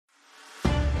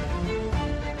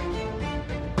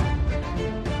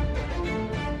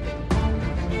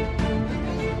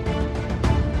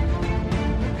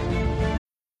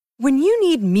When you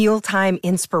need mealtime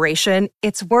inspiration,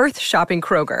 it's worth shopping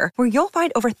Kroger, where you'll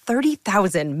find over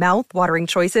 30,000 mouth-watering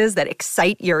choices that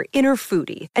excite your inner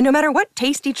foodie. And no matter what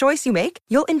tasty choice you make,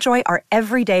 you'll enjoy our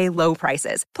everyday low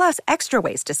prices, plus extra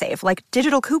ways to save, like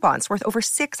digital coupons worth over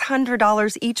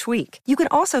 $600 each week. You can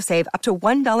also save up to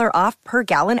 $1 off per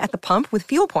gallon at the pump with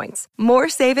fuel points. More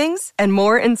savings and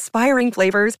more inspiring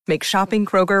flavors make shopping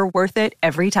Kroger worth it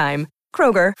every time.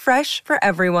 Kroger, fresh for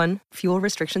everyone. Fuel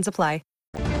restrictions apply.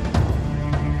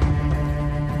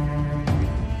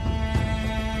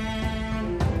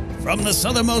 From the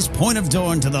southernmost point of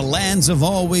Dorne to the lands of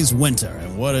always winter,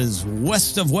 and what is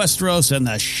west of Westeros and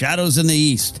the shadows in the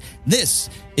east,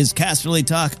 this is Casterly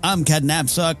Talk. I'm Ken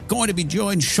Napzok, going to be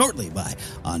joined shortly by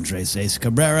Andres Ace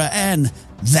Cabrera and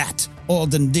that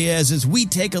Alden Diaz as we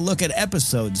take a look at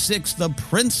Episode 6, The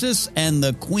Princess and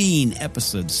the Queen,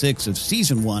 Episode 6 of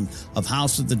Season 1 of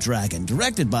House of the Dragon,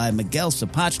 directed by Miguel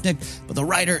Sapochnik, but the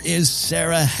writer is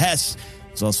Sarah Hess.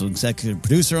 She's also executive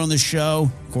producer on the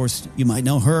show. Of course, you might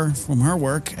know her from her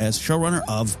work as showrunner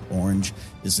of Orange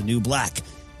is the New Black.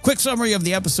 Quick summary of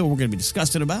the episode we're going to be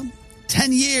discussing about.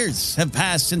 10 years have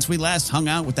passed since we last hung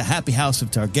out with the Happy House of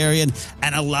Targaryen,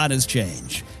 and a lot has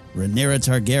changed. Rhaenyra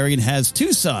Targaryen has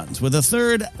 2 sons, with a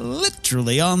third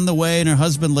literally on the way, and her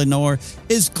husband Lenore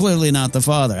is clearly not the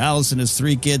father. Alicent has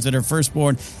 3 kids, and her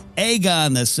firstborn,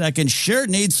 Aegon II, sure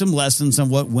needs some lessons on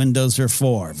what windows are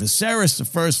for. Viserys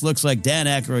I looks like Dan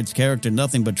Aykroyd's character,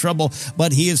 Nothing But Trouble,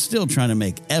 but he is still trying to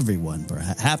make everyone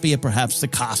happy at perhaps the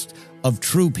cost of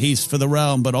true peace for the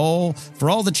realm. But for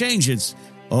all the changes,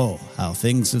 oh, how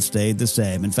things have stayed the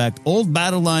same. In fact, old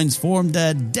battle lines formed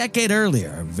a decade earlier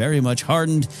are very much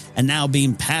hardened and now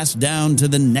being passed down to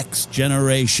the next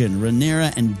generation.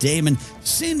 Rhaenyra and Daemon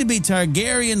seem to be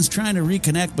Targaryens trying to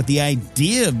reconnect with the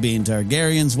idea of being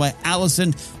Targaryens, while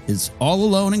Alicent is all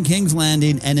alone in King's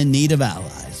Landing and in need of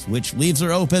allies, which leaves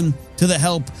her open to the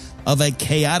help of a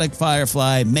chaotic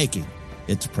Firefly making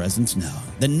its presence known.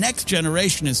 The next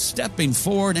generation is stepping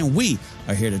forward, and we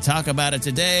are here to talk about it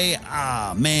today.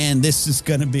 Man, this is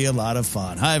going to be a lot of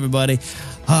fun. Hi, everybody.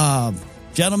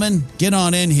 Gentlemen, get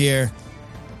on in here.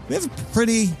 We have a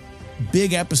pretty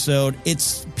big episode.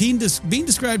 It's being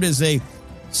described as a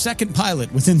second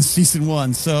pilot within season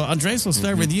 1. So, Andres, we'll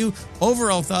start with you.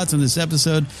 Overall thoughts on this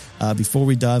episode before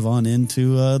we dive on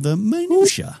into the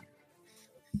minutia.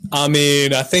 I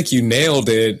mean, I think you nailed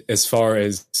it as far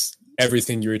as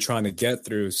everything you were trying to get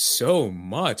through. So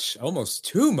much, almost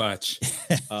too much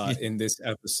in this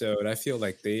episode. I feel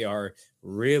like they are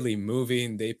really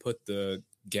moving. They put the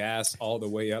gas all the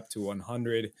way up to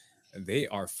 100. They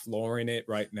are flooring it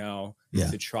right now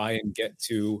to try and get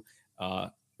to,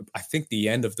 I think, the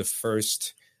end of the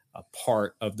first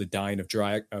part of the Dying of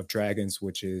Dragons,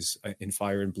 which is in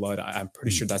Fire and Blood. I'm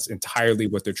pretty sure that's entirely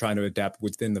what they're trying to adapt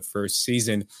within the first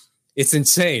season. It's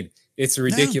insane. It's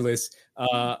ridiculous.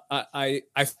 I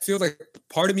feel like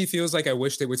part of me feels like I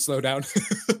wish they would slow down,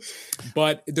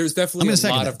 but there's definitely a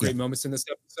lot of great moments in this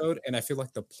episode. And I feel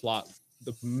like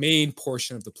the main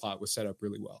portion of the plot was set up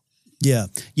really well. Yeah.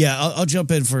 I'll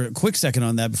jump in for a quick second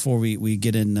on that before we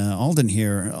get in Alden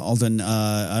here. Alden,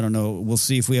 I don't know. We'll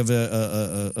see if we have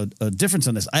a difference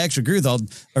on this. I actually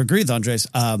agree with Andres.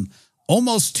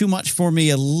 Almost too much for me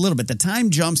a little bit. The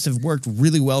time jumps have worked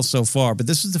really well so far, but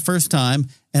this is the first time,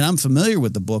 and I'm familiar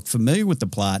with the book, familiar with the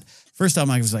plot. First time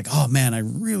I was like, oh man, I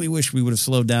really wish we would have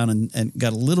slowed down and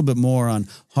got a little bit more on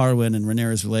Harwin and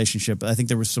Rhaenyra's relationship. I think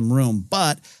there was some room,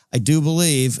 but I do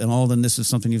believe, and Alden, this is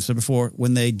something you've said before,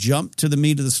 when they jump to the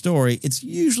meat of the story, it's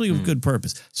usually with good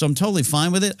purpose. So I'm totally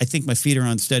fine with it. I think my feet are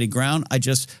on steady ground. I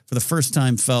just, for the first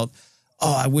time, felt,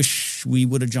 I wish we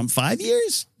would have jumped 5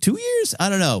 years, 2 years. I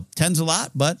don't know. 10's a lot,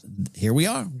 but here we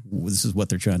are. This is what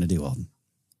they're trying to do, Alden.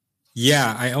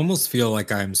 Yeah, I almost feel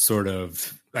like I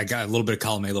got a little bit of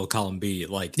column A, a little column B.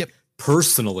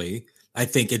 Personally, I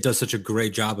think it does such a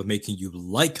great job of making you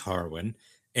like Harwin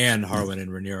and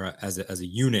Rhaenyra as a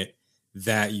unit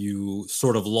that you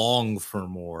sort of long for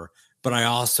more. But I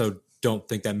also don't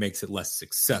think that makes it less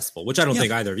successful, which I don't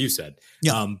think either of you said.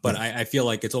 But I feel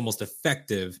like it's almost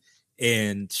effective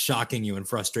in shocking you and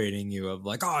frustrating you of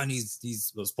like, and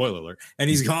he's well, spoiler alert,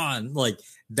 and he's gone. Like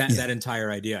that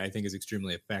entire idea, I think, is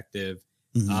extremely effective.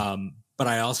 But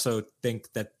I also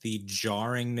think that the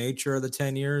jarring nature of the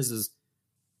 10 years is,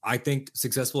 I think,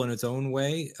 successful in its own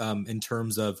way. In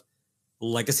terms of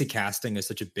legacy casting is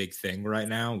such a big thing right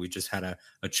now. We just had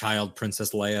a child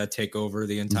Princess Leia take over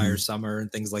the entire summer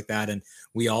and things like that. And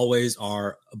we always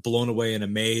are blown away and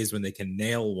amazed when they can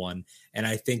nail one. And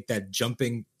I think that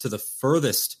jumping to the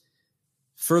furthest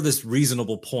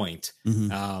reasonable point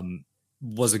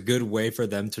was a good way for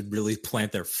them to really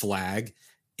plant their flag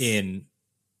in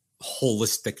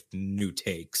holistic new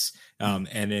takes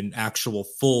and in actual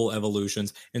full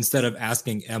evolutions, instead of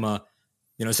asking Emma,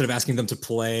 instead of asking them to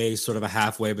play sort of a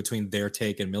halfway between their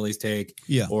take and Millie's take,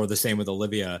 or the same with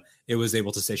Olivia, it was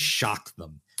able to say, shock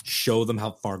them, show them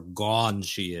how far gone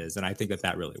she is. And I think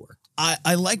that really worked.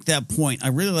 I like that point. I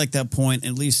really like that point,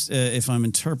 at least if I'm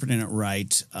interpreting it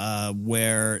right,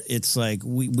 where it's like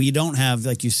we don't have,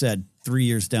 like you said, 3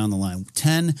 years down the line,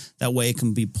 10, that way it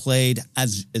can be played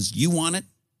as you want it,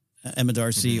 Emma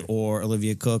Darcy or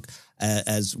Olivia Cook,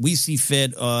 as we see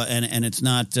fit, and it's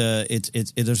not.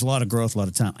 There's a lot of growth, a lot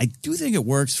of time. I do think it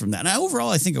works from that. And overall,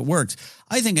 I think it works.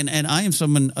 I think, and I am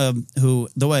someone who,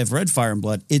 though I've read Fire and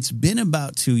Blood, it's been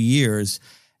about 2 years,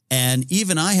 and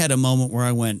even I had a moment where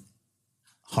I went,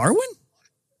 Harwin?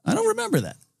 I don't remember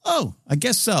that. Oh, I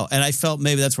guess so. And I felt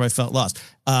maybe that's where I felt lost.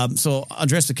 So,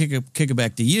 Andres, to kick it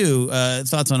back to you,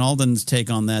 thoughts on Alden's take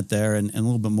on that there, and a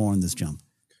little bit more on this jump.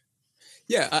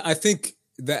 Yeah, I think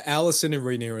the Alicent and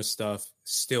Rhaenyra stuff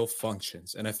still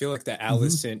functions. And I feel like the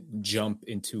Alicent jump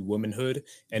into womanhood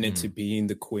and into being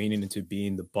the queen and into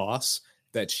being the boss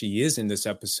that she is in this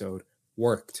episode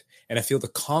worked. And I feel the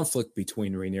conflict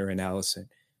between Rhaenyra and Alicent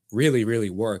really, really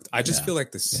worked. I just feel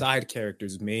like the side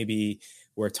characters maybe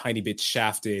were a tiny bit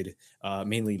shafted,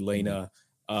 mainly Laena,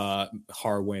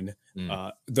 Harwin.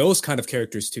 Those kind of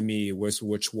characters to me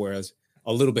which was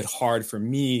a little bit hard for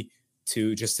me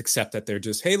to just accept that they're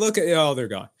just, hey, look at they're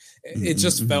gone. It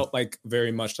just felt like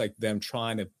very much like them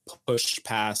trying to push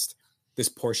past this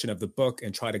portion of the book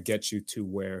and try to get you to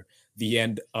where the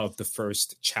end of the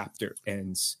first chapter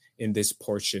ends in this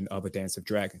portion of A Dance of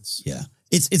Dragons. Yeah.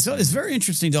 It's very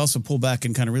interesting to also pull back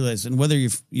and kind of realize, and whether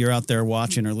you're out there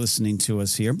watching or listening to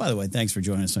us here, by the way, thanks for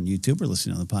joining us on YouTube or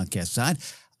listening on the podcast side.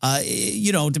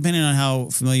 Depending on how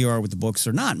familiar you are with the books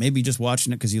or not, maybe just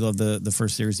watching it because you love the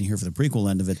first series and you're here for the prequel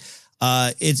end of it.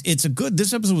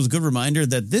 This episode was a good reminder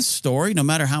that this story, no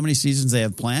matter how many seasons they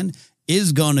have planned,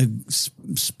 is going to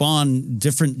spawn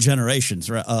different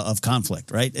generations of conflict,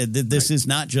 right? This is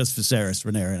not just Viserys,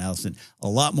 Rhaenyra, and Alicent. A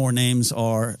lot more names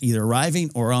are either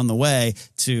arriving or on the way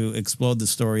to explode the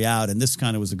story out, and this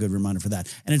kind of was a good reminder for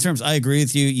that. And in terms, I agree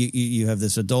with you. You have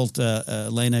this adult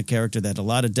Laena character that had a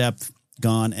lot of depth,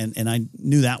 gone, and I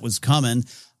knew that was coming.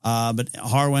 But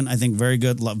Harwin, I think, very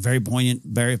good, very poignant,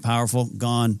 very powerful,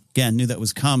 gone. Again, knew that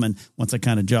was coming once I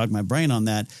kind of jogged my brain on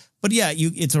that. But yeah,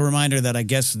 it's a reminder that I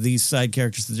guess these side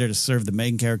characters are there to serve the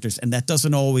main characters, and that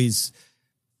doesn't always,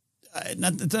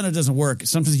 not that it doesn't work.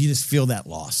 Sometimes you just feel that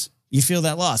loss. You feel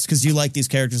that loss because you like these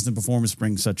characters and the performance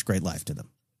brings such great life to them.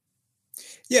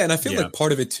 Yeah, and I feel like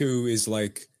part of it too is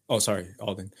like, oh, sorry,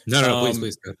 Alden. No,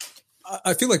 please.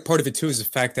 I feel like part of it too is the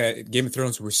fact that Game of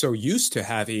Thrones we're so used to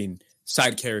having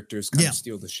side characters kind of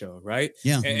steal the show, right?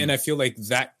 Yeah. And I feel like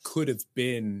that could have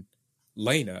been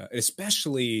Laena,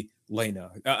 especially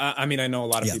Laena. I mean, I know a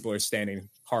lot of people are standing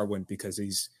Harwin because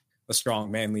he's a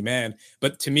strong, manly man.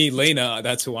 But to me, Laena,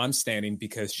 that's who I'm standing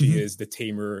because she is the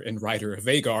tamer and rider of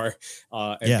Vhagar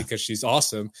because she's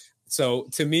awesome. So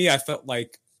to me, I felt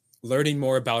like learning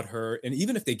more about her, and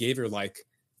even if they gave her like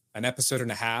an episode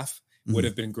and a half, would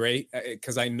have been great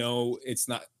because I know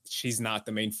she's not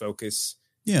the main focus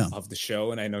of the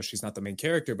show, and I know she's not the main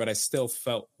character, but I still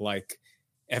felt like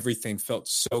everything felt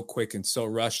so quick and so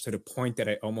rushed to the point that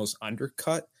I almost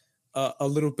undercut a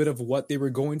little bit of what they were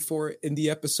going for in the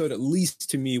episode, at least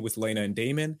to me with Laena and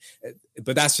Daemon.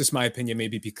 But that's just my opinion,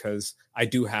 maybe because I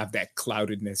do have that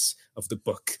cloudedness of the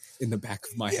book in the back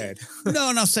of my head.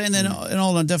 No, saying that, and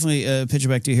I'll definitely pitch it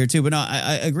back to you here too. But no,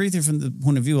 I agree with you from the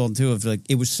point of view, Alden, too, of like,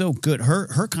 it was so good.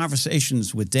 Her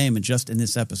conversations with Daemon just in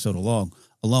this episode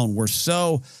alone were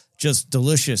so just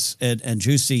delicious and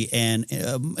juicy and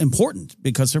important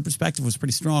because her perspective was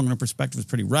pretty strong and her perspective was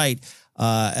pretty right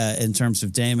in terms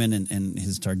of Daemon and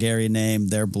his Targaryen name,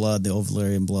 their blood, the old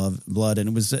Valyrian blood. And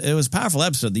it was a powerful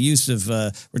episode. The use of,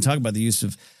 we're talking about the use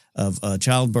of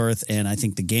childbirth and I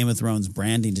think the Game of Thrones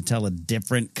branding to tell a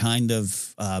different kind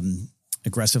of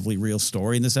aggressively real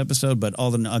story in this episode. But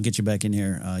Alden, I'll get you back in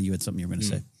here. You had something you were going to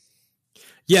say.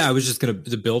 Yeah, I was just going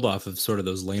to build off of sort of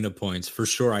those Laena points for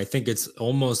sure. I think it's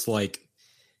almost like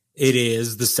it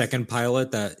is the second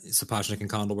pilot that Sapochnik and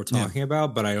Condal were talking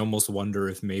about, but I almost wonder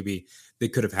if maybe they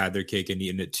could have had their cake and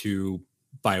eaten it too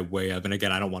by way of, and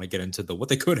again, I don't want to get into what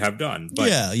they could have done, but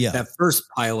that first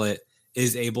pilot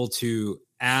is able to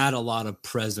add a lot of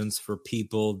presence for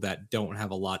people that don't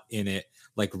have a lot in it,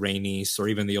 like Rhaenys or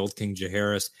even the old King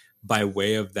Jaehaerys, by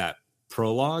way of that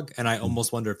prologue. And I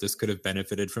almost wonder if this could have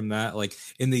benefited from that, like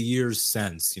in the years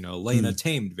since, Laena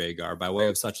tamed Vhagar by way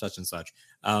of such and such,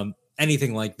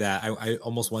 anything like that. I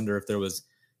almost wonder if there was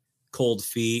cold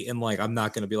feet, and like I'm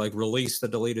not going to be like release the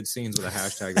deleted scenes with a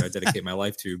hashtag that I dedicate my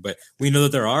life to, but we know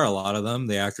that there are a lot of them.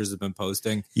 The actors have been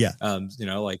posting,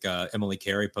 like Emily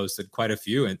Carey posted quite a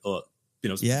few, and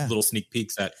little sneak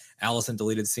peeks at Allison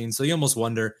deleted scenes. So you almost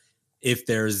wonder if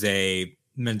there's a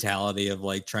mentality of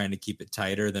like trying to keep it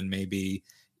tighter than maybe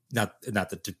not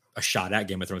a shot at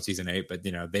Game of Thrones season 8, but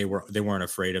they weren't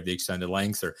afraid of the extended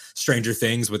lengths, or Stranger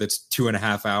Things with its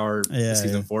 2.5 hour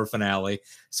season 4 finale.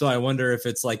 So I wonder if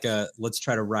it's like let's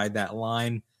try to ride that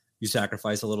line. You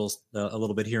sacrifice a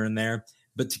little bit here and there,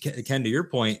 but Ken, to your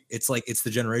point, it's like, it's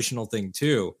the generational thing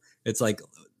too. It's like,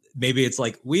 maybe it's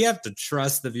like, we have to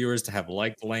trust the viewers to have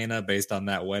liked Lena based on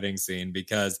that wedding scene,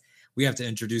 because we have to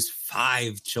introduce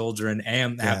 5 children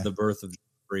and have the birth of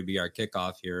be our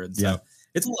kickoff here. And so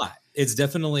it's a lot. It's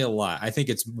definitely a lot. I think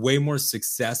it's way more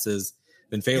successes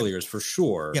than failures for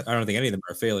sure. I don't think any of them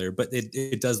are a failure, but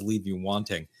it does leave you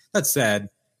wanting. That said,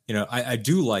 I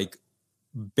do like,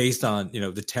 based on,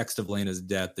 the text of Lena's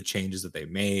death, the changes that they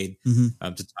made to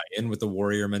tie in with the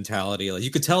warrior mentality. Like,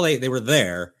 you could tell they were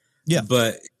there,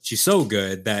 but she's so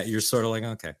good that you're sort of like,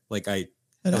 okay, like that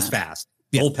was fast.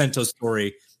 The whole Pentos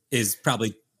story is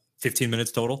probably 15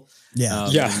 minutes total. Yes.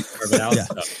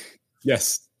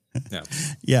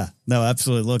 No,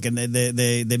 absolutely. Look, and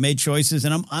they made choices,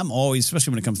 and I'm always,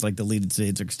 especially when it comes to like deleted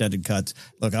scenes or extended cuts.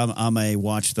 Look, I'm a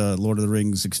watch the Lord of the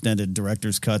Rings extended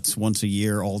director's cuts once a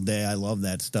year, all day. I love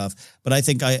that stuff. But I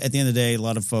think at the end of the day, a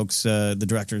lot of folks, the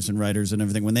directors and writers and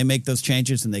everything, when they make those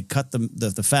changes and they cut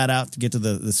the fat out to get to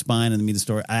the spine and the meat of the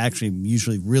story, I actually am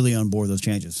usually really on board with those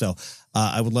changes. So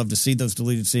I would love to see those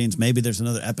deleted scenes. Maybe there's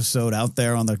another episode out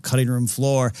there on the cutting room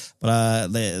floor, but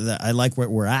I like where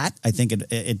we're at. I think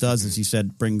it does, as you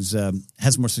said, brings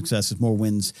has more successes, more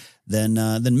wins than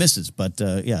misses. But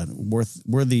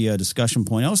worthy discussion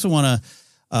point. I also want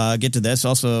to get to this.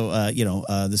 Also,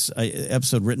 this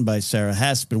episode written by Sarah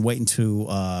Hess. Been waiting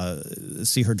to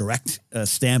see her direct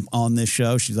stamp on this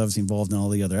show. She's obviously involved in all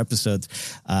the other episodes,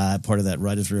 part of that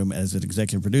writer's room as an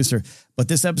executive producer. But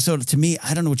this episode, to me,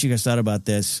 I don't know what you guys thought about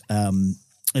this.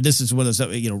 And this is one of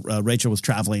those, Rachel was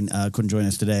traveling, couldn't join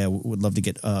us today. I would love to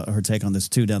get her take on this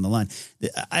too down the line.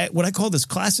 What I call this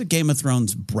classic Game of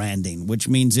Thrones branding, which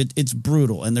means it's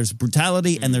brutal, and there's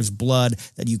brutality and there's blood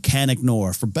that you can't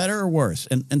ignore, for better or worse.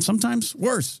 And sometimes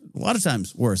worse, a lot of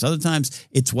times worse. Other times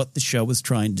it's what the show is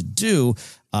trying to do.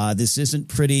 This isn't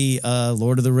pretty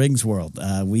Lord of the Rings world.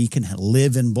 We can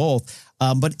live in both.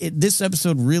 But this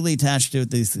episode really attached to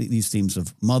these themes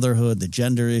of motherhood, the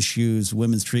gender issues,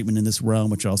 women's treatment in this realm,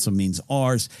 which also means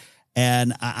ours.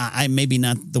 And I maybe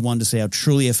not the one to say how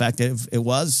truly effective it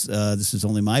was. This is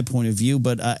only my point of view,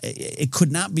 but it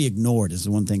could not be ignored is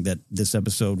the one thing that this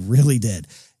episode really did.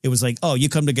 It was like, oh, you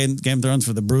come to Game of Thrones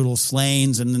for the brutal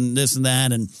slayings and then this and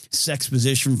that and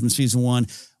sexposition from season 1.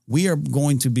 We are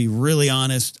going to be really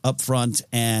honest, upfront,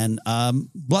 and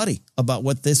bloody about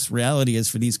what this reality is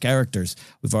for these characters.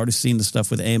 We've already seen the stuff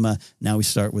with Aemma. Now we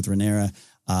start with Rhaenyra.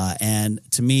 And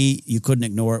to me, you couldn't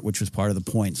ignore it, which was part of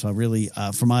the point. So I really,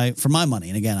 for my money,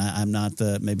 and again, I'm not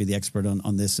maybe the expert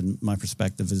on this, and my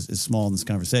perspective is small in this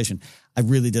conversation. I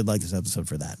really did like this episode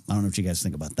for that. I don't know what you guys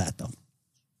think about that, though.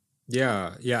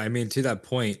 Yeah. I mean, to that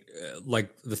point, like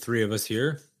the three of us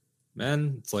here,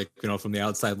 man, it's like, from the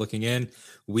outside looking in,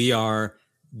 we are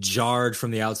jarred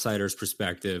from the outsider's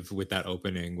perspective with that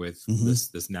opening with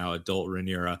this now adult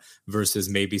Rhaenyra versus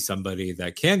maybe somebody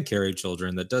that can carry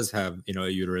children, that does have, a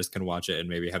uterus, can watch it and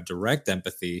maybe have direct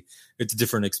empathy. It's a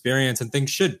different experience, and things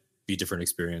should be different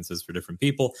experiences for different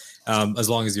people. As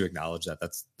long as you acknowledge that,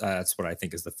 that's what I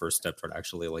think is the first step toward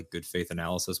actually like good faith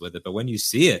analysis with it. But when you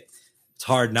see it, it's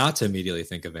hard not to immediately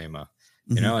think of Aemma.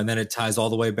 And then it ties all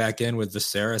the way back in with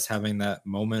Viserys having that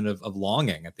moment of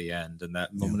longing at the end, and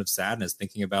that moment of sadness,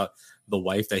 thinking about the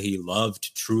wife that he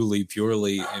loved truly,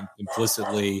 purely, and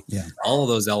implicitly. All of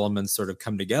those elements sort of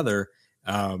come together,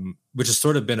 which has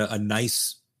sort of been a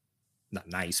nice, not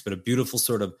nice, but a beautiful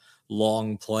sort of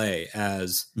long play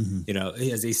as,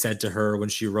 as he said to her when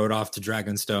she rode off to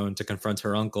Dragonstone to confront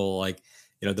her uncle, like,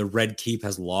 the Red Keep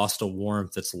has lost a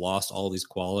warmth, it's lost all these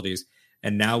qualities.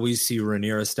 And now we see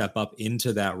Rhaenyra step up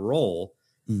into that role,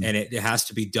 and it has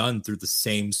to be done through the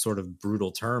same sort of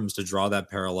brutal terms to draw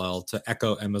that parallel, to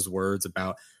echo Emma's words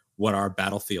about what our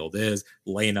battlefield is.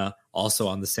 Lena also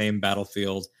on the same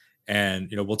battlefield.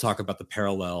 And, we'll talk about the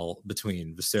parallel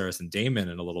between Viserys and Daemon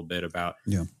in a little bit about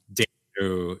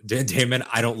Daemon,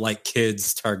 I don't like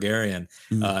kids, Targaryen,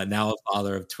 now a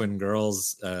father of twin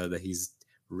girls that he's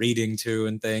reading to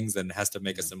and things, and has to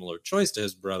make a similar choice to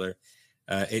his brother.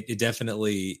 It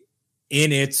definitely,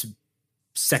 in its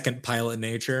second pilot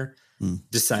nature,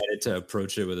 decided to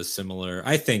approach it with a similar,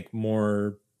 I think,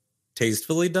 more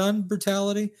tastefully done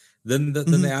brutality than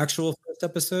the actual first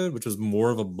episode, which was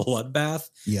more of a bloodbath.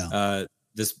 Yeah.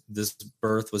 This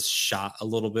birth was shot a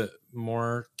little bit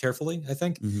more carefully, I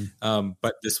think.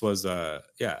 But this was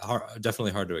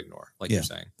definitely hard to ignore, like you're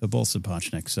saying. They're both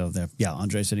Sapochnik. So there. Yeah,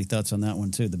 Andres, any thoughts on that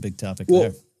one too? The big topic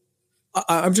there.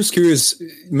 I'm just curious,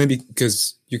 maybe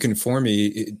because you can inform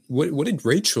me, what did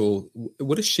Rachel,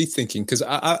 what is she thinking? Because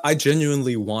I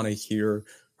genuinely want to hear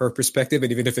her perspective,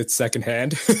 and even if it's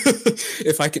secondhand,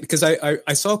 if I can, because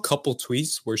I saw a couple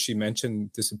tweets where she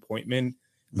mentioned disappointment,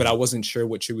 but I wasn't sure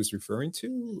what she was referring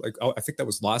to. Like, I think that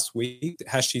was last week.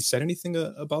 Has she said anything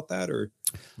about that, or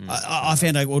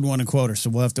offhand? I wouldn't want to quote her, so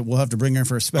we'll have to bring her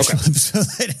for a special episode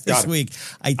this week.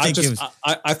 I think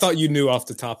I thought you knew off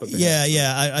the top of it.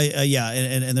 Yeah,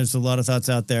 and there's a lot of thoughts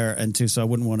out there, and too, so I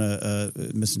wouldn't want to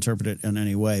misinterpret it in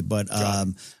any way. But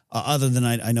other than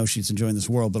I know she's enjoying this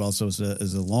world, but also as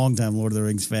a longtime Lord of the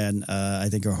Rings fan, I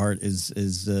think her heart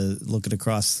is looking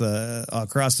across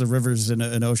the rivers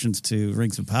and oceans to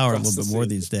Rings of Power a little bit more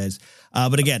these days.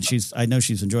 But again, I know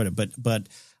she's enjoyed it. But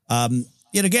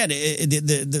yet again,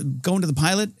 the going to the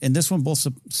pilot and this one both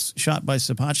shot by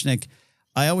Sapochnik.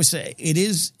 I always say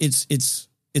it's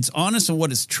honest in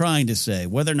what it's trying to say,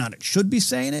 whether or not it should be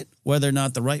saying it, whether or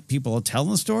not the right people are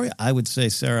telling the story. I would say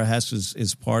Sarah Hess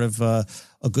is part of a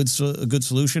good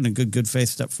solution and good faith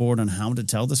step forward on how to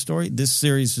tell the story. This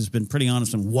series has been pretty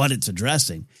honest on what it's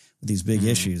addressing with these big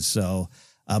issues. So,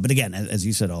 but again, as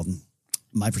you said, Alden,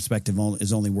 my perspective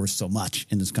is only worth so much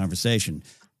in this conversation.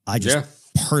 I just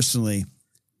personally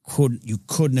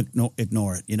couldn't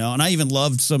ignore it, and I even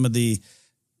loved some of the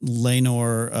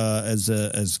Laenor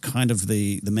as kind of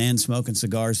the man smoking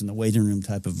cigars in the waiting room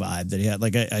type of vibe that he had.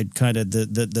 Like I kind of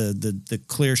the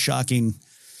clear, shocking,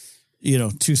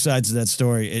 two sides of that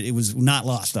story. It was not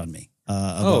lost on me.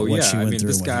 What she went through.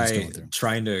 This guy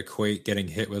trying to equate getting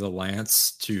hit with a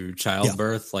lance to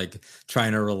childbirth, like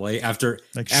trying to relate after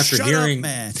hearing,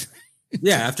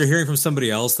 after hearing from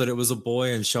somebody else that it was a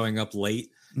boy and showing up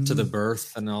late to the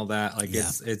birth and all that. Like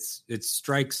it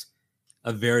strikes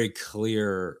a very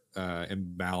clear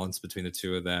imbalance between the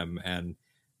two of them. And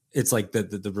it's like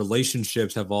the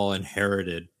relationships have all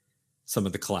inherited some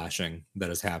of the clashing that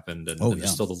has happened. And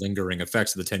there's still the lingering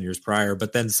effects of the 10 years prior.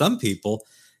 But then some people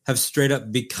have straight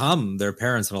up become their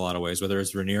parents in a lot of ways, whether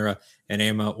it's Rhaenyra and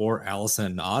Aemma or Alicent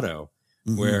and Otto,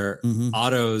 where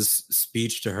Otto's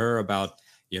speech to her about,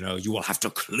 you will have to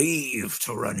cleave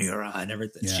to Rhaenyra and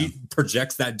everything. Yeah. She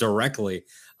projects that directly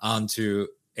onto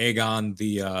Aegon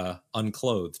the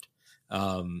unclothed,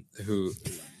 who,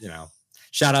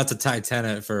 shout out to Ty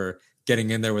Tennant for getting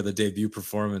in there with a debut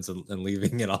performance and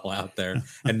leaving it all out there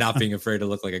and not being afraid to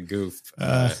look like a goof.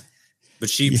 But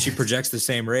she projects the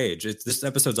same rage. This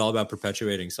episode's all about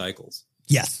perpetuating cycles.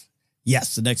 Yes,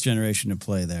 the next generation to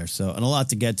play there. So, and a lot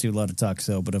to get to, a lot to talk.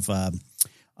 So, but if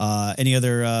any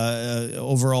other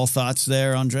overall thoughts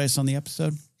there, Andres, on the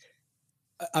episode?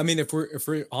 I mean, if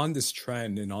we're on this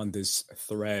trend and on this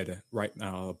thread right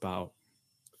now about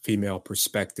female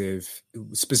perspective,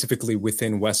 specifically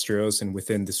within Westeros and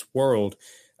within this world,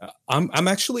 I'm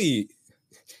actually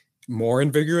more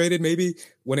invigorated maybe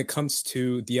when it comes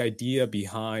to the idea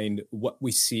behind what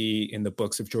we see in the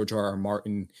books of George R.R.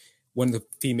 Martin when the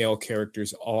female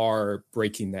characters are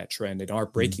breaking that trend and are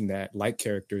breaking that, like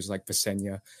characters like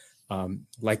Visenya,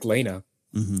 like Laena,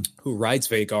 who rides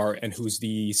Vhagar and who's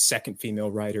the second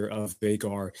female rider of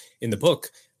Vhagar in the book.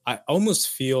 I almost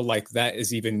feel like that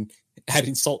is even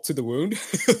adding salt to the wound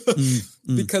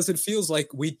because it feels like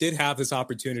we did have this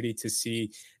opportunity to see,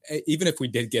 even if we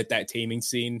did get that taming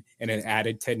scene and it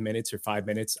added 10 minutes or 5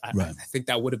 minutes, I think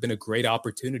that would have been a great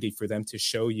opportunity for them to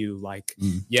show you like,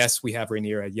 yes, we have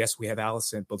Rhaenyra, yes, we have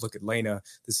Alicent, but look at Laena.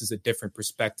 This is a different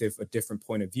perspective, a different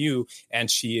point of view. And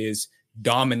she is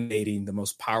dominating the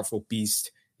most powerful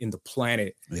beast in the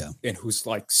planet and who's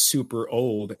like super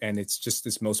old, and it's just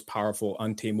this most powerful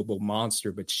untamable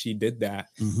monster, but she did that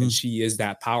and she is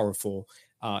that powerful,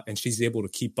 and she's able to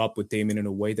keep up with Daemon in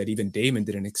a way that even Daemon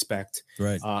didn't expect.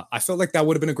 I felt like that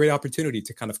would have been a great opportunity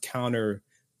to kind of counter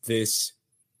this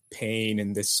pain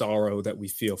and this sorrow that we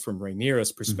feel from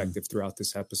Rhaenyra's perspective throughout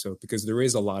this episode, because there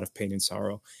is a lot of pain and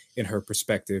sorrow in her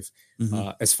perspective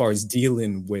as far as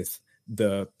dealing with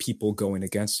the people going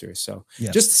against her. So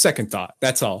just a second thought.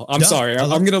 That's all. I'm sorry. I'm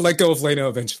going to let go of Laena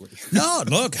eventually. No,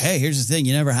 look, hey, here's the thing.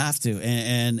 You never have to.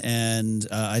 And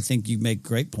I think you make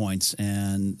great points.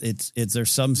 And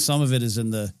there's some of it is in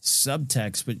the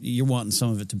subtext, but you're wanting some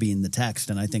of it to be in the text.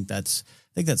 And I think that's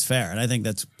fair. And I think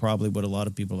that's probably what a lot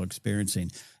of people are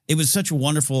experiencing. It was such a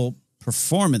wonderful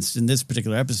performance in this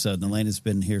particular episode. And Elena's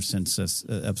been here since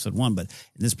episode 1, but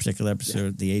in this particular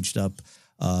episode, the aged up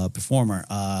performer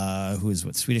who is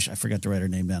Swedish. I forgot to write her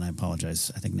name down. I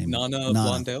apologize. I think Nana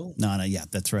Blondell. Nana, yeah,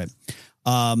 that's right.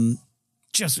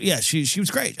 She was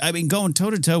great. I mean, going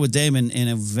toe to toe with Damon in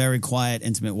a very quiet,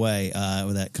 intimate way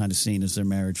with that kind of scene as their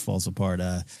marriage falls apart.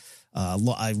 I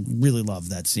really love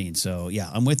that scene. So yeah,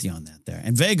 I'm with you on that there.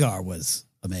 And Vhagar was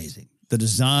amazing. The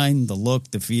design, the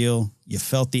look, the feel. You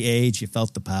felt the age. You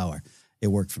felt the power. It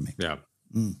worked for me. Yeah,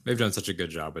 they've done such a good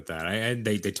job with that. And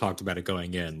they talked about it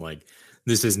going in. Like,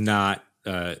 this is not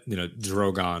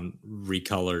Drogon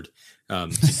recolored to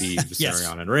be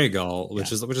Viserion and Rhaegal,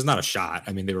 which is not a shot.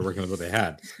 I mean, they were working with what they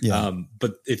had. Yeah.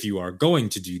 But if you are going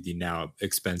to do the now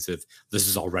expensive, this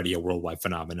is already a worldwide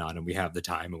phenomenon, and we have the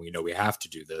time, and we know we have to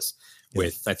do this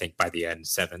with, I think by the end,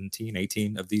 17,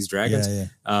 18 of these dragons.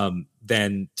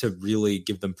 Then to really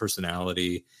give them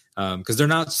personality, because they're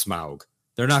not Smaug.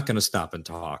 They're not going to stop and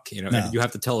talk. And you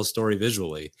have to tell a story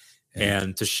visually,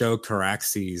 and to show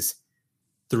Caraxes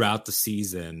throughout the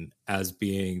season as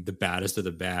being the baddest of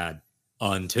the bad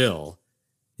until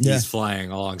he's flying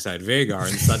alongside Vhagar,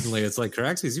 and suddenly it's like,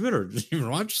 Caraxes, you better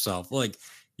watch yourself. Like,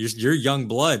 you're young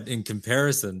blood in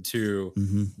comparison to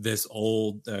this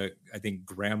old, I think,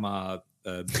 grandma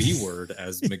B word,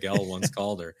 as Miguel once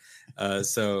called her.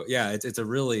 So yeah, it's a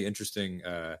really interesting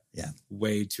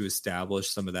way to establish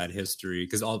some of that history,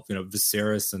 because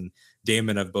Viserys and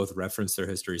Daemon have both referenced their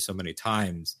history so many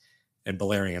times, and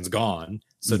Balerion's gone.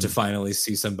 So to finally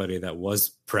see somebody that was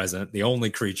present, the only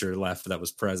creature left that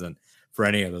was present for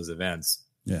any of those events,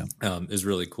 is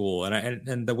really cool.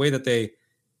 And the way that they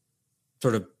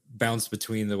sort of bounce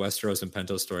between the Westeros and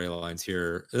Pentos storylines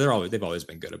here, they've always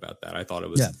been good about that. I thought it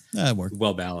was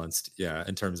well balanced. Yeah,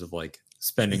 in terms of like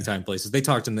spending time places. They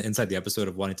talked inside the episode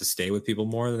of wanting to stay with people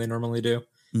more than they normally do.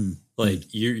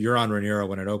 You're on Rhaenyra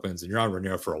when it opens, and you're on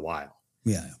Rhaenyra for a while.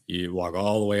 Yeah, you walk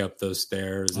all the way up those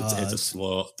stairs. It's a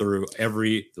slow through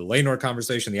the Laenor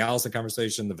conversation, the Alicent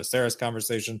conversation, the Viserys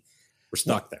conversation. We're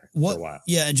stuck there for a while.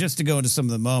 Yeah, and just to go into some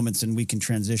of the moments, and we can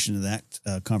transition to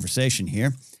that conversation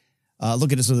here.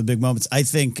 Look at some of the big moments. I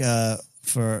think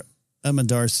for Emma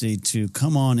Darcy to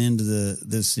come on into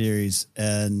this series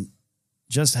and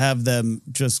just have them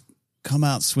just come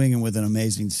out swinging with an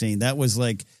amazing scene. That was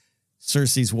like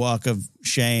Cersei's walk of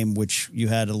shame, which you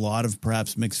had a lot of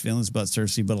perhaps mixed feelings about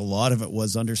Cersei, but a lot of it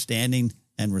was understanding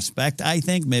and respect, I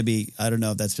think. Maybe, I don't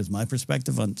know if that's just my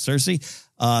perspective on Cersei.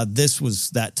 This was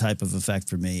that type of effect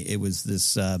for me. It was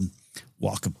this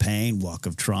walk of pain, walk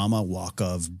of trauma, walk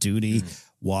of duty,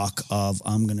 walk of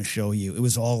I'm going to show you. It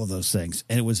was all of those things.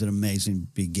 And it was an amazing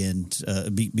beginning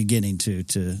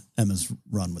to Emma's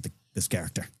run with this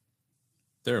character.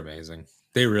 They're amazing.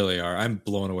 They really are. I'm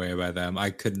blown away by them. I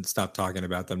couldn't stop talking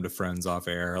about them to friends off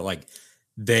air. Like,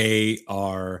 they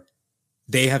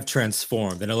have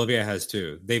transformed, and Olivia has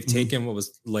too. They've taken what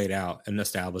was laid out and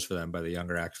established for them by the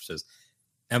younger actresses.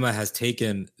 Emma has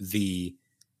taken the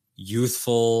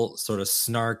youthful sort of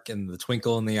snark and the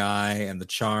twinkle in the eye and the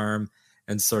charm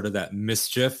and sort of that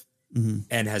mischief,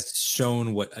 and has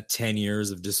shown what a 10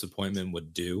 years of disappointment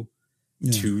would do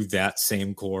to that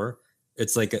same core.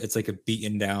 It's like a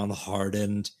beaten down,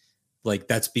 hardened, like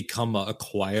that's become a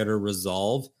quieter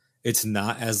resolve. It's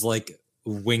not as like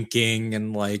winking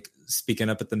and like speaking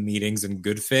up at the meetings in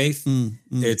good faith.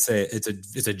 It's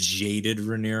a jaded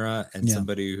Rhaenyra, and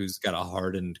somebody who's got a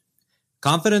hardened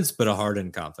confidence, but a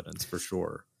hardened confidence for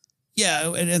sure.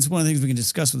 Yeah, and it's one of the things we can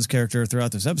discuss with this character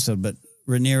throughout this episode, but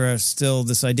Rhaenyra still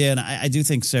this idea, and I do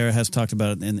think Sarah has talked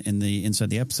about it in the inside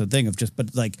the episode thing of just,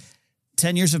 but like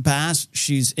 10 years have passed.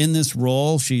 She's in this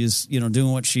role. She's,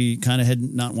 doing what she kind of had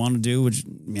not wanted to do, which,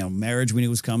 marriage we knew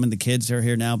was coming. The kids are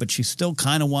here now, but she still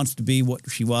kind of wants to be what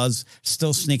she was,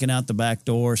 still sneaking out the back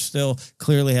door, still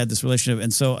clearly had this relationship.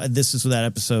 And so this is that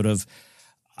episode of,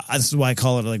 this is why I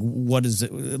call it like, what is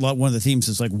it? One of the themes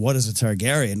is like, what is a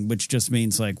Targaryen? Which just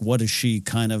means like, what does she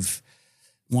kind of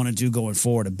want to do going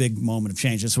forward? A big moment of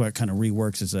change. That's why it kind of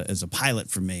reworks as a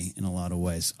pilot for me in a lot of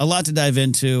ways. A lot to dive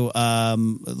into.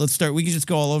 Let's start. We can just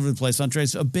go all over the place.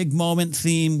 Andres, a big moment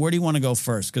theme. Where do you want to go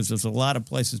first? Because there's a lot of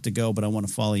places to go, but I want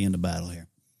to follow you into battle here.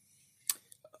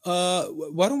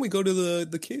 Why don't we go to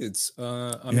the kids?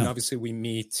 I mean, obviously we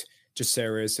meet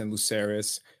Jacaerys and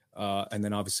Lucerys, and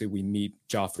then obviously we meet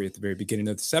Joffrey at the very beginning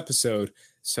of this episode.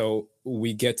 So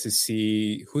we get to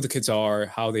see who the kids are,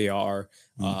 how they are,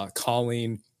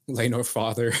 calling Laenor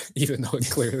father, even though it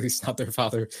clearly is not their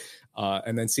father,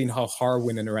 and then seeing how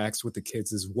Harwin interacts with the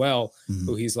kids as well,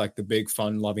 who he's like the big,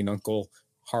 fun, loving uncle,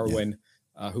 Harwin,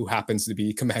 who happens to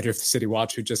be commander of the City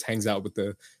Watch, who just hangs out with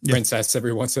the princess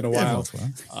every once in a while.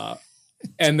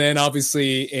 And then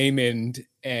obviously Aemond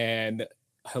and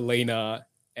Helena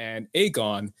and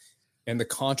Aegon, and the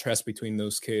contrast between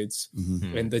those kids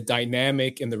Mm-hmm. and the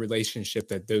dynamic and the relationship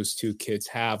that those two kids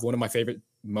have. One of my favorite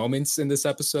moments in this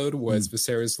episode was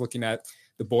Viserys looking at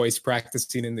the boys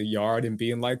practicing in the yard and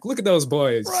being like, look at those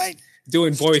boys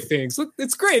doing boy things. Look,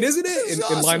 it's great, isn't it? And,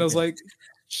 awesome. and Lionel's like,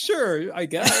 sure, I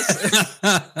guess.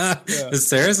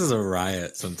 Viserys is a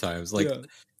riot sometimes. Like,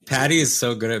 Patty is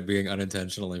so good at being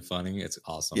unintentionally funny. It's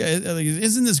awesome. Yeah,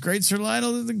 isn't this great, Sir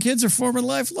Lionel? The kids are forming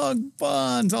lifelong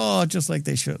bonds. Oh, just like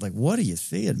they should. Like, what are you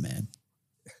seeing, man?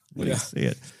 What are you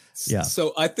seeing? Yeah.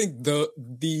 So I think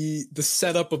the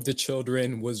setup of the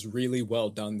children was really well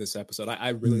done this episode. I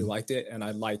really liked it, and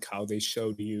I like how they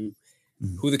showed you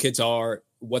who the kids are,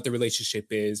 what the relationship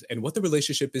is, and what the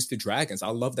relationship is to dragons. I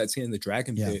love that scene in the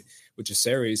dragon pit with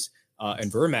Jacaerys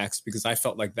and Vermax, because I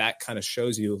felt like that kind of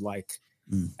shows you, like,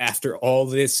 after all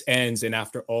this ends and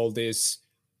after all this,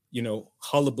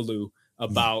 hullabaloo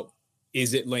about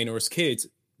is it Laenor's kids,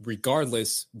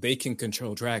 regardless, they can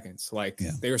control dragons. Like,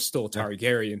 they're still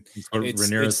Targaryen. What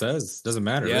Rhaenyra says. Doesn't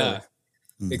matter. Yeah,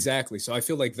 really. Exactly. So I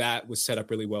feel like that was set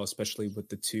up really well, especially with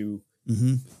the two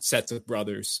sets of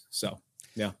brothers. So,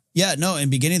 yeah. Yeah, no, in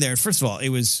beginning there, first of all, it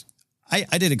was, I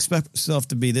didn't expect myself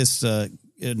to be this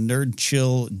Nerd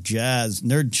Chills Jazz.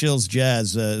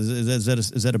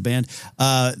 Is that a band?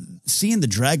 Seeing the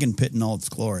dragon pit in all its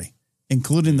glory,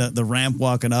 including the ramp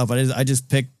walking up. I just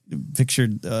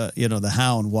pictured the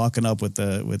Hound walking up with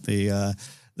the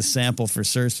sample for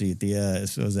Cersei at the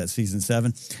so was that season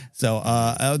 7. So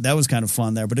that was kind of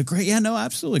fun there, but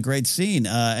absolutely great scene,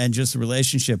 and just the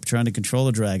relationship trying to control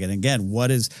the dragon. Again,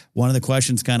 what is one of the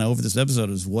questions kind of over this episode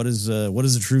is what is a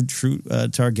true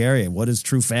Targaryen? What is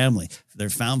true family? Their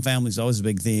found family is always a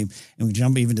big theme, and we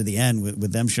jump even to the end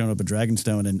with them showing up at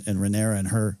Dragonstone and Rhaenyra and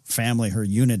her family, her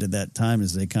unit at that time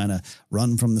as they kind of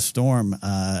run from the storm,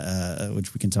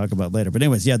 which we can talk about later. But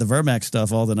anyways, the Vermax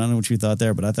stuff, Alden, I don't know what you thought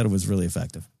there, but I thought it was really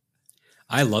effective.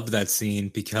 I loved that scene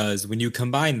because when you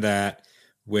combine that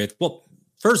with, well,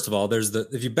 first of all,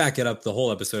 if you back it up the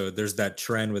whole episode, there's that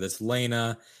trend with it's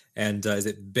Laena and is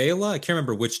it Baela? I can't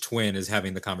remember which twin is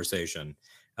having the conversation.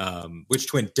 Which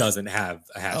twin doesn't have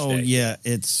a hashtag? Oh yeah,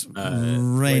 it's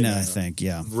Rhaena, I think.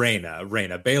 Yeah,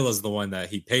 Rhaena. Baela's the one that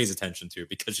he pays attention to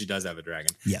because she does have a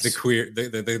dragon. Yes,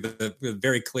 the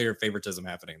very clear favoritism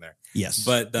happening there. Yes,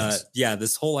 but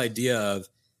this whole idea of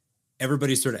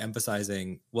everybody's sort of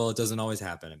emphasizing, well, it doesn't always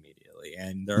happen immediately,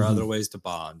 and there are other ways to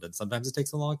bond, and sometimes it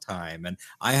takes a long time. And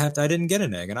I didn't get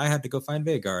an egg, and I had to go find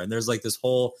Vhagar. And there's like this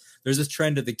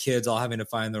trend of the kids all having to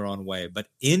find their own way. But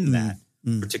in that,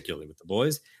 particularly with the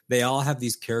boys, they all have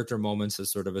these character moments to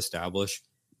sort of establish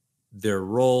their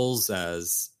roles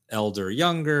as elder,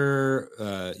 younger,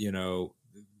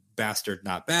 bastard,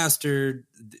 not bastard,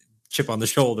 chip on the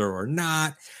shoulder or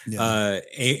not.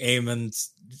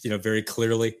 Aemon's, very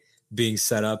clearly being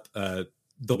set up.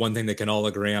 The one thing they can all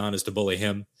agree on is to bully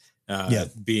him.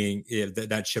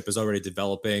 That ship is already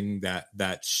developing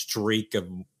that streak of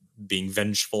being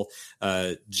vengeful.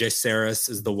 Jacaerys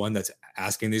is the one that's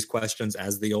asking these questions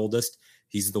as the oldest.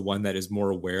 He's the one that is more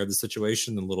aware of the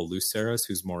situation than little Lucerys,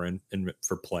 who's more in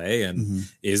for play and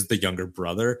is the younger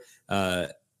brother.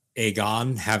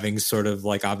 Aegon having sort of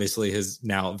like obviously his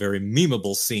now very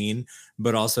memeable scene,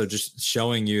 but also just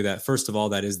showing you that, first of all,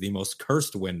 that is the most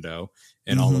cursed window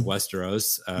in all of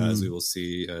Westeros, as we will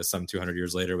see some 200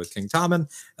 years later with King Tommen.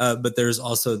 But there's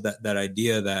also that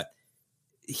idea that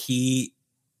he,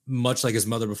 much like his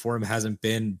mother before him, hasn't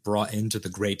been brought into the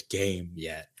great game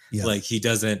yet. Yeah. Like he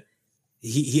doesn't,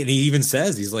 he even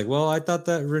says, he's like, well, I thought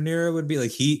that Rhaenyra would be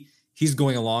like, he's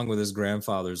going along with his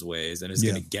grandfather's ways and is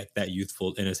going to get that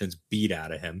youthful innocence beat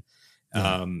out of him.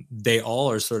 Yeah. They all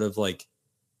are sort of like,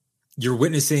 you're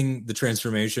witnessing the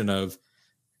transformation of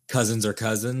cousins are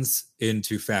cousins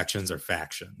into factions are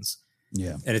factions.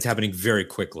 Yeah. And it's happening very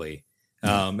quickly.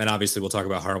 And obviously we'll talk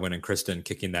about Harwin and Kristen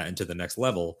kicking that into the next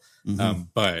level.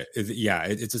 But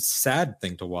it's a sad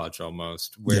thing to watch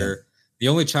almost, where the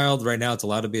only child right now it's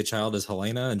allowed to be a child is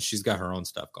Helena, and she's got her own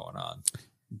stuff going on.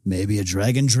 Maybe a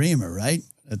dragon dreamer, right?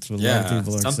 That's what a lot of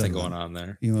people are saying. Something going on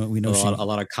there. We know a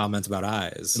lot of comments about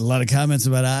eyes. A lot of comments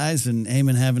about eyes, and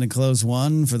Aemon having to close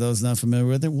one. For those not familiar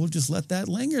with it, we'll just let that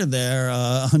linger there.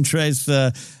 Andres,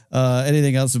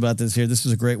 anything else about this here? This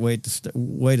is a great way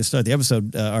to start the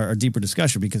episode, our deeper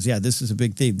discussion, because this is a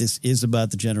big theme. This is about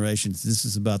the generations. This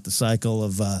is about the cycle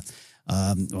of,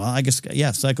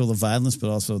 cycle of violence, but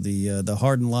also the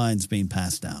hardened lines being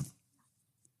passed down.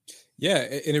 Yeah,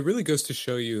 and it really goes to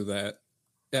show you that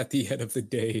at the end of the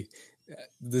day,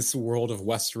 this world of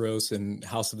Westeros and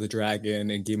House of the Dragon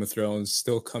and Game of Thrones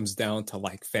still comes down to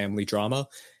like family drama.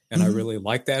 And I really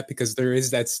like that because there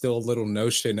is that still little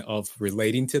notion of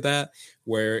relating to that,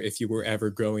 where if you were ever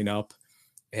growing up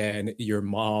and your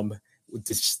mom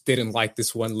just didn't like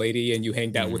this one lady and you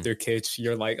hanged out with their kids,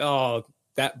 you're like, oh,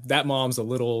 that mom's a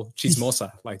little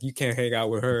chismosa. Like you can't hang out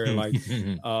with her. Like,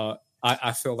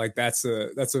 I feel like that's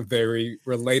a very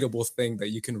relatable thing that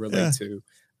you can relate to,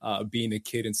 being a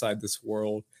kid inside this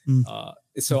world.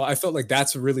 So I felt like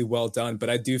that's really well done, but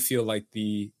I do feel like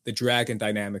the dragon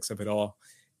dynamics of it all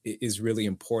is really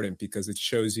important because it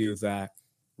shows you that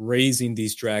raising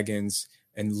these dragons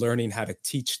and learning how to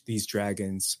teach these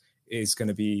dragons is going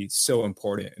to be so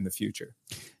important in the future.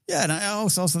 Yeah, and I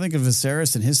also think of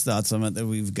Viserys and his thoughts on it that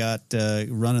we've got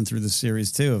running through the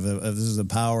series too. Of this is a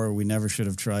power we never should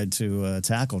have tried to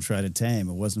tackle, try to tame.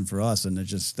 It wasn't for us, and it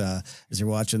just as you're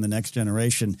watching the next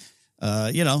generation,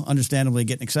 understandably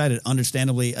getting excited,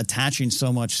 understandably attaching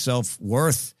so much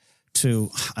self-worth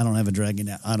to I don't have a dragon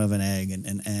out of an egg,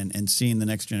 and seeing the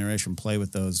next generation play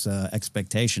with those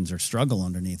expectations or struggle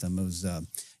underneath them. It was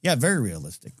very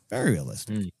realistic, very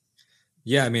realistic.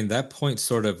 Yeah, I mean, that point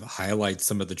sort of highlights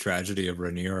some of the tragedy of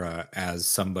Rhaenyra as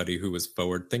somebody who was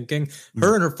forward thinking.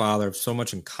 Her and her father have so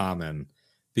much in common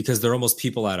because they're almost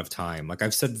people out of time. Like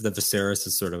I've said that Viserys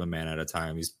is sort of a man out of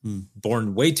time. He's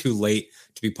born way too late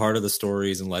to be part of the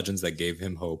stories and legends that gave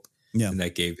him hope and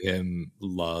that gave him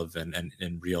love and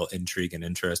real intrigue and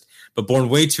interest, but born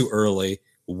way too early,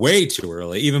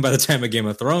 even by the time of Game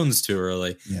of Thrones, too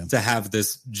early to have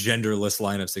this genderless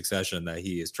line of succession that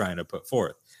he is trying to put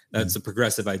forth. That's a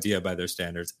progressive idea by their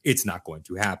standards. It's not going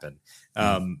to happen.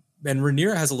 And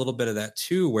Rhaenyra has a little bit of that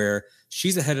too, where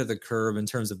she's ahead of the curve in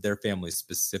terms of their family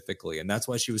specifically. And that's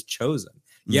why she was chosen.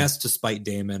 Yes, to spite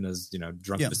Daemon, as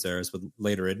drunk Viserys would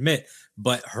later admit,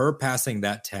 but her passing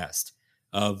that test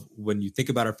of when you think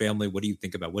about her family, what do you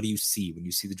think about? What do you see? When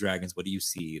you see the dragons, what do you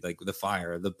see? Like the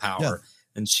fire, the power. Yeah.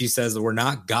 And she says that we're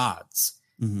not gods.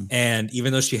 And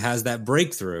even though she has that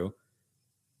breakthrough,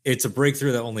 it's a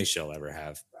breakthrough that only she'll ever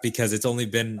have because it's only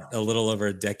been a little over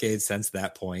a decade since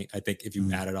that point. I think if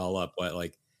you add it all up,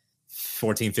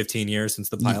 14, 15 years since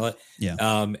the pilot.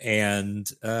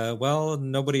 Well,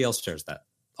 nobody else shares that.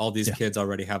 All these kids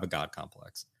already have a God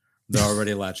complex. They're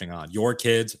already latching on. Your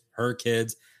kids, her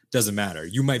kids, doesn't matter.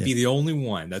 You might be the only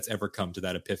one that's ever come to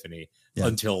that epiphany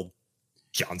until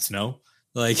Jon Snow.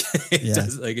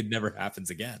 It never happens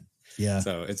again. Yeah.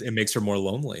 So it makes her more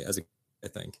lonely I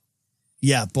think.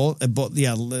 Yeah, both.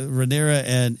 Rhaenyra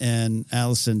and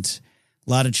Alicent, a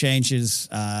lot of changes.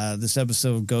 This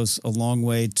episode goes a long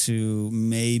way to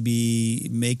maybe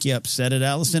make you upset at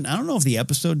Alicent. I don't know if the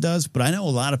episode does, but I know a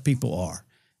lot of people are.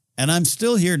 And I'm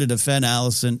still here to defend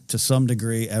Alicent to some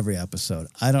degree every episode.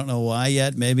 I don't know why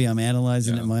yet. Maybe I'm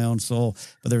analyzing it in my own soul.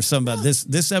 But there's something about this.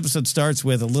 This episode starts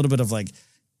with a little bit of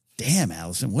damn,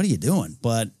 Alicent, what are you doing?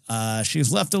 But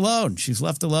she's left alone.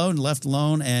 Left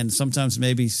alone, and sometimes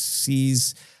maybe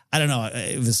sees, I don't know,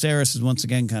 Viserys is once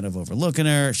again kind of overlooking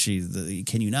her.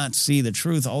 Can you not see the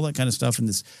truth? All that kind of stuff in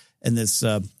this,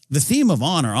 the theme of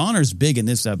honor. Honor is big in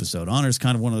this episode. Honor is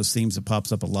kind of one of those themes that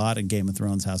pops up a lot in Game of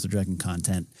Thrones, House of Dragon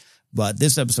content. But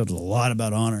this episode is a lot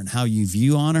about honor and how you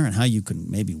view honor and how you can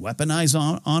maybe weaponize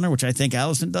honor, which I think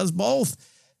Alicent does both.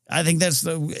 I think that's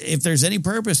if there's any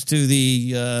purpose to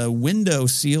the window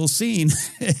seal scene,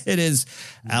 it is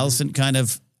Alicent kind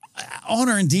of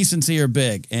honor and decency are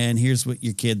big. And here's what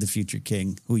your kid, the future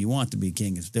king, who you want to be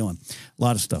king, is doing. A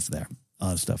lot of stuff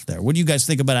there. What do you guys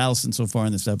think about Alicent so far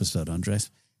in this episode, Andres?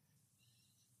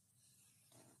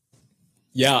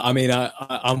 Yeah, I mean,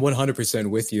 I'm 100%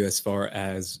 with you as far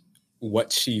as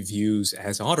what she views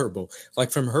as honorable.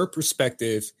 Like from her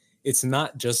perspective, it's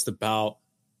not just about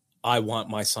I want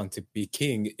my son to be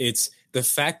king. It's the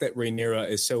fact that Rhaenyra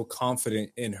is so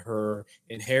confident in her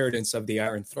inheritance of the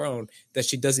Iron Throne that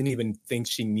she doesn't even think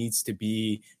she needs to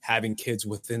be having kids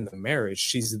within the marriage.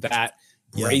 She's that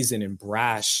brazen and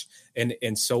brash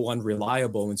and so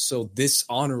unreliable and so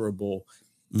dishonorable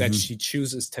that she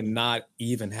chooses to not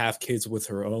even have kids with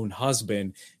her own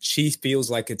husband. She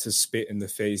feels like it's a spit in the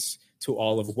face to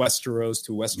all of Westeros,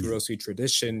 to Westerosi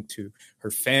tradition, to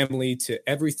her family, to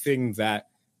everything that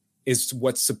is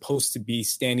what's supposed to be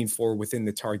standing for within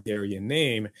the Targaryen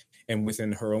name and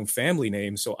within her own family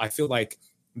name. So I feel like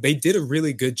they did a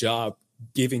really good job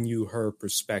giving you her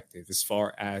perspective as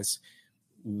far as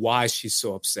why she's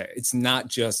so upset. It's not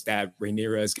just that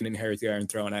Rhaenyra is going to inherit the Iron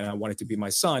Throne and I want it to be my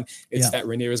son. It's that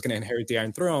Rhaenyra is going to inherit the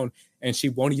Iron Throne and she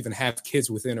won't even have kids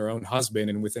within her own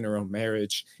husband and within her own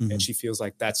marriage. And she feels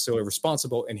like that's so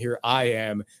irresponsible. And here I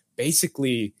am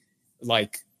basically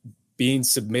being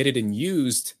submitted and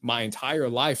used my entire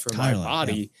life for my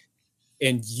body,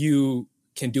 and you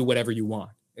can do whatever you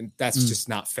want. and that's just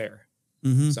not fair.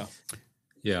 So,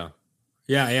 yeah.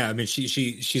 I mean,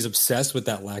 she's obsessed with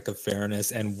that lack of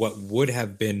fairness, and what would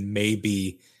have been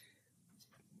maybe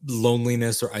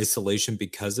loneliness or isolation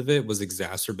because of it was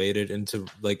exacerbated into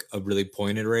like a really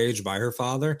pointed rage by her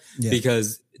father.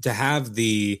 Because to have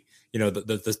the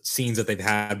scenes that they've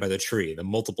had by the tree, the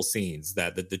multiple scenes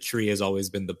that the tree has always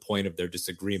been the point of their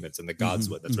disagreements in the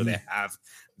Godswood. That's where they have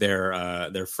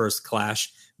their first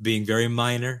clash, being very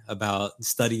minor about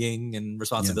studying and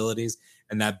responsibilities.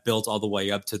 And that built all the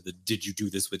way up to the, did you do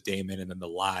this with Damon? And then the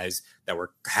lies that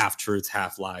were half truths,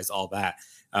 half lies, all that.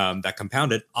 That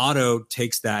compounded. Otto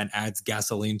takes that and adds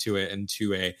gasoline to it,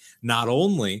 into a, not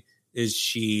only is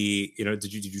she,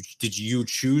 did you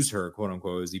choose her, quote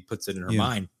unquote, as he puts it in her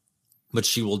mind, but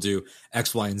she will do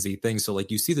X, Y, and Z things. So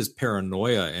like you see this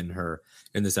paranoia in her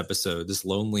in this episode, this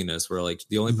loneliness where like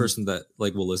the only person that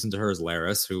like will listen to her is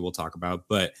Laris, who we'll talk about.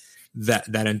 But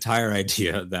that entire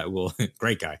idea that will,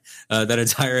 great guy, that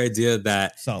entire idea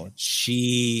that solid,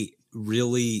 she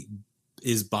really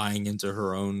is buying into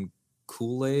her own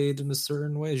Kool-Aid in a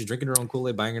certain way. She's drinking her own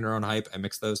Kool-Aid, buying in her own hype. I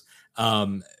mix those.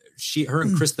 Her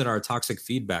and Kristen are a toxic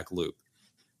feedback loop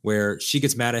where she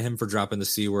gets mad at him for dropping the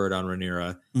C word on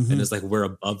Rhaenyra and is like, we're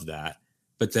above that.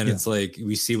 But then it's like,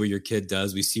 we see what your kid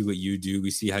does. We see what you do.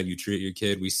 We see how you treat your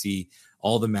kid. We see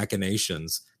all the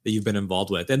machinations that you've been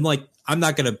involved with. And like, I'm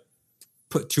not going to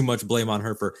put too much blame on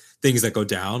her for things that go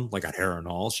down, like at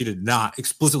Harrenhal. She did not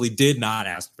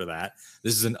ask for that.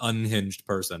 This is an unhinged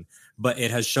person, but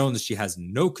it has shown that she has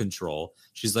no control.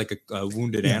 She's like a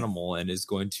wounded animal and is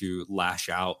going to lash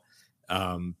out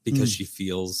because she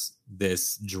feels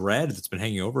this dread that's been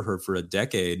hanging over her for a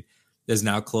decade is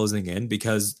now closing in,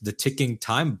 because the ticking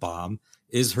time bomb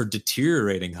is her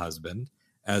deteriorating husband,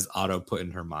 as Otto put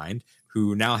in her mind,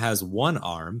 who now has one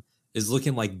arm, is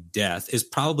looking like death, is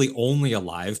probably only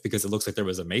alive because it looks like there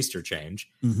was a maester change.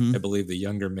 I believe the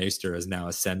younger maester has now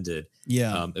ascended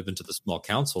into the small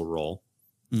council role.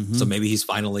 So maybe he's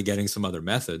finally getting some other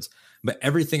methods. But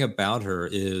everything about her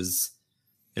is,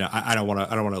 I don't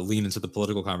want to lean into the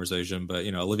political conversation, but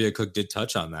Olivia Cooke did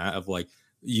touch on that, of like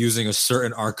using a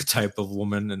certain archetype of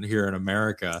woman here in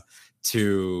America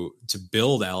to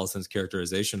build Alicent's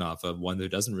characterization off of, one who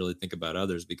doesn't really think about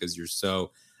others because you're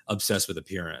so obsessed with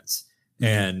appearance.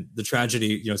 And the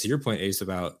tragedy, to your point, Ace,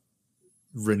 about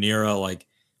Rhaenyra, like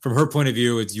from her point of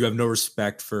view, it's you have no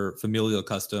respect for familial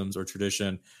customs or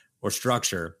tradition or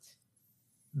structure.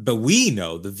 But we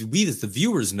know, we as the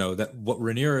viewers know, that what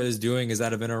Rhaenyra is doing is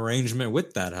out of an arrangement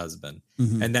with that husband,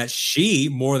 and that she,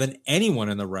 more than anyone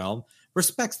in the realm,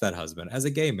 respects that husband as a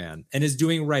gay man and is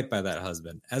doing right by that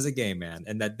husband as a gay man.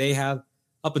 And that they have,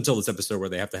 up until this episode where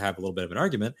they have to have a little bit of an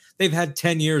argument, they've had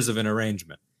 10 years of an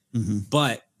arrangement.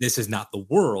 But this is not the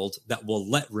world that will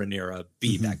let Rhaenyra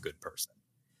be that good person.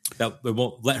 That it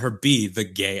won't let her be the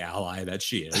gay ally that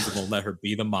she is. It won't let her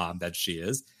be the mom that she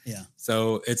is.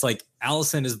 So it's like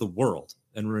Alicent is the world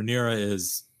and Rhaenyra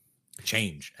is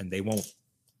change, and they won't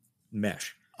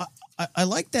mesh. I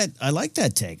like that. I like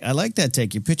that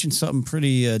take. You're pitching something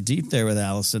pretty deep there with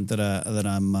Alicent that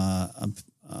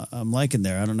I'm liking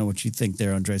there. I don't know what you think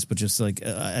there, Andres, but just like,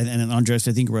 and Andres,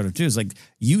 I think wrote it too, is like,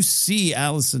 you see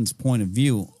Alicent's point of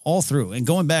view all through. And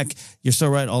going back, you're so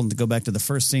right, Alden, to go back to the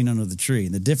first scene under the tree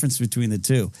and the difference between the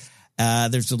two.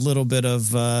 There's a little bit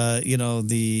of, the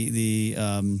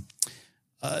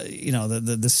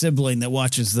sibling that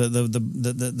watches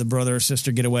the brother or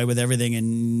sister get away with everything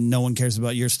and no one cares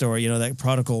about your story. That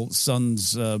prodigal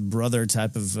son's brother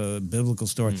type of biblical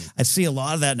story. I see a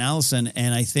lot of that in Alicent,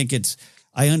 and I think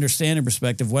I understand her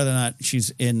perspective, whether or not she's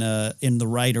in the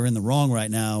right or in the wrong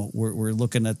right now. We're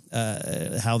looking at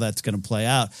how that's going to play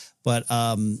out. But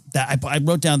I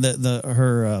wrote down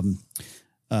her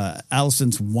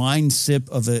Alicent's wine sip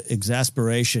of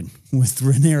exasperation with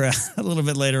Rhaenyra a little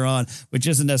bit later on, which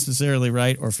isn't necessarily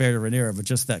right or fair to Rhaenyra, but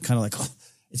just that kind of like,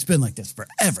 it's been like this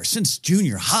forever since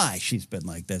junior high. She's been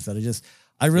like this. And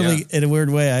I really, in a weird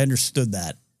way, I understood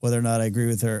that. Whether or not I agree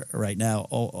with her right now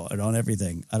on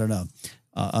everything, I don't know.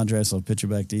 Andres, I'll pitch it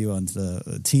back to you on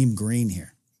the Team Green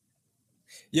here.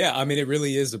 Yeah, I mean, it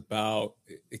really is about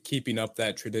keeping up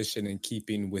that tradition and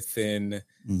keeping within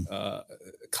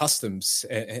customs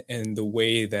and the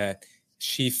way that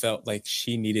she felt like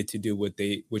she needed to do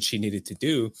what she needed to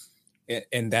do.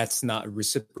 And that's not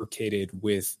reciprocated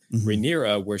with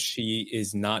Rhaenyra, where she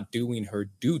is not doing her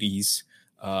duties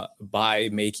by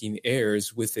making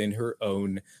heirs within her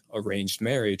own arranged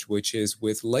marriage, which is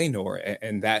with Laenor.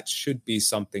 And that should be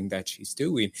something that she's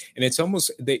doing. And it's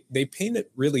almost, they paint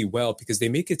it really well because they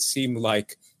make it seem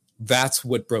like that's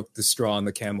what broke the straw on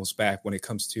the camel's back when it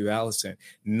comes to Alicent,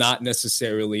 not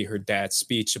necessarily her dad's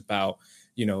speech about,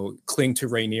 cling to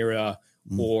Rhaenyra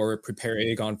or prepare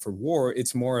Aegon for war.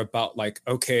 It's more about like,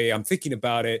 okay, I'm thinking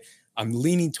about it. I'm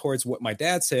leaning towards what my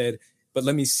dad said, but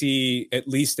let me see at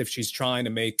least if she's trying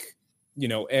to make,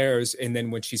 heirs. And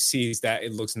then when she sees that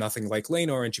it looks nothing like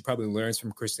Laenor, and she probably learns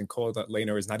from Kristen Cole that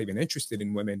Laenor is not even interested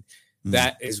in women,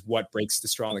 that is what breaks the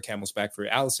straw on the camel's back for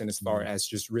Alicent, as far as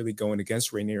just really going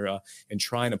against Rhaenyra and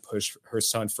trying to push her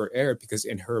son for heir, because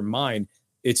in her mind,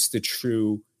 it's the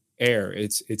true heir.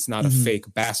 It's not a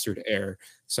fake bastard heir.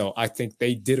 So I think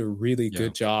they did a really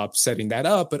good job setting that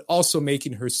up, but also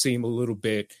making her seem a little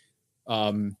bit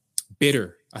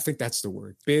bitter. I think that's the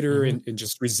word, bitter and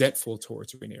just resentful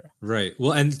towards Rhaenyra. Right.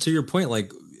 Well, and to your point,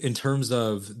 like in terms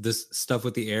of this stuff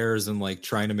with the heirs and like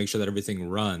trying to make sure that everything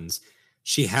runs,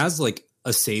 she has like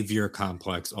a savior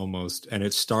complex almost. And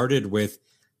it started with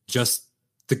just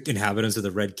the inhabitants of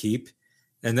the Red Keep.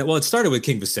 And then, well, it started with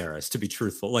King Viserys, to be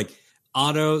truthful. Like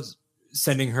Otto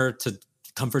sending her to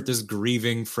comfort this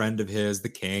grieving friend of his, the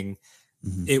king.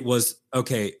 It was,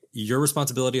 okay, your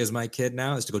responsibility as my kid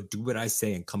now is to go do what I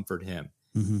say and comfort him.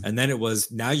 And then it was,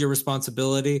 now your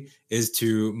responsibility is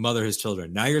to mother his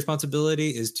children. Now your responsibility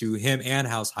is to him and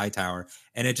House Hightower.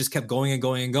 And it just kept going and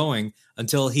going and going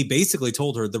until he basically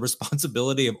told her the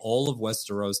responsibility of all of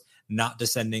Westeros not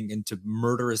descending into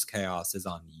murderous chaos is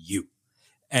on you.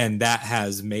 And that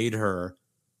has made her,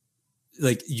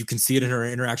 like, you can see it in her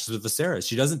interactions with Viserys.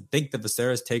 She doesn't think that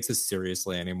Viserys takes this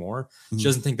seriously anymore. She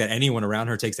doesn't think that anyone around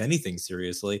her takes anything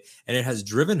seriously. And it has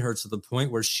driven her to the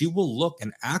point where she will look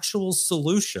an actual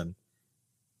solution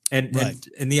and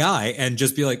in the eye and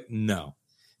just be like, no,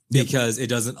 because it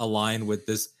doesn't align with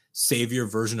this savior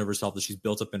version of herself that she's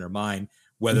built up in her mind,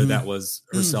 whether that was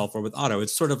herself or with Otto.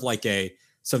 It's sort of like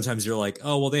sometimes you're like,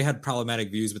 oh, well, they had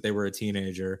problematic views, but they were a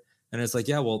teenager. And it's like,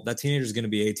 yeah, well, that teenager is going to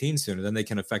be 18 soon, and then they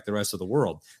can affect the rest of the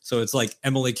world. So it's like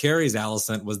Emily Carey's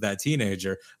Alicent was that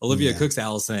teenager. Olivia Cook's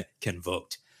Alicent can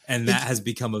vote. And that has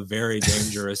become a very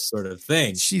dangerous sort of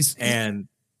thing. She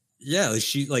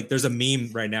there's a meme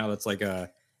right now that's like, I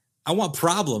want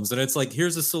problems. And it's like,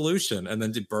 here's a solution. And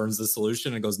then it burns the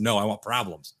solution and goes, no, I want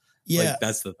problems. Yeah, like,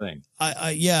 that's the thing.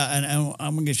 And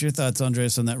I'm gonna get your thoughts,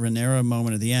 Andres, on that Rhaenyra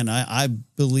moment at the end. I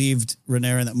believed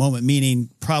Rhaenyra in that moment,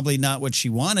 meaning probably not what she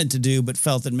wanted to do, but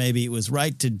felt that maybe it was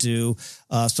right to do.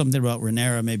 Something about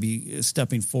Rhaenyra maybe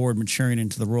stepping forward, maturing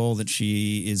into the role that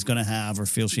she is going to have or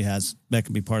feels she has. That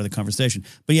can be part of the conversation.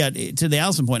 But yeah, to the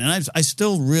Alicent point, and I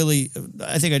still really,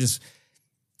 I think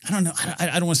I don't know.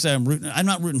 I don't want to say I'm rooting. I'm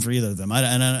not rooting for either of them.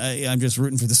 I'm just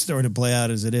rooting for the story to play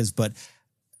out as it is, but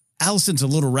Alicent's a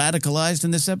little radicalized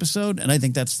in this episode, and I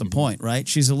think that's the point, right?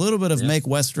 She's a little bit of make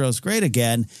Westeros great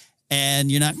again, and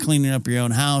you're not cleaning up your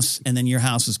own house, and then your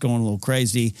house is going a little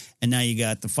crazy, and now you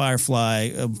got the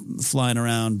firefly flying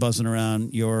around, buzzing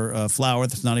around your flower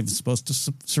that's not even supposed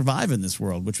to survive in this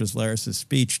world, which was Larys'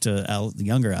 speech to the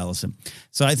younger Alicent.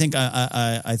 So I think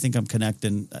I think I'm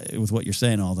connecting with what you're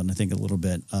saying, Alden. I think a little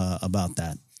bit about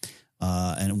that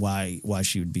and why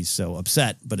she would be so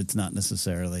upset, but it's not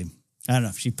necessarily. I don't know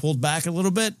if she pulled back a little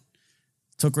bit,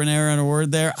 took Rhaenyra on her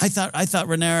word there. I thought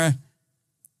Rhaenyra,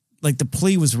 like the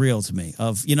plea was real to me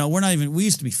of, we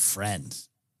used to be friends.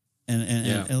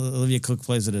 And Olivia Cook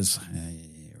plays it as.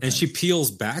 Right. And she peels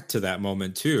back to that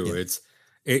moment too. Yeah.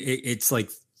 It's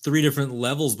like 3 different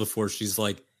levels before she's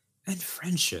like, and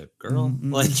friendship, girl.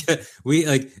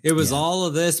 It was all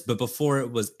of this, but before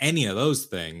it was any of those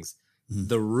things,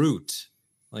 the root,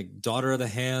 like daughter of the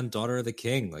hand, daughter of the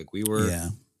king, like we were. Yeah.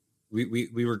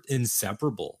 We were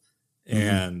inseparable,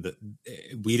 and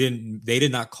they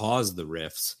did not cause the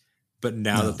rifts, but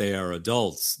now that they are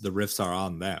adults, the rifts are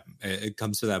on them. It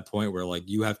comes to that point where like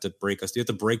you have to break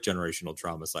generational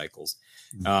trauma cycles.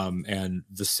 And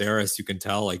Viserys, you can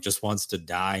tell, like just wants to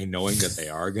die knowing that they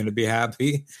are going to be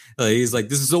happy. Like, he's like,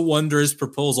 this is a wondrous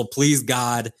proposal. Please,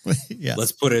 God,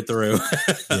 let's put it through.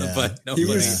 But no, he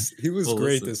was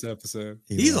great this episode.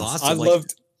 He's awesome.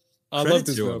 I loved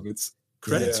his moments.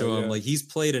 Credit to him. Like he's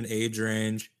played an age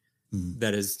range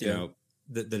that is,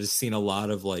 that has seen a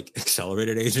lot of like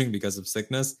accelerated aging because of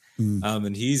sickness.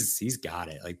 And he's got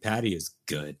it. Like Patty is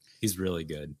good. He's really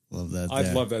good. Love that.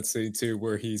 I love that scene too,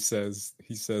 where he says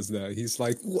that he's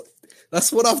like, what?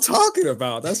 That's what I'm talking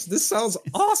about. This sounds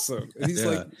awesome. And he's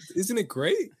like, isn't it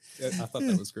great? I thought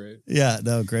that was great. Yeah,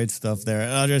 no, great stuff there.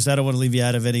 Andres, I don't want to leave you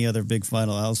out of any other big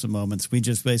final Alicent moments. We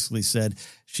just basically said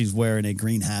she's wearing a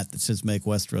green hat that says "Make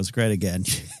Westeros Great Again."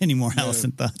 Any more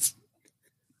Alicent thoughts?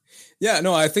 Yeah,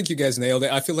 no, I think you guys nailed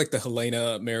it. I feel like the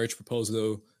Helena marriage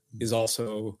proposal is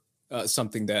also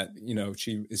something that,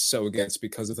 she is so against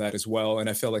because of that as well. And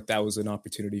I feel like that was an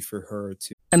opportunity for her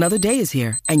to. Another day is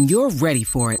here, and you're ready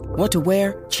for it. What to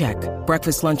wear? Check.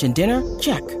 Breakfast, lunch, and dinner?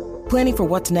 Check. Planning for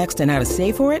what's next and how to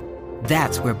save for it?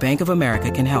 That's where Bank of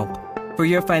America can help. For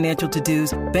your financial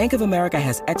to-dos, Bank of America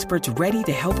has experts ready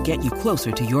to help get you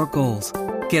closer to your goals.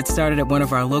 Get started at one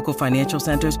of our local financial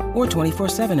centers or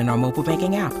 24/7 in our mobile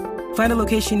banking app. Find a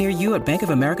location near you at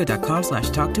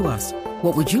bankofamerica.com/talktous.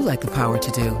 What would you like the power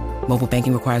to do? Mobile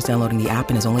banking requires downloading the app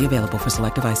and is only available for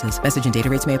select devices. Message and data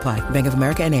rates may apply. Bank of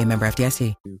America NA, member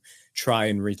FDIC. Try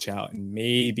and reach out and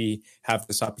maybe have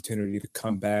this opportunity to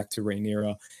come back to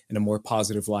Rhaenyra in a more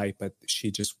positive light, but she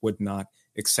just would not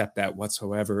accept that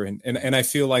whatsoever. And I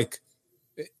feel like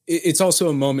it's also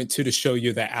a moment too to show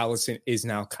you that Alicent is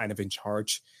now kind of in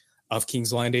charge of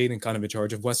King's Landing and kind of in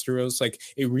charge of Westeros. Like,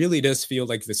 it really does feel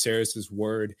like Viserys's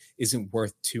word isn't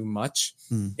worth too much.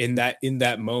 In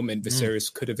that moment,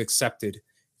 Viserys could have accepted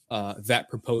that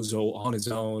proposal on his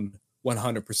own,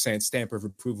 100% stamp of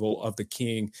approval of the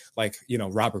king, like,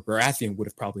 Robert Baratheon would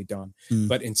have probably done.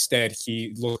 But instead,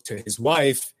 he looked to his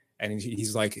wife and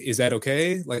he's like, is that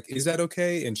okay? Like, is that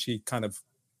okay? And she kind of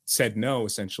said no,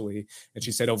 essentially. And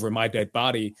she said, over my dead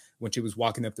body, when she was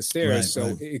walking up the stairs.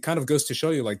 It kind of goes to show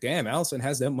you, like, damn, Alicent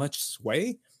has that much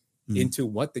sway into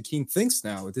what the king thinks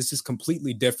now. This is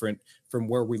completely different from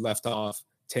where we left off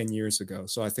 10 years ago.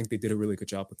 So I think they did a really good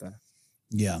job with that.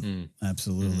 Yeah,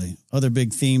 absolutely. Other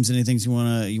big themes, anything you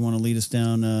want to lead us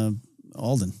down,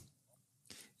 Alden?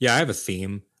 Yeah, I have a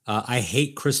theme. I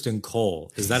hate Kristen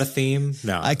Cole. Is that a theme?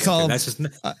 No, I call that's just an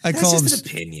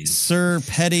opinion. Sir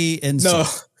Petty and no.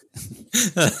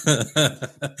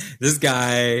 This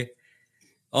guy,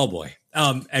 oh boy.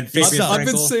 And Fabian I've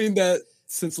been saying that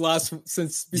since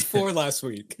before last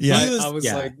week. Yeah, I was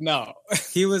like, no.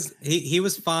 he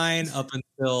was fine up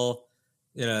until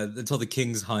until the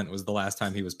King's Hunt was the last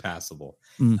time he was passable.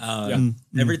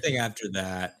 Everything after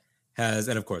that has,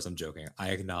 and of course I'm joking. I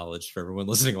acknowledge for everyone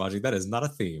listening and watching, that is not a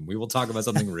theme. We will talk about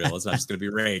something real. It's not just going to be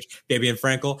rage. Fabian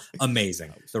Frankel,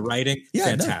 amazing. The writing,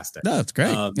 fantastic. No, it's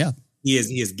great. He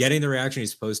is getting the reaction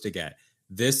he's supposed to get.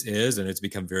 This is, and it's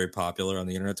become very popular on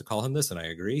the internet to call him this, and I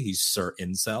agree. He's Sir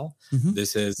Incel.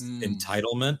 This is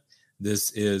entitlement.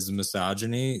 This is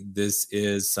misogyny. This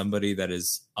is somebody that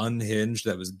is unhinged,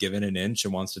 that was given an inch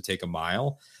and wants to take a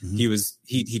mile.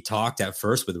 He talked at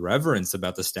first with reverence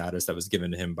about the status that was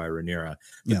given to him by Rhaenyra.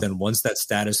 But then once that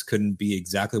status couldn't be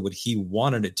exactly what he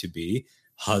wanted it to be,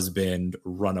 husband,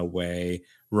 runaway,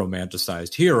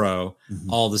 romanticized hero,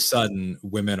 all of a sudden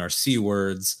women are C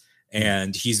words,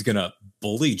 and he's going to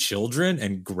bully children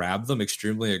and grab them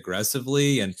extremely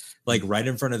aggressively and like right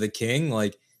in front of the king.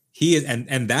 Like, he is,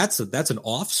 and that's an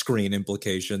off-screen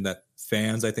implication that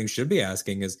fans, I think, should be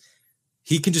asking, is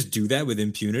he can just do that with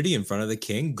impunity in front of the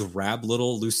king, grab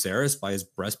little Lucerys by his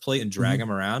breastplate and drag him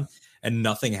around, and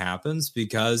nothing happens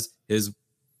because his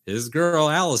girl,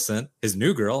 Alicent, his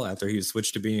new girl, after he was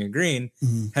switched to being a green,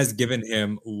 has given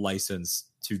him license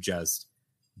to just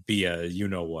be a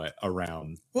you-know-what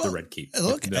around the Red Keep.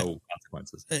 Look, no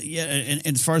consequences. And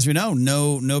as far as we know,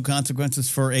 no consequences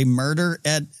for a murder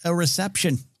at a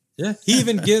reception. Yeah, he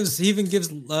even gives oh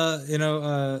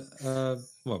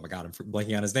my God, I'm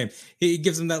blanking on his name. He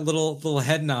gives him that little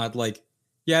head nod, like,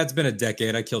 yeah, it's been a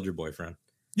decade. I killed your boyfriend.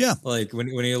 Yeah, like when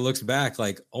he looks back,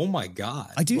 like, oh my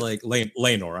God, I do like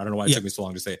Laenor. I don't know why it took me so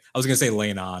long to say it. I was going to say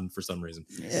Laenon for some reason.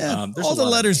 Yeah, all the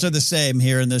letters are the same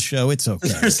here in this show. It's okay.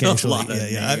 There's a lot of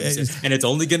names, and it's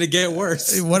only going to get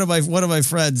worse. One of my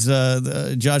friends,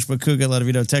 Josh McCouga, let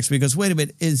me know, text me, goes, wait a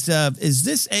minute, is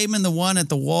this Aemon the one at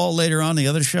the wall later on the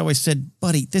other show? I said,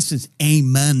 buddy, this is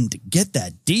Aemond. Get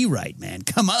that D right, man.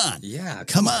 Come on. Yeah,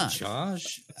 come on,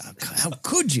 Josh. How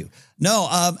could you? No,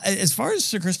 as far as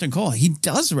Sir Kristen Cole, he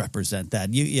does represent that.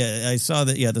 I saw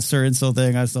that. Yeah, the Sir Incel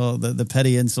thing. I saw the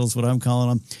petty incels, what I'm calling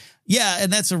them. Yeah,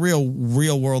 and that's a real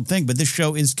world thing. But this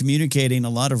show is communicating a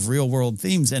lot of real world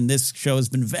themes, and this show has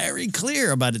been very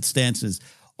clear about its stances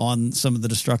on some of the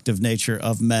destructive nature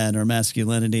of men or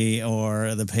masculinity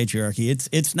or the patriarchy.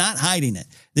 It's not hiding it.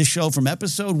 This show from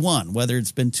episode 1, whether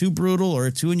it's been too brutal or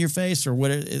too in your face or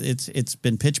what, it's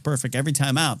been pitch perfect every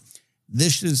time out.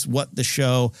 This is what the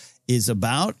show is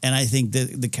about. And I think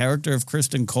the character of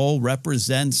Kristen Cole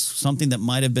represents something that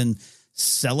might have been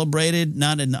celebrated,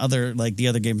 not in other, like the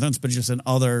other Game of Thrones, but just in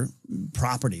other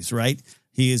properties, right?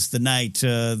 He is the knight,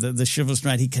 the chivalrous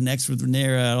knight. He connects with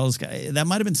Rhaenyra. All those guys. That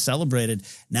might have been celebrated.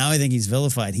 Now I think he's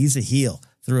vilified. He's a heel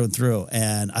through and through.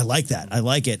 And I like that. I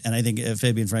like it. And I think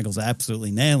Fabian Frankel's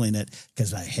absolutely nailing it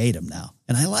because I hate him now.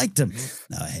 And I liked him.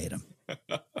 Now I hate him.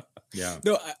 Yeah.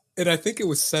 No, and I think it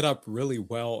was set up really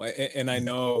well. And I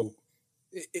know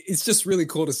it's just really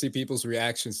cool to see people's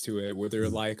reactions to it, where they're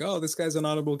like, "Oh, this guy's an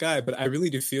honorable guy." But I really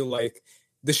do feel like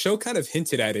the show kind of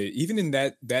hinted at it, even in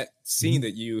that scene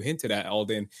that you hinted at,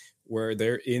 Alden, where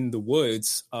they're in the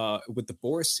woods with the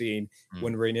boar scene,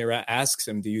 when Rhaenyra asks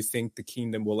him, "Do you think the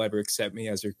kingdom will ever accept me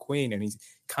as your queen?" And he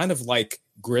kind of like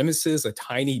grimaces a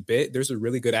tiny bit. There's a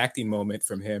really good acting moment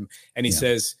from him, and he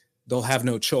says, "They'll have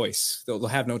no choice. They'll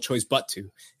have no choice but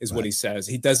to," is what he says.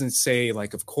 He doesn't say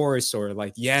like, "Of course," or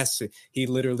like, "Yes." He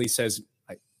literally says,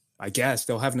 I guess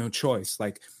they'll have no choice.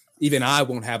 Like, even I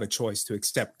won't have a choice to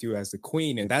accept you as the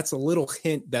queen. And that's a little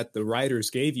hint that the writers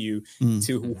gave you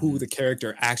to who the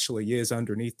character actually is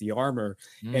underneath the armor.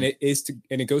 And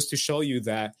it goes to show you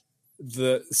that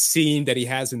the scene that he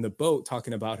has in the boat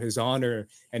talking about his honor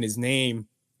and his name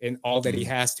and all that he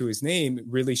has to his name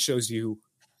really shows you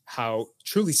how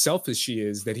truly selfish he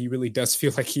is, that he really does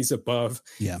feel like he's above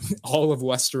all of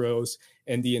Westeros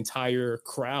and the entire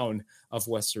crown of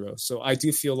Westeros. So I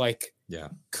do feel like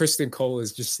Kristen Cole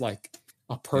is just like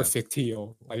a perfect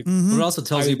heel. Like, But it also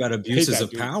tells you about abuses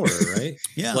of power, right?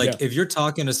 If you're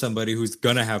talking to somebody who's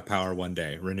gonna have power one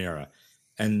day, Rhaenyra,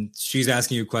 and she's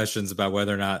asking you questions about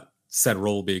whether or not said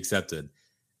role will be accepted,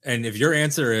 and if your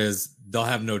answer is they'll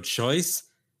have no choice,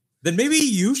 then maybe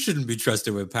you shouldn't be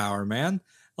trusted with power, man.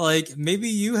 Like, maybe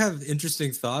you have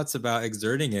interesting thoughts about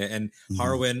exerting it. And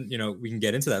Harwin, we can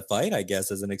get into that fight, I guess,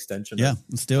 as an extension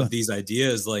let's do of it. these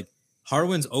ideas. Like,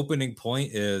 Harwin's opening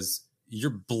point is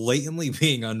you're blatantly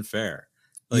being unfair,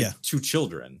 to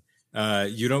children.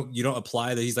 You don't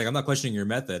apply that. He's like, I'm not questioning your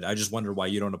method. I just wonder why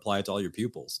you don't apply it to all your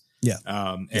pupils.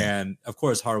 And of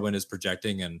course, Harwin is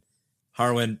projecting, and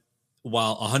Harwin,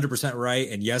 while 100% right,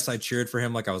 and yes, I cheered for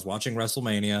him like I was watching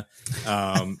WrestleMania,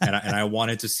 and I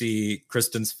wanted to see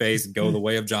Kristen's face go the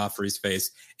way of Joffrey's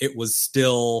face. It was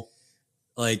still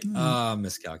like,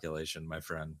 miscalculation, my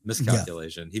friend,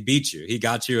 miscalculation. He beat you. He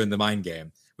got you in the mind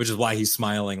game, which is why he's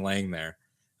smiling, laying there.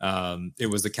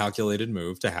 It was a calculated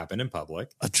move to happen in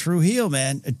public. A true heel,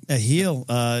 man. A heel,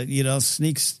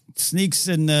 sneaks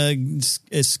and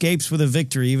escapes with a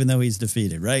victory, even though he's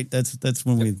defeated. Right? That's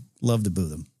when we love to boo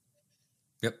them.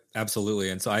 Yep, absolutely.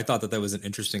 And so I thought that was an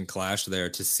interesting clash there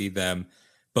to see them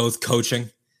both coaching.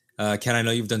 Ken, I know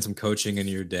you've done some coaching in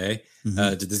your day.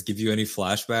 Did this give you any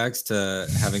flashbacks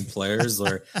to having players,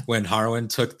 or when Harwin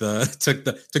took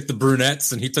the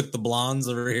brunettes and he took the blondes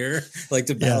over here, like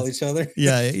to battle each other?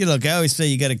 I always say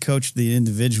you got to coach the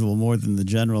individual more than the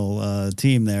general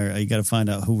team there. You got to find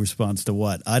out who responds to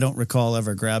what. I don't recall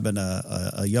ever grabbing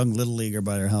a young little leaguer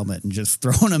by their helmet and just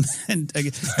throwing him, and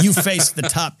you face the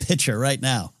top pitcher right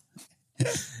now.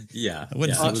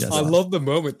 I love the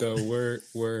moment though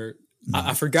where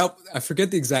I forget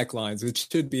the exact lines. It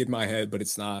should be in my head, but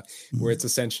it's not. Where it's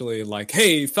essentially like,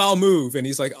 "Hey, foul move," and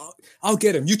he's like, "I'll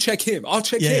get him. You check him. I'll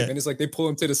check him." And it's like they pull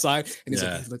him to the side, and he's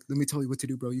like, "Hey, look, let me tell you what to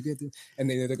do, bro. You get to." And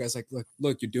then the other guy's like,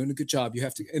 "Look, you're doing a good job. You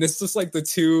have to." And it's just like the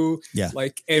two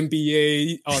like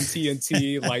NBA on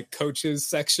TNT like coaches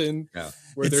section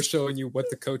where they're showing you what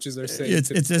the coaches are saying.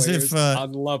 It's as if I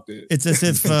loved it. It's as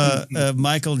if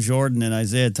Michael Jordan and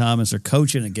Isaiah Thomas are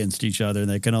coaching against each other, and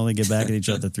they can only get back at each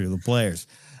other through the players.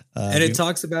 And it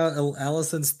talks about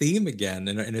Allison's theme again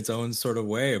in its own sort of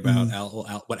way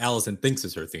about what Allison thinks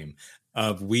is her theme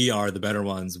of we are the better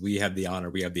ones. We have the honor.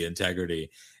 We have the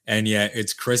integrity. And yet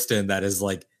it's Kristen that is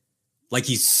like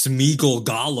he's Smeagol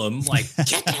Gollum, like,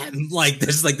 get him. Like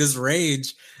there's like this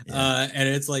rage. And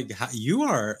it's like, you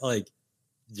are like,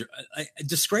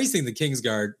 disgracing the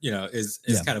Kingsguard, is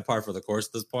kind of par for the course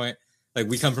at this point. Like,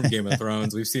 we come from Game of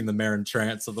Thrones. We've seen the Maren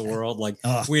Trants of the world. Like,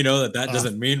 we know that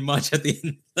doesn't mean much at the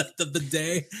end of the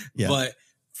day. But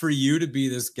for you to be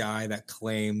this guy that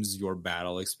claims your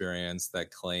battle experience,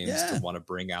 that claims to want to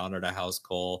bring honor to House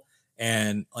Cole,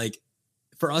 and like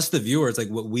for us, the viewers, like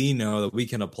what we know that we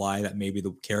can apply that maybe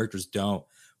the characters don't,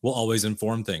 will always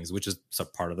inform things, which is a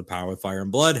part of the power of Fire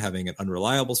and Blood, having an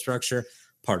unreliable structure,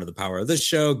 part of the power of this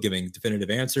show, giving definitive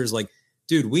answers. Like,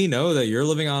 dude, we know that you're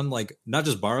living on like not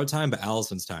just borrowed time, but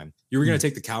Allison's time. You were going to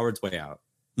take the coward's way out,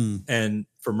 and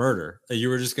for murder, you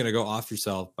were just going to go off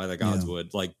yourself by the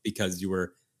Godswood, like because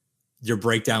your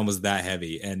breakdown was that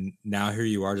heavy, and now here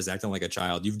you are just acting like a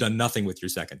child. You've done nothing with your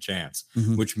second chance,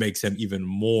 which makes him even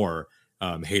more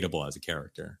hateable as a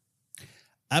character.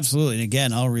 Absolutely. And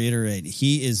again, I'll reiterate,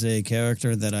 he is a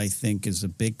character that I think is a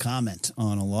big comment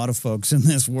on a lot of folks in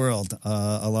this world,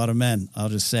 a lot of men, I'll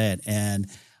just say it. And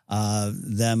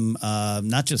them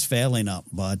not just failing up,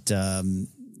 but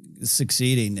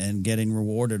succeeding and getting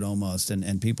rewarded almost,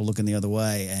 and people looking the other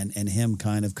way, and him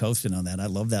kind of coasting on that. I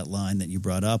love that line that you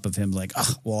brought up of him like,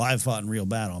 oh, well, I fought in real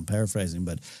battle. I'm paraphrasing,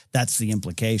 but that's the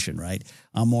implication, right?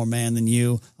 I'm more man than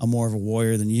you. I'm more of a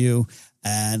warrior than you.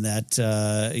 And that,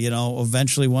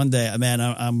 eventually one day, man,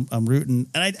 I'm rooting.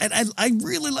 And I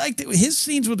really liked it. His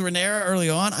scenes with Rhaenyra early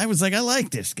on, I was like, I like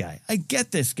this guy. I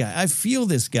get this guy. I feel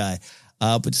this guy.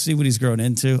 But to see what he's grown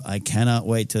into, I cannot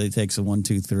wait till he takes a 1,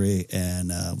 2, 3 and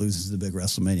loses the big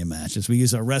WrestleMania match. As we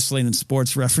use our wrestling and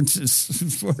sports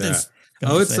references for this.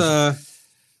 Oh, it's I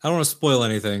don't want to spoil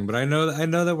anything, but I know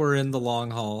that we're in the long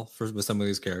haul with some of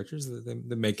these characters.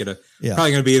 They make it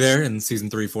probably going to be there in season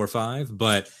 3, 4, 5,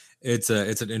 but it's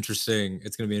going to be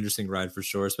an interesting ride for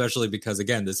sure, especially because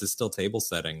again, this is still table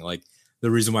setting. Like the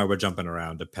reason why we're jumping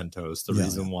around to Pentos, the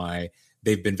reason why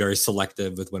they've been very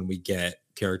selective with when we get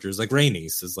characters like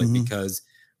Rhaenys is like, because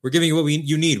we're giving you what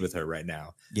you need with her right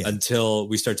now until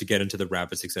we start to get into the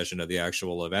rapid succession of the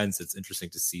actual events. It's interesting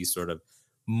to see sort of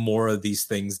more of these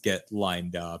things get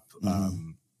lined up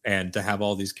and to have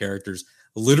all these characters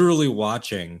literally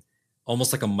watching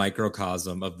almost like a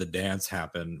microcosm of the dance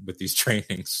happen with these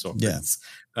training swords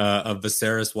of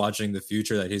Viserys watching the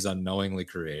future that he's unknowingly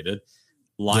created.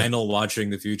 Lionel watching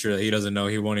the future that he doesn't know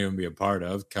he won't even be a part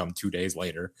of come 2 days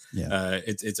later.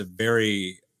 This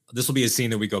will be a scene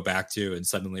that we go back to and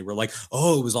suddenly we're like,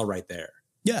 oh, it was all right there.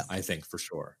 Yeah. I think for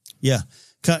sure. Yeah.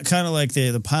 Kind of like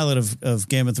the pilot of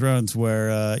Game of Thrones where,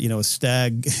 a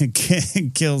stag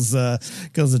kills a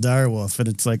direwolf and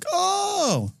it's like,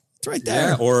 oh, it's right there.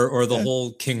 Yeah, or the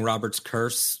whole King Robert's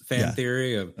Curse fan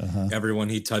theory of everyone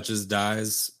he touches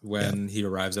dies when he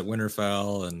arrives at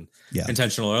Winterfell, and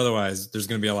intentional or otherwise, there's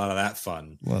going to be a lot of that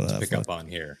fun to pick up on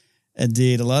here.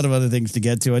 Indeed, a lot of other things to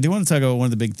get to. I do want to talk about one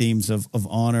of the big themes of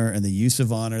honor and the use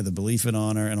of honor, the belief in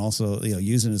honor, and also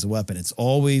using it as a weapon.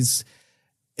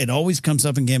 It always comes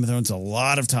up in Game of Thrones. A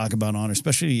lot of talk about honor,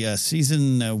 especially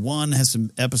season 1 has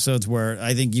some episodes where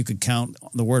I think you could count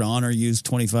the word honor used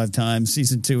 25 times.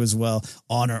 Season 2 as well.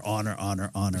 Honor, honor,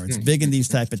 honor, honor. It's big in these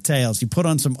type of tales. You put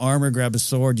on some armor, grab a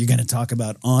sword, you're going to talk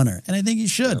about honor. And I think you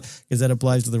should because that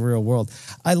applies to the real world.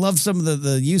 I love some of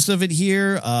the use of it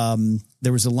here.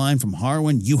 There was a line from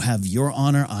Harwin, you have your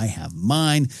honor, I have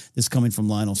mine. This coming from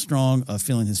Lionel Strong,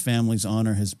 feeling his family's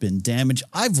honor has been damaged.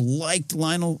 I've liked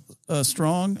Lionel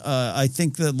Strong. I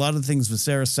think that a lot of the things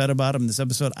Viserys said about him in this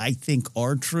episode, I think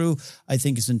are true. I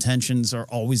think his intentions are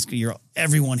always,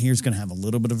 everyone here is going to have a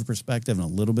little bit of a perspective and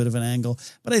a little bit of an angle.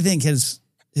 But I think his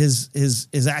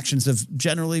actions have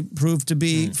generally proved to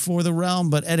be for the realm.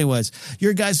 But anyways,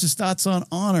 your guys' thoughts on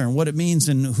honor and what it means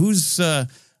and who's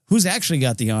actually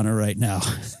got the honor right now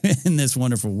in this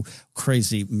wonderful,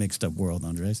 crazy, mixed up world,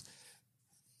 Andres?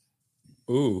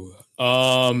 Ooh.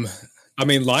 I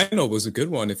mean, Lionel was a good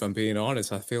one, if I'm being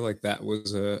honest. I feel like that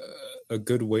was a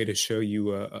good way to show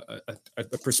you a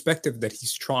perspective that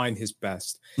he's trying his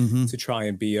best to try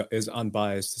and be as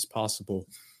unbiased as possible.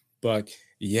 But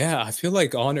yeah, I feel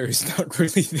like honor is not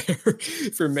really there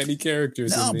for many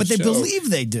characters. No, but they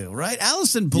believe they do, right?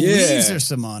 Allison believes there's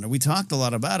some honor. We talked a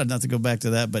lot about it, not to go back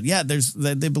to that, but yeah,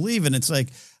 they believe, and it's like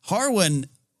Harwin.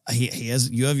 He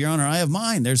has, you have your honor, I have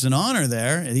mine. There's an honor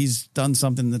there. He's done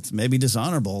something that's maybe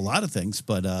dishonorable, a lot of things,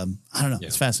 but I don't know. Yeah.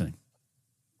 It's fascinating.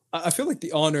 I feel like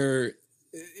the honor,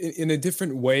 in a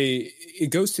different way, it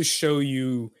goes to show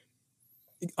you.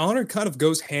 Honor kind of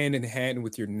goes hand in hand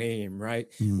with your name, right?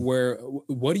 Where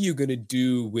what are you going to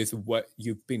do with what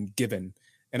you've been given?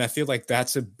 And I feel like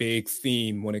that's a big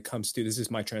theme when it comes to, this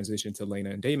is my transition to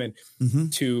Laena and Daemon,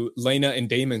 to Laena and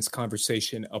Daemon's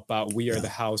conversation about we are the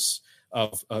house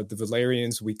of the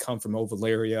Valyrians. We come from Old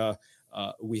Valyria.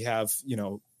 We have,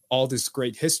 all this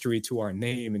great history to our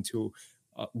name and to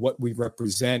what we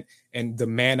represent. And the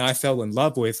man I fell in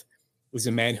love with was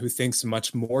a man who thinks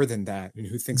much more than that and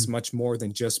who thinks much more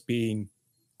than just being,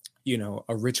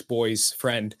 a rich boy's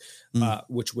friend,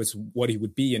 which was what he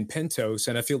would be in Pentos.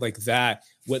 And I feel like that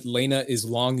what Laena is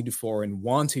longing for and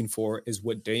wanting for is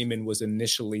what Daemon was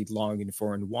initially longing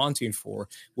for and wanting for,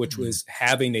 which was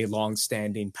having a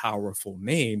long-standing, powerful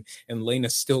name. And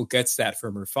Laena still gets that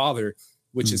from her father,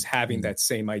 which is having that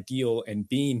same ideal and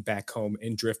being back home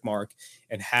in Driftmark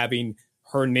and having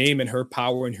her name and her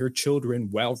power and her children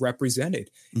well represented,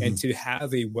 and to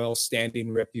have a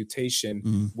well-standing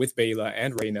reputation with Baela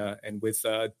and Rhaena and with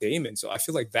Daemon. So I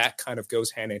feel like that kind of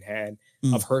goes hand in hand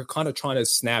of her kind of trying to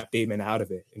snap Daemon out of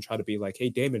it and try to be like, hey,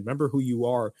 Daemon, remember who you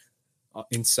are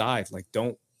inside. Like,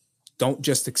 don't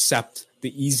just accept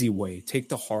the easy way. Take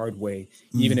the hard way,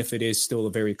 even if it is still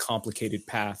a very complicated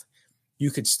path. you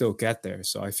could still get there.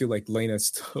 So I feel like Lena's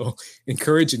still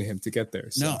encouraging him to get there.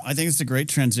 So. No, I think it's a great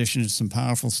transition to some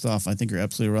powerful stuff. I think you're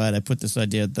absolutely right. I put this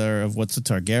idea there of what's a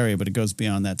Targaryen, but it goes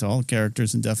beyond that to all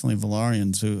characters, and definitely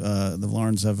Velaryons. Who the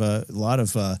Velaryons have a lot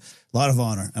of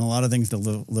honor and a lot of things to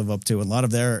live up to. A lot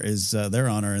of their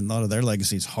honor and a lot of their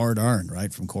legacy is hard earned,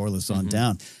 right, from Corlys on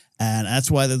down. And that's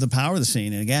why the power of the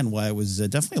scene, and again, why it was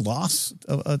definitely a loss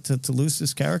to lose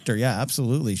this character. Yeah,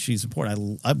 absolutely, she's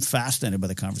important. I'm fascinated by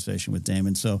the conversation with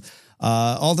Daemon. So,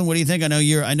 Alden, what do you think? I know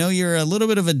you're a little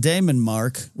bit of a Daemon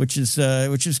mark, which is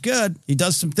good. He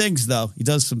does some things, though. He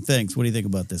does some things. What do you think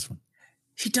about this one?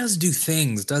 He does do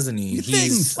things, doesn't he?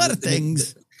 A lot of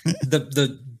things.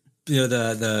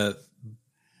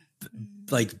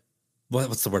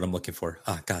 What's the word I'm looking for?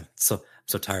 Oh God, I'm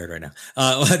so tired right now.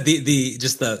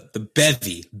 The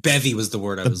bevy was the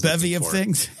word I was looking for. The bevy of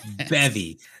things.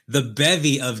 The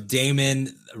bevy of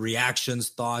Daemon reactions,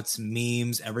 thoughts,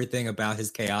 memes, everything about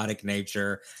his chaotic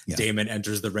nature. Yeah. Daemon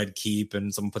enters the Red Keep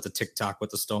and someone puts a TikTok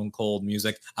with the Stone Cold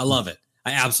music. I love it.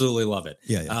 I absolutely love it.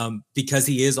 Yeah. Because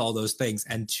he is all those things.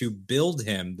 And to build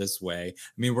him this way,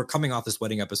 I mean, we're coming off this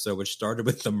wedding episode, which started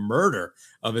with the murder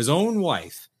of his own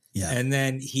wife. Yeah. And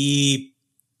then he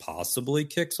possibly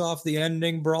kicks off the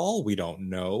ending brawl. We don't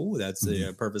know. That's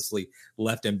purposely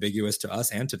left ambiguous to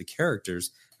us and to the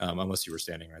characters, unless you were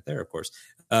standing right there, of course.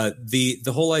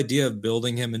 The whole idea of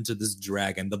building him into this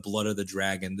dragon, the blood of the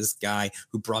dragon, this guy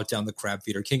who brought down the crab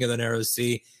feeder, king of the narrow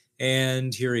sea,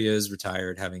 and here he is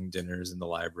retired having dinners in the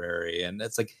library. And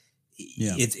it's like,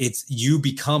 it's you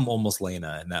become almost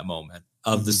Lena in that moment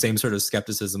of the same sort of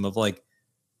skepticism of like,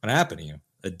 what happened to you?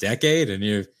 A decade and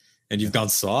you've gone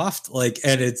soft, like,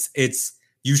 and it's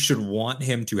you should want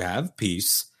him to have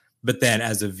peace, but then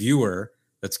as a viewer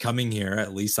that's coming here,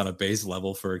 at least on a base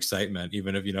level for excitement,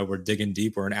 even if we're digging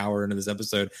deep, we're an hour into this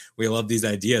episode, we love these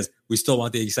ideas, we still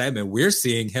want the excitement. We're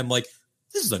seeing him like,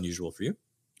 this is unusual for you,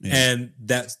 and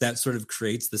that sort of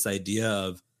creates this idea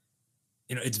of,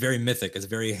 it's very mythic, it's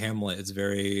very Hamlet, it's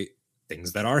very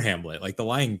things that are Hamlet, like the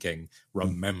Lion King,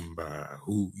 remember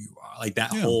who you are, like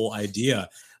that whole idea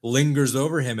lingers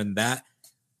over him, and that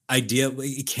idea,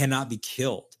 it cannot be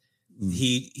killed.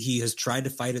 He has tried to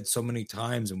fight it so many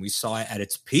times, and we saw it at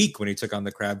its peak when he took on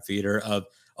the crab feeder of,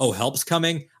 help's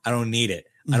coming, I don't need it,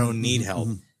 I don't need help.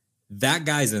 That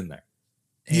guy's in there,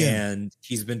 and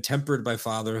he's been tempered by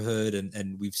fatherhood,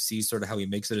 and we see sort of how he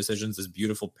makes the decisions. This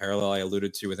beautiful parallel I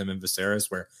alluded to with him in Viserys,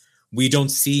 where we don't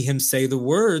see him say the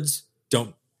words,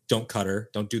 don't cut her,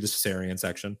 don't do the cesarean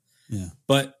section,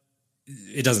 but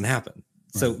it doesn't happen.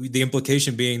 So the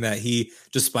implication being that he,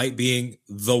 despite being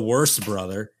the worst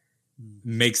brother,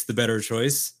 makes the better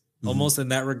choice almost in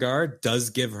that regard, does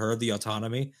give her the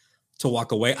autonomy to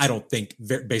walk away. I don't think,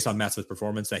 based on Matt Smith's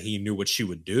performance, that he knew what she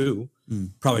would do.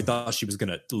 Probably thought she was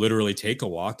going to literally take a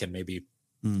walk and maybe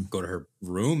go to her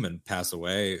room and pass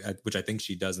away, which I think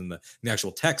she does in the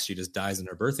actual text. She just dies in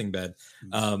her birthing bed.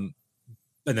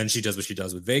 And then she does what she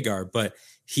does with Vhagar. But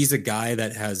he's a guy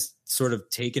that has sort of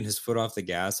taken his foot off the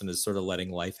gas and is sort of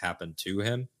letting life happen to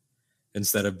him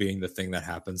instead of being the thing that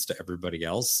happens to everybody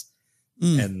else.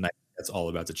 And that's all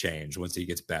about to change once he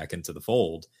gets back into the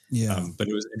fold. But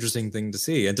it was an interesting thing to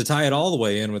see. And to tie it all the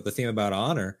way in with the theme about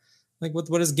honor, like what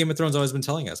has Game of Thrones always been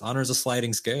telling us? Honor is a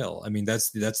sliding scale. I mean,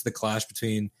 that's the clash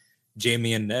between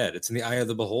Jaime and Ned. It's in the eye of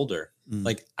the beholder.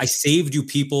 Like, I saved you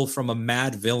people from a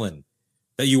mad villain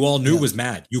that you all knew was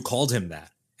mad. You called him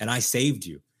that, and I saved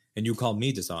you, and you called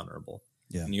me dishonorable.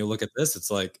 And you look at this,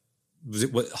 it's like, was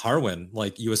it what Harwin,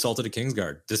 like, you assaulted a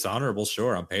Kingsguard, dishonorable,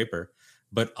 sure, on paper,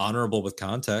 but honorable with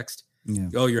context.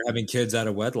 Oh, you're having kids out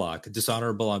of wedlock,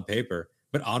 dishonorable on paper,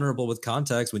 but honorable with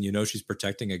context when you know she's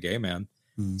protecting a gay man.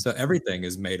 So everything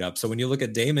is made up. So when you look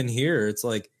at Daemon here, it's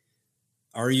like,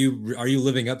 are you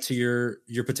living up to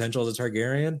your potential as a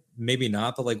Targaryen? Maybe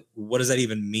not, but like, what does that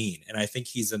even mean? And I think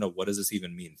he's in a what does this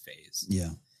even mean phase.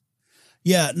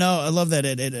 Yeah, no, I love that.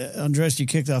 Andres, you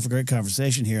kicked off a great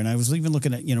conversation here, and I was even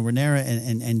looking at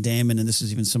Rhaenyra and Daemon, and this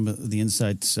is even some of the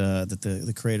insights that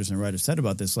the creators and writers said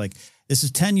about this. Like, this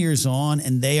is 10 years on,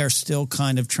 and they are still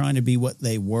kind of trying to be what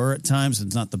they were at times.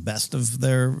 It's not the best of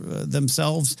their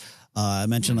themselves. I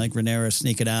mentioned like Rhaenyra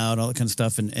sneaking out, all that kind of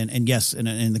stuff, and yes,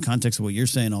 in the context of what you're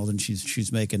saying, Alden,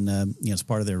 she's making as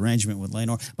part of the arrangement with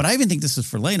Laenor. But I even think this is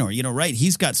for Laenor. Right?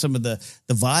 He's got some of the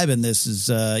vibe in this. Is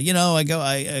I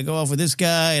go off with this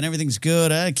guy and everything's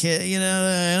good. I can't,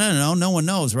 I don't know. No one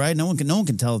knows, right? No one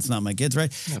can tell it's not my kids,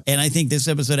 right? Yeah. And I think this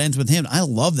episode ends with him. I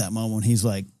love that moment when he's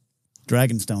like,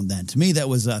 Dragonstone. Then to me, that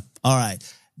was all right.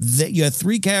 You have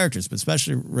three characters, but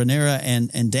especially Rhaenyra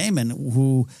and Daemon,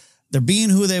 who they're being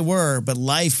who they were, but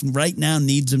life right now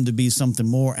needs them to be something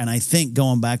more. And I think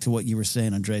going back to what you were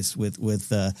saying, Andres, with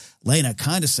Laena,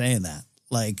 kind of saying that,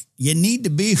 like, you need to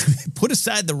be, put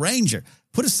aside the ranger,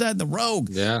 put aside the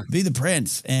rogue, be the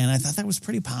prince. And I thought that was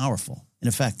pretty powerful and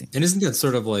affecting. And isn't that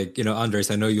sort of like, Andres,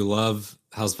 I know you love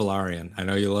House Velaryon. I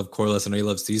know you love Corlys. I know you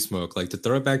love Sea Smoke. Like, to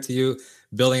throw it back to you,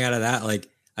 building out of that, like,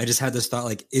 I just had this thought,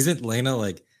 like, isn't Laena,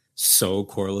 like, so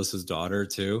Corlys's daughter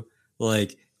too?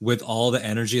 Like, with all the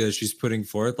energy that she's putting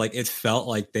forth, like, it felt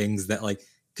like things that, like,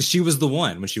 because she was the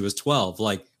one when she was 12.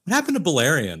 Like, what happened to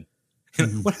Balerion?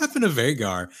 What happened to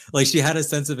Vhagar? Like, she had a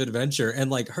sense of adventure,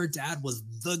 and like her dad was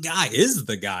is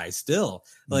the guy still,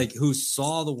 like, who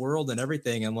saw the world and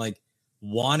everything, and like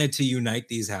wanted to unite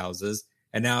these houses.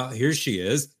 And now here she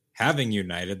is, having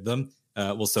united them.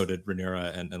 Well, so did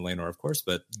Rhaenyra and Laenor, of course,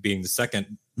 but being the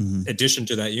second addition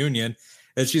to that union.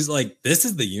 And she's like, this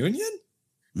is the union?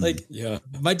 Like, yeah,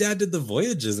 my dad did the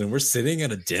voyages and we're sitting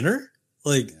at a dinner?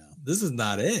 Like, this is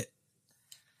not it.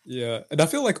 Yeah. And I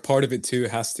feel like part of it, too,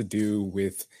 has to do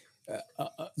with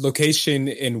location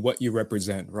and what you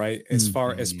represent, right? As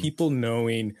far as people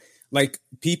knowing, like,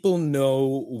 people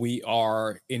know we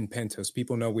are in Pentos,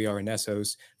 people know we are in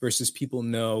Essos, versus people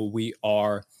know we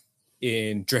are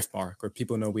in Driftmark, or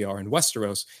people know we are in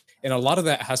Westeros. And a lot of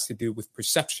that has to do with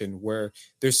perception, where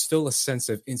there's still a sense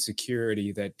of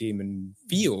insecurity that Daemon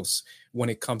feels when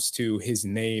it comes to his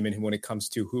name and when it comes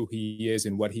to who he is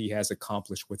and what he has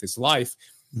accomplished with his life,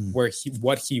 where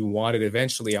what he wanted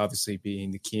eventually, obviously, being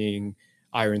the king,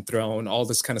 Iron Throne, all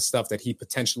this kind of stuff that he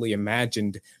potentially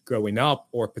imagined growing up,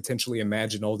 or potentially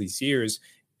imagined all these years,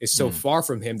 is so far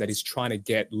from him that he's trying to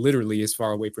get literally as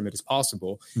far away from it as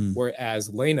possible. Whereas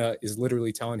Laena is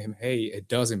literally telling him, hey, it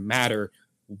doesn't matter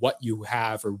what you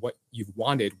have or what you've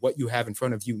wanted. What you have in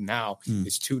front of you now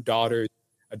is 2 daughters,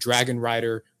 a dragon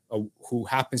rider who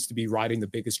happens to be riding the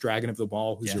biggest dragon of them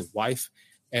all, who's your wife,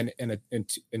 and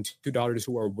 2 daughters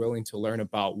who are willing to learn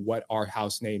about what our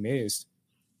house name is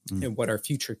and what our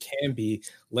future can be.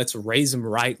 Let's raise them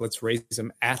right. Let's raise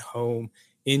them at home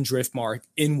in Driftmark,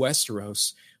 in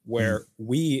Westeros, where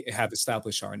we have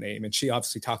established our name. And she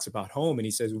obviously talks about home, and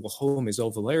he says, well, home is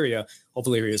Old Valyria. Old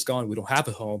Valyria is gone. We don't have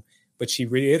a home. But she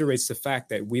reiterates the fact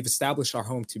that we've established our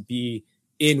home to be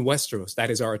in Westeros.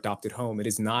 That is our adopted home. It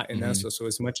is not in Essos. So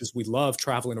as much as we love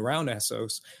traveling around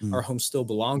Essos, our home still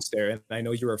belongs there. And I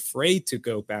know you're afraid to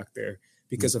go back there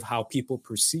because of how people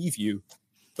perceive you.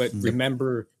 But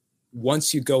remember,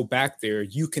 once you go back there,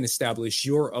 you can establish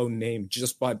your own name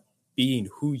just by being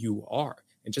who you are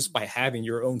and just by having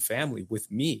your own family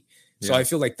with me. So I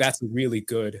feel like that's a really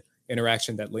good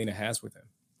interaction that Laena has with him.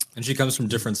 And she comes from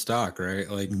different stock,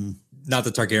 right? Like, not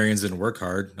that Targaryens didn't work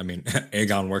hard. I mean,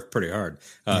 Aegon worked pretty hard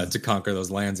to conquer those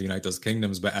lands, unite those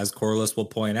kingdoms. But as Corlys will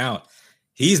point out,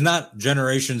 he's not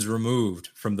generations removed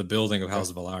from the building of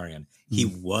House Velaryon. He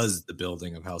was the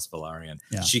building of House Velaryon.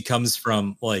 Yeah. She comes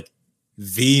from, like,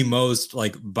 the most,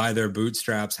 like, by their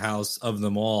bootstraps house of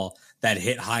them all that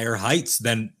hit higher heights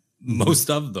than most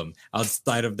of them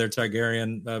outside of their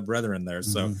Targaryen brethren there.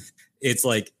 So it's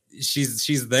like,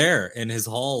 she's there in his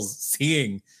halls,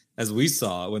 seeing, as we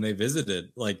saw when they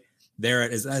visited, like, there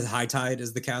is High Tide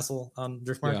is the castle on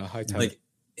Driftmark. Yeah, High Tide. Like,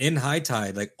 in High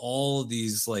Tide, like, all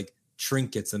these, like,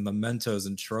 trinkets and mementos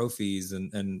and trophies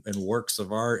and works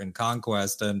of art and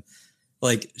conquest, and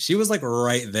like, she was, like,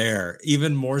 right there.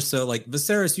 Even more so, like,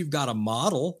 Viserys, you've got a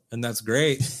model, and that's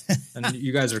great, and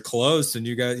you guys are close, and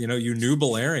you guys, you knew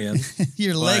Balerion.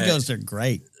 Your Legos are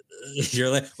great.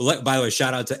 By the way,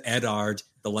 shout out to Eddard,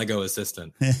 the Lego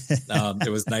assistant.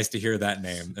 It was nice to hear that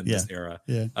name in this era.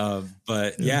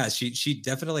 But she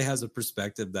definitely has a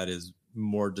perspective that is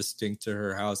more distinct to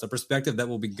her house, a perspective that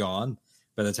will be gone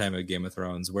by the time of Game of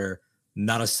Thrones, where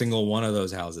not a single one of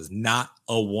those houses, not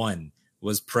a one,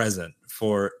 was present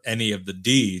for any of the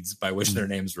deeds by which their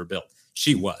names were built.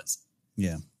 She was.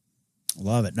 Yeah.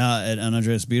 Love it. No, and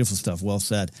Andres, beautiful stuff. Well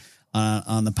said.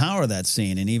 On the power of that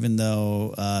scene, and even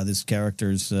though this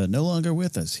character's no longer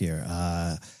with us here,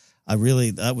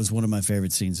 that was one of my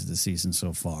favorite scenes of the season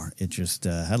so far. It just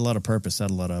had a lot of purpose,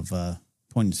 had a lot of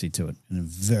poignancy to it, and a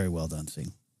very well done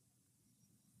scene.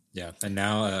 Yeah, and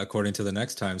now, according to the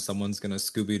next time, someone's going to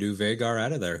Scooby-Doo Vhagar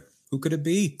out of there. Who could it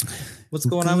be? What's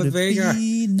going on with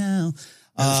Vhagar? Now?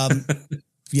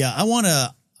 I want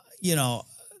to,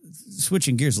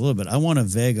 switching gears a little bit, I want a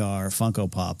Vhagar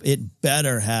Funko Pop. It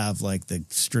better have, like, the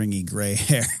stringy gray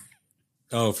hair.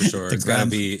 Oh, for sure. It's got to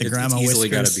be. It's easily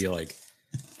got to be like.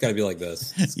 It's got to be like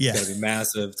this. It's got to be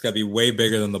massive. It's got to be way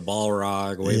bigger than the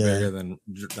Balrog. Way bigger than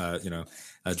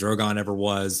Drogon ever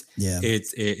was. Yeah.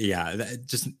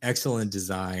 Just an excellent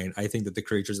design. I think that the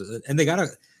creatures, and they got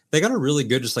they got a really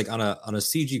good, just like on a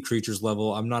CG creatures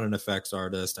level. I'm not an effects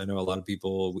artist. I know a lot of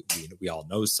people, we all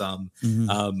know some,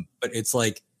 but it's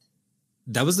like,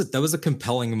 that was a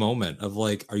compelling moment of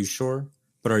like, are you sure?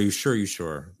 But are you sure you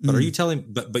sure? But are you telling,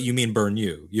 but you mean burn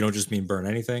you? You don't just mean burn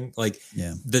anything? Like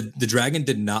the dragon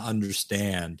did not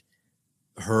understand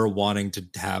her wanting to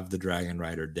have the dragon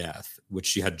rider death, which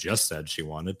she had just said she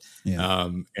wanted.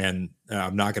 And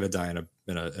I'm not going to die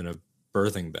in a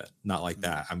birthing bed. Not like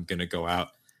that. I'm going to go out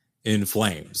in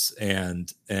flames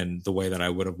and the way that I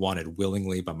would have wanted,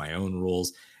 willingly, by my own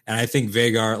rules. And I think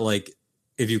Vhagar, like,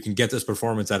 if you can get this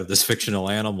performance out of this fictional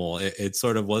animal, it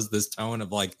sort of was this tone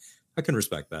of like, I can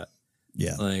respect that.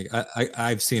 Yeah. Like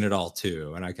I've seen it all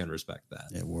too, and I can respect that.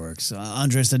 It works.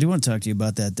 Andres, I do want to talk to you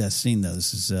about that death scene though.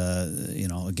 This is,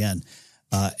 again,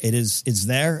 it's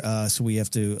there. So we have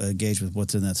to engage with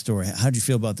what's in that story. How'd you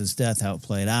feel about this death, how it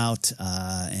played out,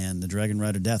 and the Dragon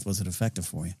Rider death? Was it effective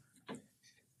for you?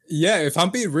 Yeah, if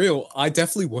I'm being real, I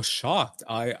definitely was shocked.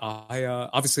 I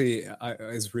obviously,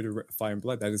 as reader Fire and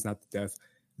Blood, that is not the death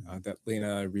that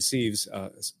Lena receives.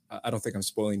 I don't think I'm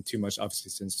spoiling too much, obviously,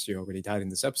 since she already died in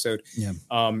this episode. Yeah.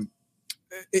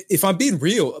 If I'm being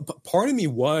real, part of me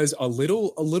was a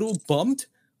little bummed,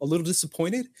 a little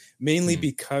disappointed, mainly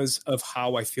because of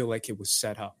how I feel like it was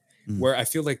set up. Where I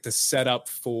feel like the setup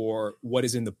for what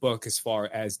is in the book, as far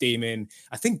as Daemon,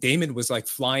 I think Daemon was like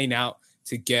flying out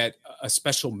to get a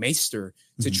special maester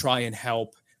to try and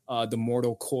help the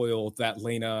mortal coil that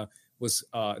Lena was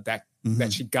that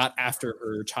she got after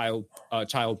her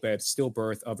childbed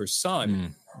stillbirth of her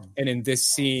son. And in this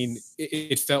scene,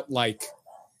 it felt like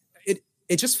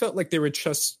it just felt like they were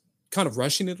just kind of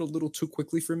rushing it a little too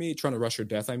quickly for me, trying to rush her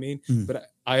death. I mean, but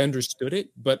I understood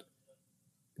it. But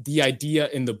the idea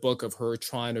in the book of her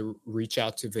trying to reach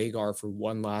out to Vhagar for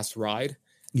one last ride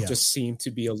just seemed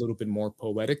to be a little bit more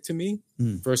poetic to me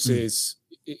versus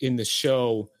in the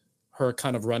show, her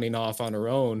kind of running off on her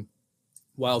own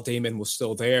while Daemon was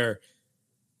still there.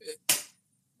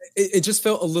 It just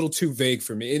felt a little too vague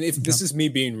for me. And if this is me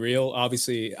being real,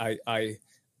 obviously I'm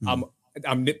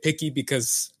nitpicky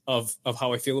because of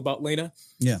how I feel about Lena.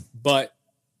 Yeah. But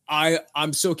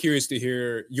I'm so curious to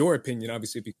hear your opinion,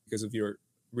 obviously because of your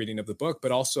reading of the book,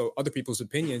 but also other people's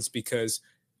opinions, because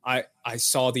I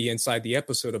saw the inside the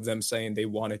episode of them saying they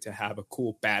wanted to have a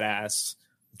cool badass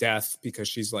death because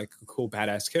she's like a cool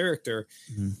badass character.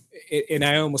 And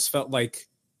I almost felt like,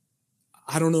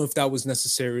 I don't know if that was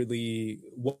necessarily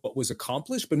what was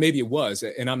accomplished, but maybe it was,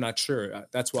 and I'm not sure.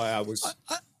 That's why I was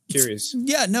curious.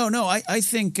 Yeah, no. I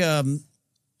think they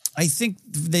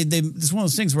it's one of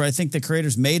those things where I think the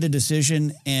creators made a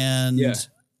decision, and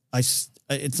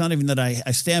it's not even that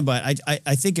I stand by it.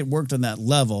 I think it worked on that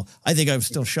level. I think I was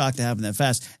still shocked to happen that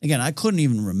fast. Again, I couldn't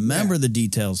even remember the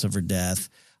details of her death,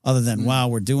 other than, wow,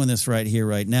 we're doing this right here,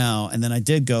 right now. And then I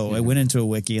did go, I went into a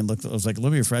wiki and looked, I was like,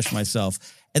 let me refresh myself.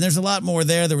 And there's a lot more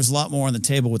there. There was a lot more on the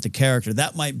table with the character.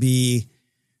 That might be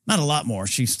not a lot more.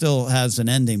 She still has an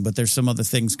ending, but there's some other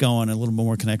things going, a little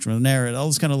more connection with the narrative, all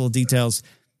those kind of little details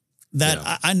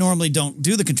that I normally don't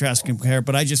do the contrast and compare,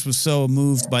 but I just was so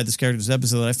moved by this character's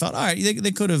episode that I thought, all right,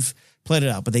 they could have played it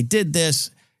out, but they did this.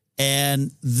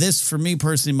 And this, for me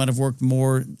personally, might have worked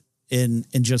more in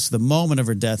just the moment of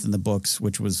her death in the books,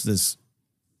 which was this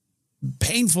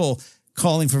painful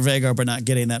calling for Vhagar, but not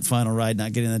getting that final ride,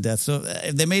 not getting the death. So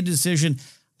they made a decision.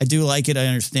 I do like it. I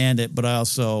understand it, but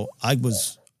it's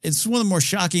one of the more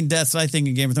shocking deaths, I think,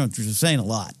 in Game of Thrones, which is saying a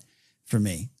lot for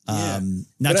me.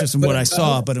 Not just in what I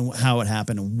saw, but in how it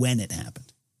happened and when it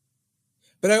happened.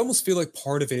 But I almost feel like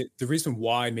part of it, the reason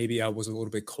why maybe I was a little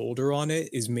bit colder on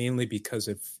it, is mainly because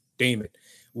of Daemon,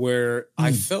 where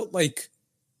I felt like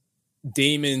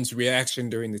Daemon's reaction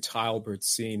during the childbirth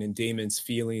scene and Daemon's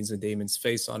feelings and Daemon's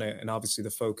face on it, and obviously the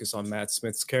focus on Matt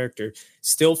Smith's character,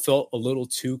 still felt a little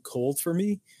too cold for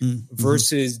me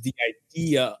versus the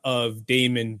idea of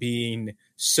Daemon being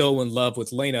so in love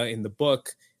with Lena in the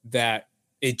book that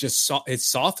it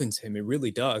softens him. It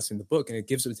really does in the book, and it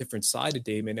gives a different side of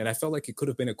Daemon. And I felt like it could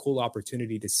have been a cool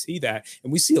opportunity to see that.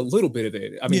 And we see a little bit of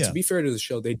it. I mean, to be fair to the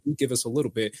show, they do give us a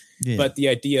little bit, but the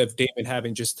idea of Daemon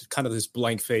having just kind of this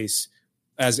blank face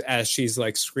as she's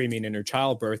like screaming in her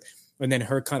childbirth, and then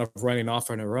her kind of running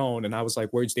off on her own. And I was like,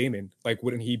 where's Daemon? Like,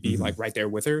 wouldn't he be like right there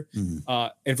with her?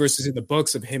 And versus in the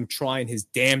books of him trying his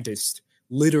damnedest,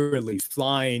 literally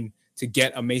flying to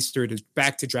get a maester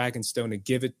back to Dragonstone and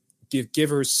give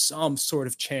her some sort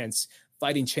of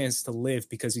fighting chance to live,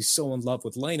 because he's so in love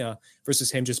with Lena,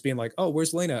 versus him just being like, oh,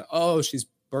 where's Lena? Oh, she's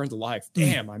burned alive.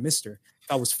 Damn, I missed her.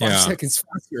 I was 5 seconds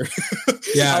faster.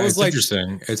 Yeah, I was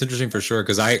interesting. It's interesting for sure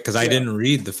because I didn't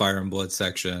read the Fire and Blood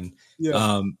section.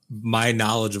 Yeah. My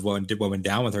knowledge of what went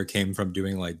down with her came from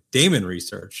doing like Daemon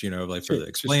research, for the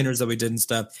explainers that we did and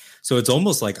stuff. So it's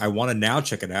almost like I want to now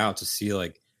check it out to see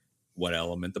like what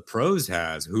element the prose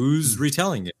has, who's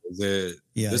retelling it. Is it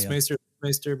this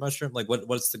Maester Mushroom? Like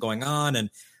what's going on? And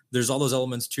there's all those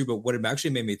elements too. But what it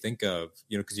actually made me think of,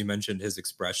 because you mentioned his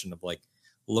expression of like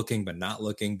looking but not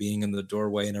looking, being in the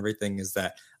doorway and everything, is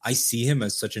that I see him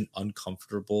as such an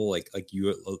uncomfortable, like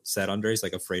you said, Andres,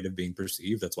 like afraid of being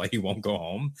perceived. That's why he won't go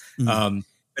home.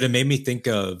 But it made me think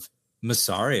of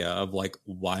Mysaria, of like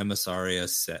why Mysaria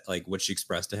said like what she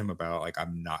expressed to him about like,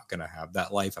 I'm not gonna have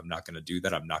that life, I'm not gonna do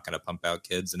that, I'm not gonna pump out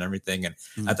kids and everything. And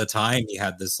at the time he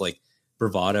had this like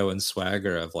bravado and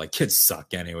swagger of like, kids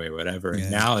suck anyway, whatever. And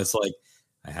now it's like,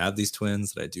 I have these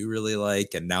twins that I do really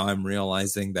like, and now I'm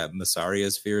realizing that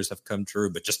Mysaria's fears have come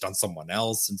true, but just on someone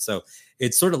else. And so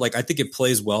it's sort of like, I think it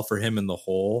plays well for him in the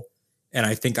whole. And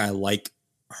I think I like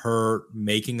her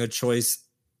making a choice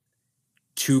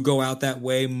to go out that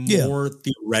way more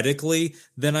theoretically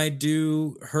than I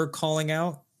do her calling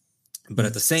out. But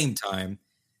at the same time,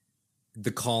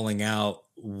 the calling out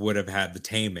would have had the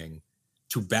taming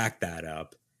to back that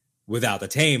up. Without the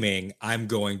taming, I'm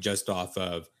going just off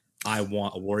of, I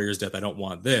want a warrior's death, I don't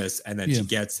want this, and then she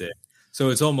gets it.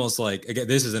 So it's almost like, again,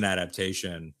 this is an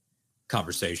adaptation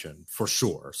conversation for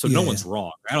sure. So no one's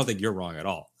wrong. I don't think you're wrong at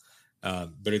all.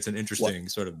 But it's an interesting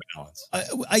sort of balance.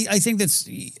 I think that's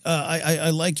I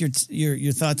like your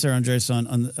thoughts there, Andres,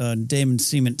 on Daemon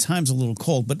Seaman. Time's a little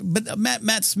cold, but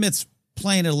Matt Smith's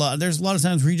playing it a lot. There's a lot of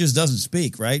times where he just doesn't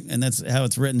speak, right? And that's how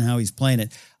it's written, how he's playing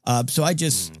it. So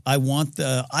I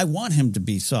want him to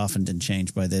be softened and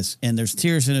changed by this. And there's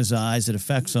tears in his eyes. It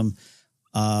affects him.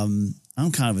 I'm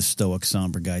kind of a stoic,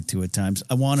 somber guy too at times.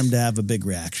 I want him to have a big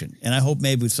reaction, and I hope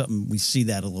maybe with something we see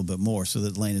that a little bit more, so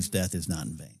that Laena's death is not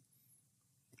in vain.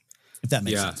 If that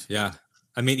makes sense. Yeah.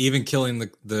 I mean, even killing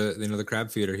the crab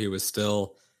feeder,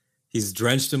 he's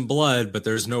drenched in blood, but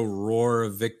there's no roar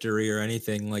of victory or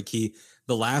anything. Like the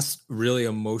last really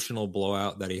emotional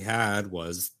blowout that he had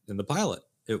was in the pilot.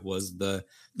 It was the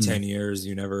 10 years,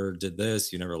 you never did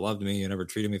this, you never loved me, you never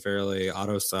treated me fairly,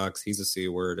 Otto sucks, he's a C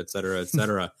word, et cetera, et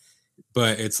cetera.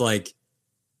 But it's like,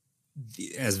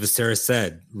 as Viserys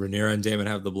said, Rhaenyra and Daemon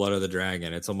have the blood of the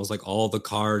dragon. It's almost like all the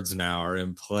cards now are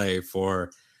in play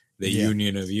for the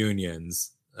union of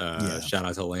unions. Shout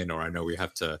out to Laenor. I know we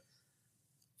have to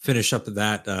finish up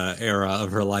that era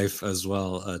of her life as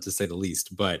well, to say the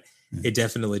least. But it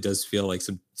definitely does feel like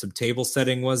some table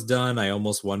setting was done. I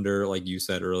almost wonder, like you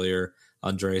said earlier,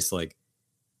 Andres, like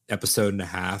episode and a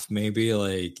half, maybe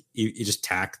like you just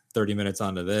tack 30 minutes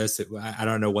onto this. I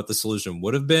don't know what the solution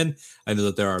would have been. I know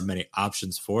that there are many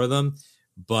options for them,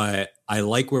 but I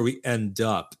like where we end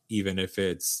up, even if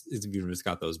it's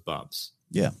got those bumps.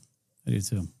 Yeah, I do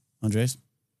too. Andres?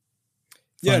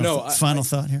 Final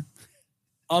thought here.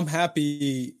 I'm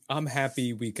happy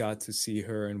we got to see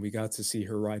her, and we got to see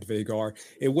her ride Vhagar.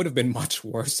 It would have been much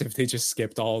worse if they just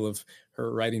skipped all of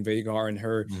her riding Vhagar and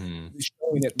her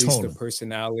showing at least the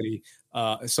personality.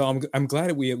 So I'm glad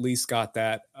that we at least got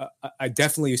that. I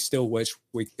definitely still wish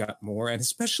we got more, and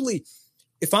especially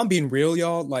if I'm being real,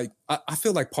 y'all, like I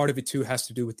feel like part of it too has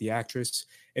to do with the actress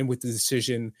and with the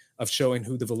decision of showing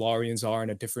who the Velaryons are in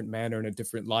a different manner, in a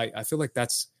different light. I feel like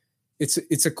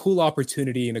it's a cool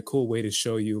opportunity and a cool way to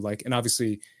show you, like, and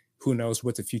obviously who knows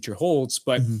what the future holds,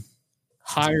 but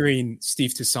hiring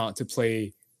Steve Toussaint to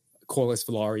play Corlys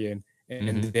Velaryon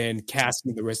and then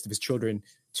casting the rest of his children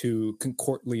to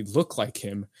concordantly look like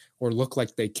him or look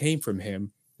like they came from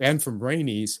him and from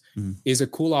Rhaenys is a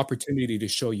cool opportunity to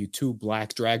show you two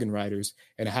Black dragon riders,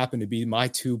 and it happened to be my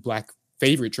two Black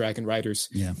favorite dragon riders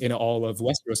in all of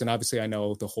Westeros. And obviously I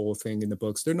know the whole thing in the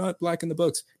books, they're not Black in the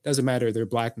books, doesn't matter, they're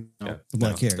Black now.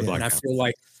 Black hair, and I feel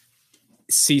like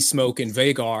Sea Smoke and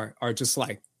Vhagar are just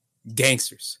like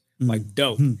gangsters, like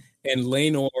dope. And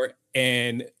Laenor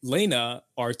and Laena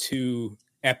are two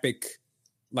epic,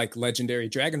 like legendary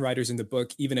dragon riders in the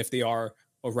book. Even if they are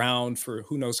around for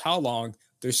who knows how long,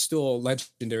 they're still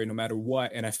legendary no matter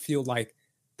what. And I feel like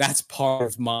that's part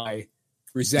of my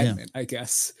resentment, I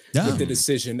guess, with the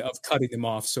decision of cutting them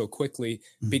off so quickly,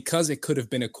 because it could have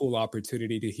been a cool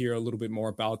opportunity to hear a little bit more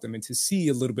about them and to see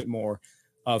a little bit more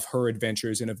of her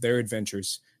adventures and of their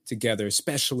adventures together,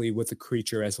 especially with a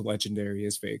creature as legendary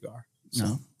as Vhagar. So.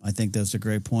 No, I think those are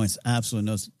great points. Absolutely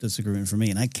no disagreement for me.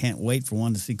 And I can't wait for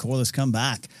one to see Corlys come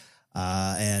back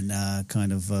and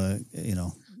kind of,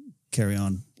 carry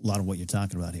on a lot of what you're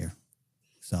talking about here.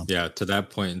 So yeah, to that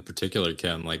point in particular,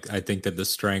 Ken, like I think that the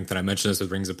strength, and I mentioned this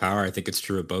with Rings of Power, I think it's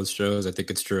true of both shows. I think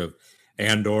it's true of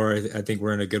Andor. I think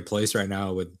we're in a good place right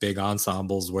now with big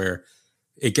ensembles where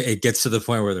it gets to the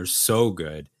point where they're so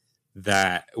good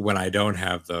that when I don't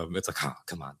have them, it's like, oh,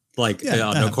 come on. Like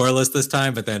no Corliss this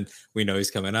time, but then we know he's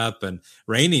coming up. And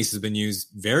Rhaenys has been used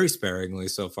very sparingly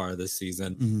so far this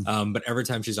season. But every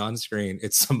time she's on screen,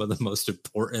 it's some of the most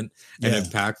important and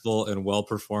impactful and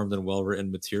well-performed and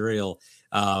well-written material.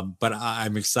 But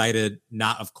I'm excited,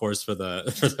 not of course for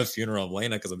the funeral of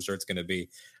Laena, because I'm sure it's going to be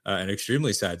an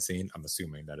extremely sad scene. I'm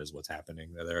assuming that is what's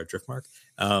happening there at Driftmark.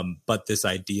 But this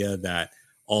idea that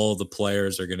all the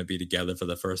players are going to be together for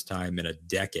the first time in a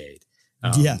decade.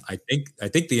 I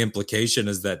think the implication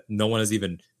is that no one has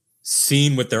even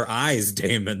seen with their eyes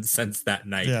Daemon since that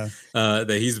night, that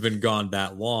he's been gone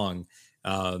that long.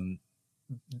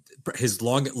 His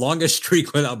longest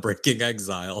streak without breaking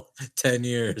exile, 10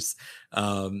 years.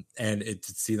 And to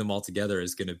see them all together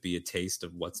is going to be a taste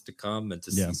of what's to come, and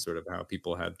to see sort of how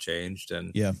people have changed.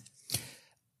 And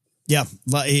Yeah,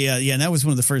 and that was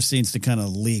one of the first scenes to kind of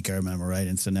leak, I remember, right?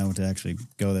 And so now to actually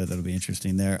go there, that'll be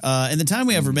interesting there. And the time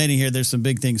we have remaining here, there's some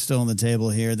big things still on the table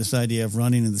here. This idea of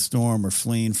running in the storm or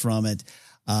fleeing from it,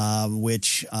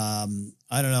 which, I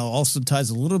don't know, also ties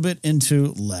a little bit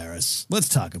into Larys. Let's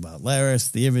talk about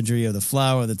Larys, the imagery of the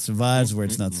flower that survives where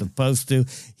it's not supposed to.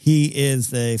 He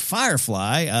is a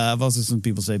firefly. I've also seen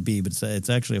people say bee, but it's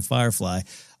actually a firefly.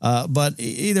 But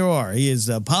either or, he is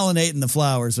pollinating the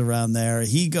flowers around there.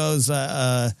 He goes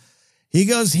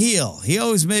heel. He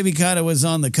always maybe kind of was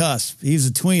on the cusp. He's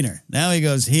a tweener. Now he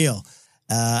goes heel,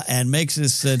 and makes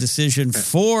this decision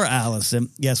for Alicent.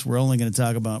 Yes, we're only going to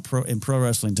talk about in pro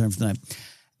wrestling terms tonight.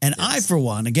 And I, for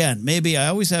one, again, maybe I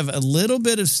always have a little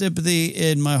bit of sympathy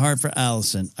in my heart for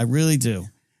Alicent. I really do.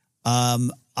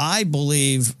 I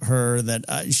believe her that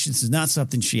this is not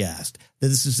something she asked. That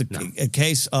this is a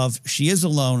case of she is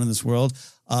alone in this world.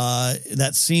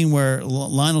 That scene where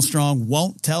Lionel Strong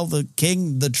won't tell the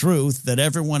king the truth that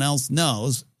everyone else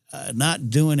knows,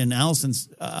 not doing in Alicent's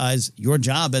eyes your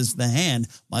job as the hand.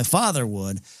 My father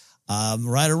would,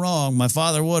 right or wrong, my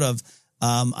father would have.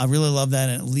 I really love that,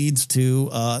 and it leads to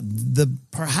the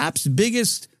perhaps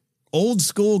biggest old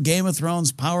school Game of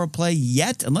Thrones power play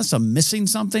yet, unless I'm missing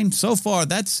something. So far,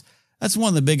 that's one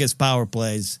of the biggest power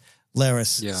plays.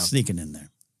 Larys sneaking in there.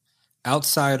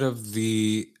 Outside of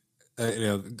the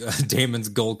Daemon's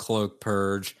gold cloak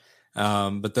purge,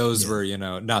 but those were,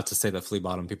 not to say that flea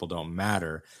bottom people don't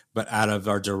matter, but out of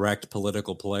our direct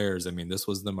political players, I mean, this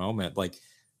was the moment. Like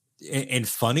in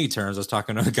funny terms, I was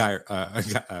talking to a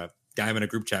guy I'm in a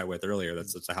group chat with earlier.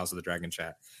 That's the House of the Dragon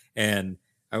chat, and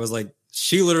I was like,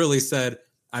 she literally said,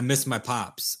 "I miss my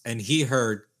pops," and he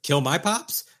heard, "Kill my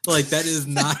pops." Like that is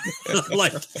not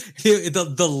like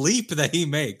the leap that he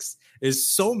makes is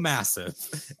so massive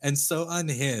and so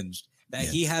unhinged that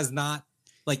he has not,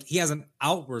 like, he hasn't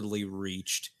outwardly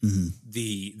reached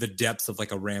the depths of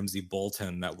like a Ramsay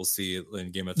Bolton that we'll see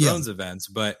in Game of Thrones events,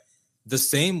 but the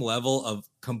same level of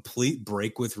complete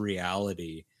break with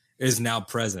reality is now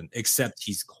present, except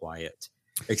he's quiet,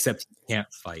 except he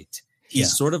can't fight.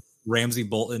 He's sort of Ramsay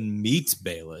Bolton meets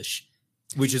Baelish,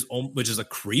 which is a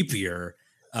creepier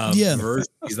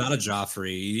version. He's not a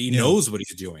Joffrey. He knows what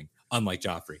he's doing, unlike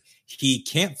Joffrey. He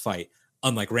can't fight,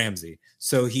 unlike Ramsay.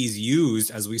 So he's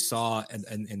used, as we saw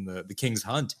in the King's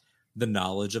Hunt, the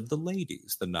knowledge of the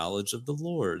ladies, the knowledge of the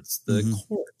lords, the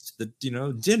courts, the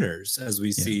dinners, as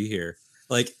we see here.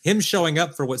 Like him showing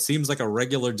up for what seems like a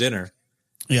regular dinner.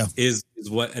 Is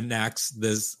what enacts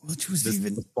this, which was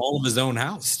even the fall of his own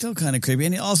house. Still kind of creepy.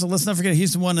 And also, let's not forget,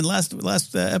 he's the one in last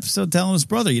episode telling his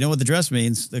brother, you know what the dress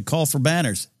means? The call for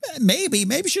banners. Maybe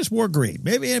she just wore green.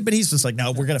 Maybe, but he's just like,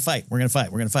 no, we're going to fight. We're going to fight.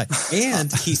 We're going to fight.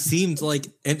 And he seemed like,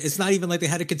 and it's not even like they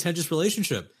had a contentious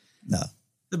relationship. No.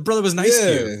 The brother was nice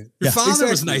to you. Your father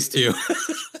was nice to you.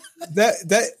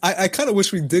 I kind of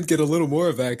wish we did get a little more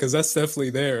of that, because that's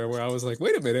definitely there where I was like,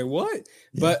 wait a minute, what?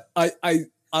 Yeah. But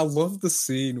I love the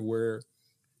scene where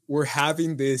we're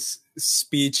having this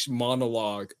speech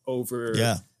monologue over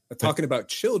talking about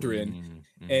children,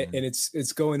 and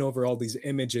it's going over all these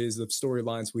images of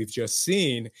storylines we've just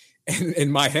seen. And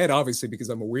in my head, obviously, because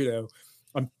I'm a weirdo,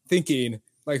 I'm thinking,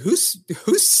 like, who's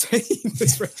saying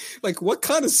this? Right? Like, what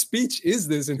kind of speech is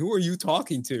this, and who are you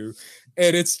talking to?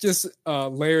 And it's just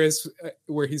Larys,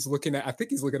 where he's looking at, I think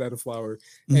he's looking at a flower,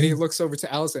 and he looks over to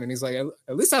Alicent, and he's like,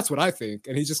 at least that's what I think.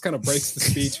 And he just kind of breaks the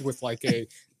speech with like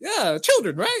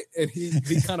children, right? And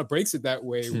he kind of breaks it that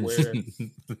way, where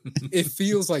it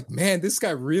feels like, man, this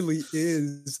guy really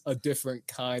is a different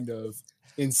kind of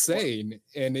insane,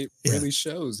 and it really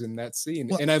shows in that scene.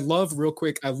 Well, and I love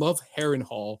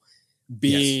Harrenhal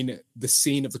being the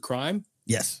scene of the crime.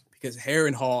 Yes. Because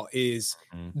Harrenhal is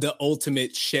the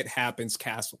ultimate shit happens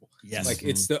castle. Yes. Like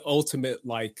it's the ultimate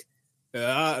like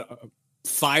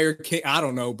fire king. I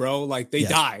don't know, bro. Like they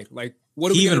died. Like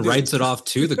what? He even writes it off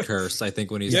to the curse. I think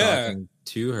when he's talking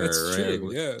to her, that's right?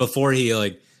 True, yeah. Before he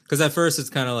because at first it's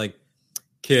kind of like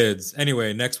kids.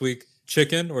 Anyway, next week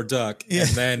chicken or duck, and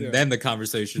then the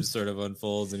conversation sort of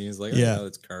unfolds, and he's like,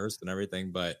 it's cursed and everything.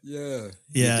 But he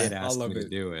did ask me to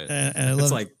do it. And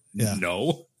it's like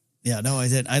no. Yeah, no, I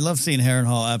did. I love seeing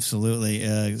Harrenhal.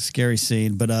 Absolutely. Scary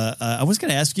scene. But I was going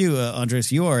to ask you,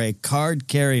 Andres, you are a card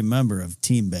carry member of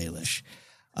Team Baelish.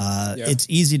 It's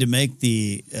easy to make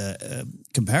the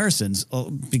comparisons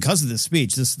because of this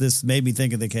speech. This made me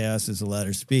think of the Chaos is a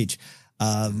Ladder speech.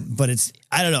 But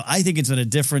I don't know. I think it's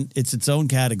it's its own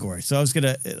category. So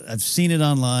I've seen it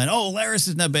online. Oh, Larys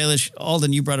is not Baelish.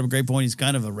 Alden, you brought up a great point. He's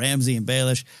kind of a Ramsay and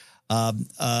Baelish.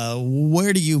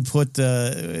 Where do you put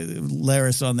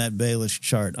Larys on that Baelish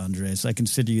chart, Andres? I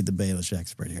consider you the Baelish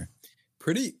expert here.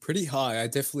 Pretty high. I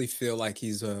definitely feel like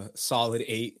he's a solid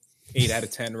 8 out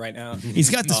of 10 right now. He's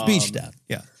got the speech down.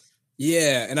 Yeah.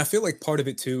 Yeah. And I feel like part of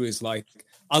it too is like,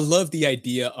 I love the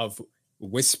idea of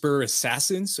whisper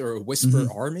assassins or a whisper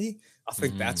army. I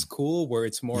think that's cool, where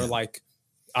it's more like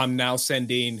I'm now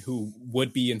sending who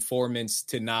would be informants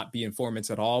to not be informants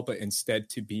at all, but instead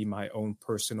to be my own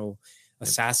personal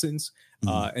assassins.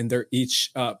 And they're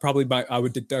each probably I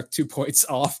would deduct 2 points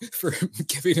off for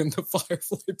giving him the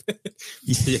Firefly pit.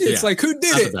 It's like, who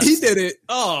did it? He did it.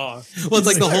 Oh, well, it's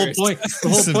like the whole point. The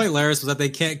whole point, Larys, was that they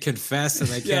can't confess and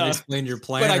they can't explain your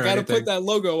plan. But I got to put that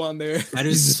logo on there. That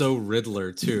is so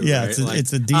Riddler too. Yeah, right?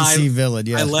 it's a DC villain.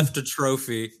 Yeah, I left a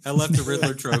trophy. I left a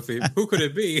Riddler trophy. Who could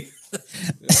it be?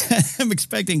 I'm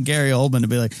expecting Gary Oldman to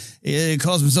be like, he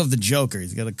calls himself the Joker.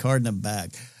 He's got a card in a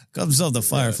bag. Calls himself the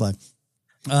Firefly.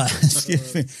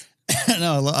 Excuse me.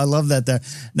 No, I love that there.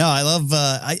 No, I love.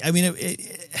 I mean,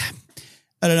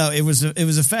 I don't know. It was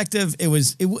effective.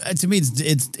 To me,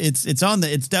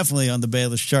 it's definitely on the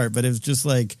Baelish chart, but it was just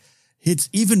like it's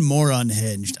even more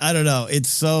unhinged. I don't know.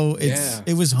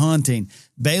 It was haunting.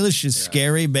 Baelish is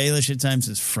scary. Baelish at times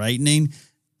is frightening.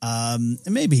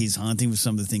 Maybe he's haunting with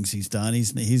some of the things he's done.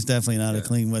 He's definitely not a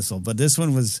clean whistle, but this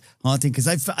one was haunting because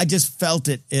I just felt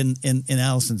it in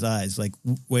Allison's eyes. Like,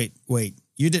 wait,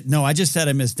 you did no. I just said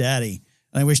I miss Daddy,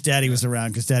 and I wish Daddy was around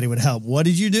because Daddy would help. What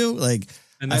did you do? Like,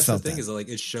 and that's the thing is like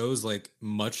it shows like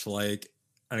much like,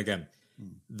 and again,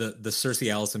 the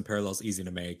Cersei Allison parallel is easy to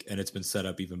make, and it's been set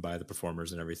up even by the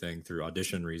performers and everything through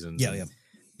audition reasons. Yeah.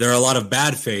 There are a lot of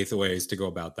bad faith ways to go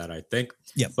about that, I think.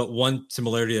 Yeah. But one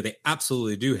similarity that they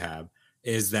absolutely do have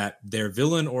is that their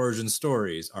villain origin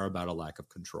stories are about a lack of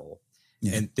control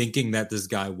and thinking that this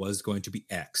guy was going to be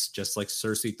X, just like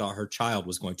Cersei thought her child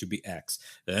was going to be X.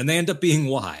 Then they end up being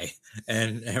Y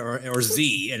or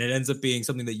Z, and it ends up being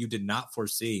something that you did not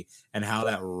foresee, and how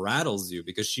that rattles you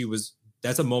because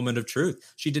that's a moment of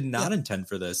truth. She did not intend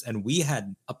for this. And we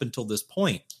had, up until this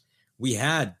point, we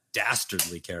had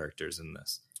dastardly characters in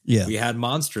this. Yeah. We had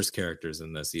monstrous characters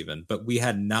in this even, but we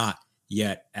had not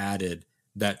yet added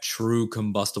that true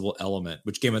combustible element,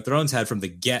 which Game of Thrones had from the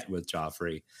get with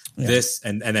Joffrey. This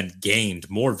and then gained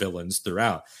more villains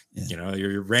throughout. You know,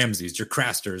 your Ramsays, your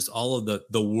Crasters, all of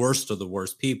the worst of the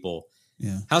worst people.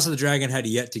 Yeah. House of the Dragon had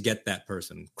yet to get that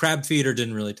person. Crabfeeder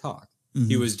didn't really talk.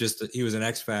 He was an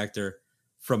X Factor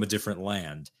from a different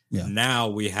land. Yeah. Now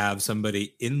we have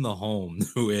somebody in the home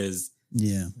who is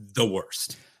the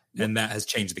worst. And that has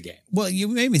changed the game. Well, you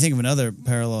made me think of another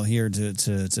parallel here to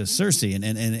Cersei,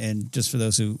 and just for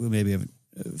those who maybe haven't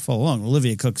followed along,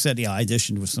 Olivia Cook said, I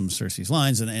auditioned with some of Cersei's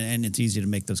lines, and it's easy to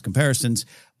make those comparisons.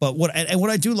 But what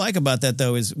I do like about that,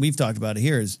 though, is we've talked about it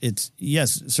here, is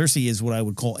Cersei is what I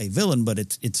would call a villain, but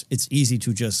it's easy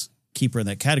to just keep her in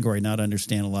that category, not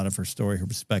understand a lot of her story, her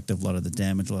perspective, a lot of the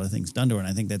damage, a lot of things done to her, and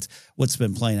I think that's what's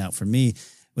been playing out for me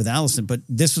with Allison. But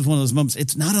this was one of those moments.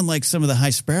 It's not unlike some of the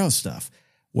High Sparrow stuff,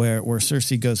 where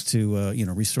Cersei goes to,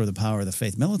 restore the power of the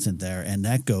Faith Militant there, and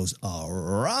that goes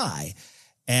awry.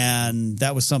 And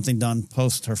that was something done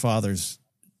post her father's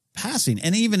passing.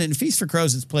 And even in Feast for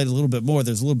Crows, it's played a little bit more.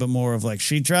 There's a little bit more of like,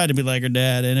 she tried to be like her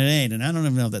dad, and it ain't. And I don't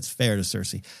even know if that's fair to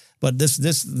Cersei. But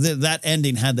that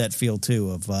ending had that feel,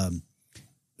 too, of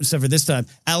except for this time,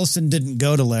 Allison didn't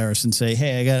go to Larys and say,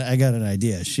 hey, I got an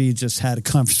idea. She just had a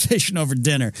conversation over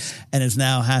dinner and is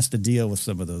now has to deal with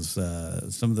some of those,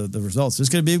 some of the results. There's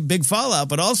going to be a big fallout,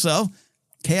 but also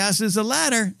chaos is a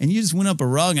ladder, and you just went up a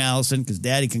rung, Allison, because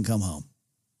Daddy can come home.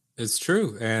 It's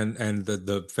true. And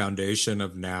the foundation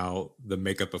of now the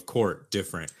makeup of court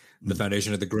different. The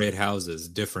foundation of the great houses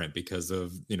different because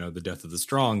of, you know, the death of the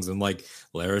Strongs, and like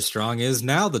Lara Strong is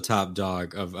now the top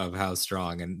dog of House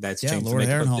Strong, and that's changed the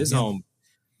makeup of his home.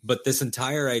 But this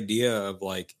entire idea of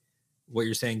like what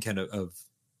you're saying, kind of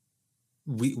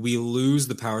we lose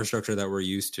the power structure that we're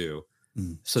used to,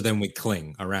 so then we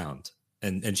cling around.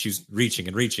 And she's reaching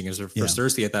and reaching. As for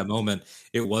Cersei at that moment,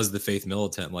 it was the faith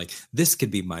militant. Like, this could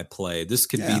be my play. This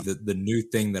could be the new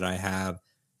thing that I have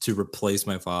to replace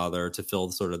my father, to fill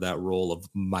sort of that role of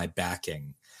my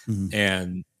backing.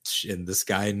 And this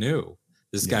guy knew.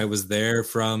 This guy was there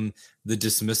from the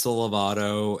dismissal of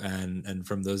Otto and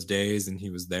from those days. And he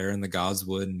was there in the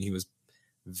Godswood, and he was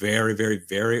very, very,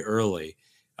 very early.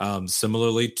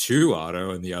 Similarly to Otto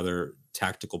and the other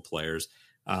tactical players,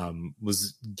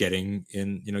 was getting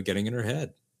in her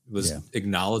head, was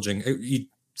acknowledging, he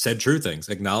said true things,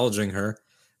 acknowledging her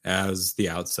as the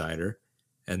outsider.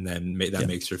 And then that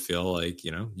makes her feel like,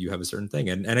 you know, you have a certain thing.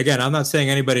 And again, I'm not saying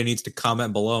anybody needs to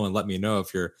comment below and let me know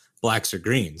if you're blacks or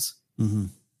greens.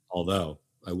 Although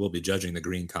I will be judging the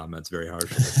green comments very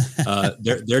harshly.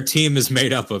 Their team is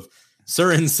made up of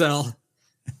Sir Incel,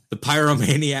 the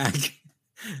Pyromaniac,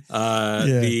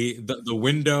 the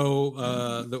window,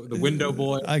 the window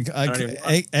boy. I don't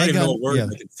even know what word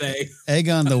I can say.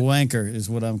 Aegon the Wanker is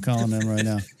what I'm calling him right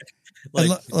now.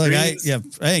 I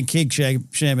ain't kink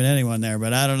shaming anyone there,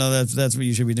 but I don't know. That's what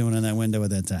you should be doing in that window at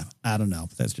that time. I don't know.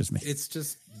 That's just me. It's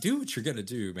just do what you're gonna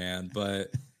do, man.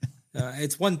 But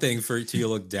it's one thing to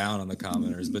look down on the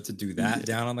commoners, but to do that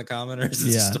down on the commoners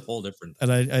is just a whole different thing.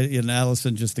 And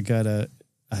Allison just to kind of,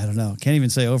 I don't know, can't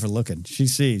even say overlooking. She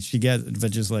sees, she gets,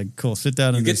 but just like, cool, sit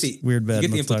down in this weird bed. You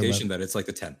get the implication that it's like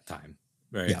the 10th time,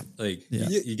 right? Yeah. Like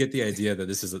you get the idea that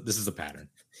this is a pattern.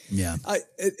 Yeah.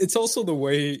 It's also the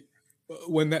way.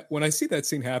 When I see that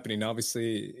scene happening,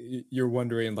 obviously you're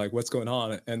wondering like what's going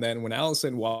on. And then when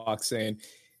Allison walks in,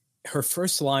 her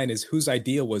first line is, "Whose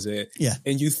idea was it?" Yeah.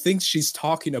 And you think she's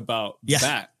talking about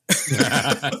that.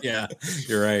 Yeah,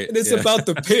 you're right. And it's about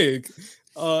the pig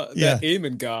that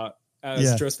Aemon got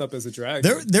dressed up as a dragon.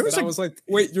 I was like,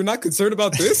 wait, you're not concerned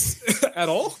about this at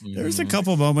all? There's a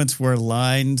couple moments where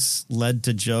lines led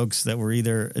to jokes that were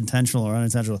either intentional or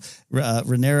unintentional.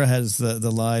 Rhaenyra has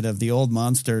the line of, "The old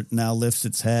monster now lifts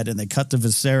its head," and they cut to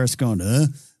Viserys going,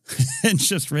 and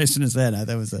just raising his head.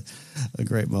 That was a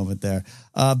great moment there.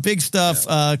 Big stuff.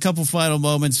 A couple final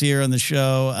moments here on the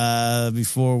show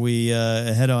before we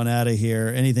head on out of here.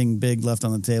 Anything big left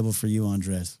on the table for you,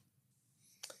 Andres?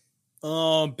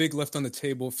 Big left on the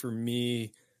table for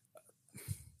me.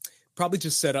 Probably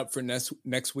just set up for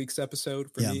next week's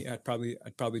episode for me. I'd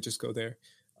probably just go there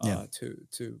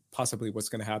to possibly what's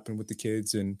going to happen with the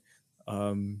kids, and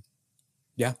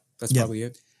that's probably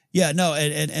it. Yeah, no,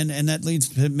 and that leads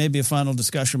to maybe a final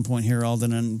discussion point here,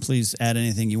 Alden, and please add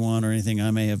anything you want or anything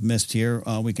I may have missed here.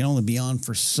 We can only be on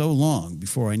for so long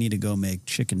before I need to go make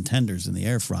chicken tenders in the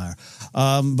air fryer.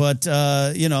 But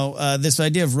this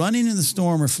idea of running in the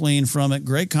storm or fleeing from it,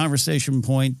 great conversation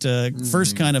point.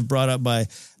 First kind of brought up by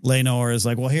Laenor is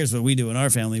like, well, here's what we do in our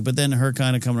family. But then her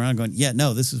kind of coming around going, yeah,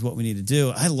 no, this is what we need to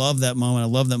do. I love that moment. I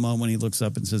love that moment when he looks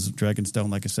up and says Dragonstone,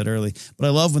 like I said early. But I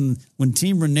love when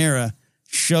Team Rhaenyra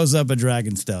shows up at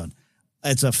Dragonstone.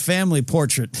 It's a family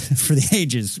portrait for the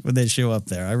ages when they show up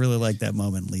there. I really like that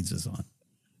moment. Leads us on.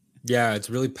 Yeah, it's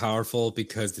really powerful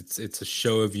because it's a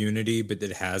show of unity, but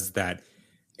it has that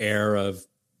air of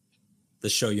the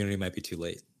show unity might be too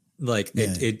late. Like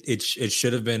it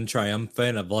should have been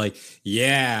triumphant of like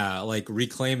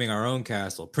reclaiming our own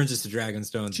castle. Princess of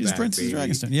Dragonstone. She's Princess of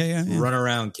Dragonstone. Yeah. Run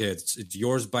around, kids. It's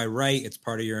yours by right. It's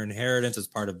part of your inheritance. It's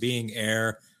part of being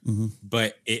heir. Mm-hmm.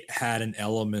 But it had an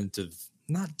element of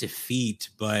not defeat,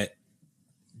 but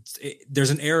there's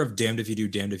an air of damned if you do,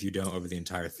 damned if you don't over the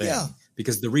entire thing. Yeah.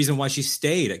 Because the reason why she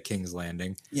stayed at King's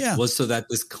Landing was so that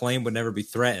this claim would never be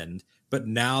threatened. But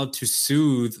now to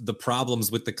soothe the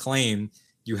problems with the claim,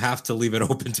 you have to leave it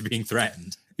open to being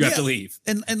threatened. You have to leave.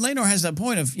 And Laenor has that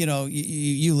point of,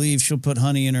 you leave, she'll put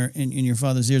honey in your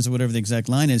father's ears or whatever the exact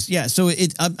line is. Yeah. So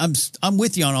I'm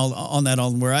with you on that,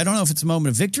 where I don't know if it's a moment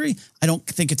of victory. I don't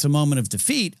think it's a moment of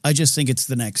defeat. I just think it's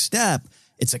the next step.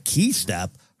 It's a key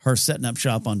step, her setting up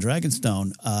shop on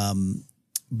Dragonstone.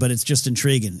 But it's just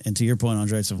intriguing. And to your point,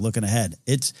 Andres, of looking ahead,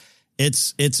 it's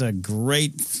a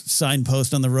great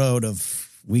signpost on the road of,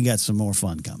 we got some more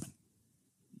fun coming,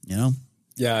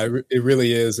 Yeah, it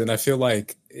really is. And I feel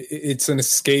like it's an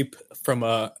escape from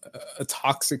a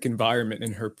toxic environment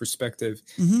in her perspective,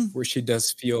 where she does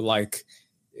feel like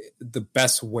the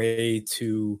best way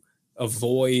to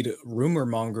avoid rumor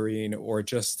mongering or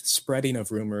just spreading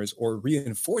of rumors or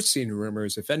reinforcing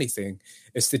rumors, if anything,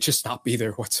 is to just not be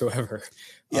there whatsoever.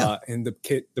 And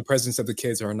the presence of the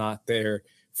kids are not there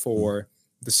for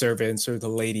the servants or the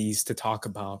ladies to talk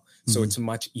about. So it's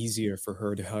much easier for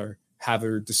her to have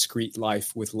her discreet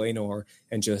life with Laenor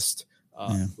and just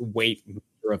wait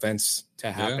for events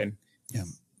to happen. Yeah.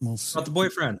 Well, about the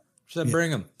boyfriend. Said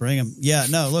bring him. Bring him. Yeah,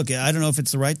 no, look, I don't know if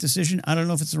it's the right decision. I don't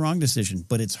know if it's the wrong decision,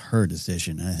 but it's her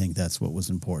decision. And I think that's what was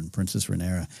important. Princess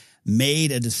Rhaenyra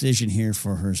made a decision here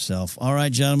for herself. All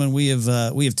right, gentlemen, we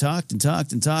have talked and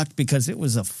talked and talked because it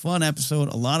was a fun episode.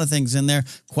 A lot of things in there,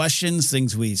 questions,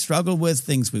 things we struggled with,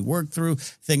 things we worked through,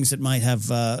 things that might have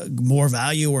more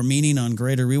value or meaning on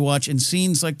greater rewatch, and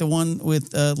scenes like the one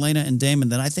with Laena and Daemon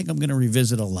that I think I'm going to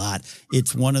revisit a lot.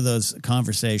 It's one of those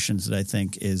conversations that I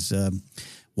think is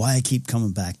why I keep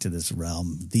coming back to this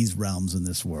realm, these realms in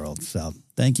this world. So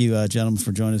thank you, gentlemen,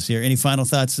 for joining us here. Any final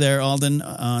thoughts there, Alden,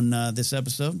 on this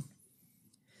episode?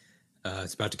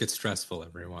 It's about to get stressful,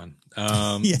 everyone.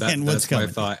 And what's that's my coming?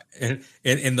 thought. And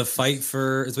in the fight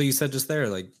for, is what you said just there,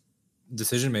 like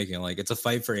decision making, like it's a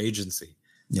fight for agency.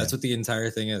 That's what the entire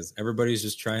thing is. Everybody's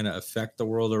just trying to affect the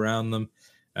world around them.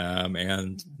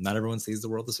 And not everyone sees the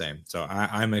world the same. So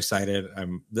I'm excited.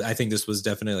 I think this was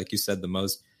definitely, like you said, the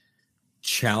most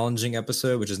challenging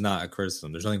episode, which is not a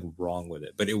criticism. There's nothing wrong with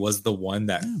it, but it was the one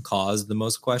that caused the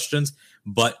most questions.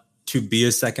 But to be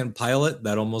a second pilot,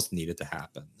 that almost needed to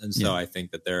happen. And so I think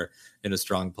that they're in a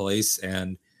strong place.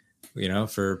 And, you know,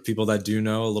 for people that do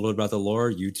know a little bit about the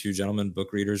lore, you two gentlemen,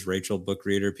 book readers, Rachel, book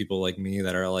reader, people like me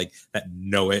that are like, that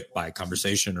know it by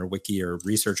conversation or wiki or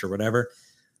research or whatever.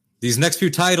 These next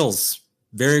few titles,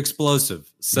 very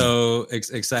explosive. So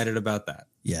excited about that.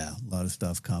 Yeah, a lot of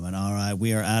stuff coming. All right,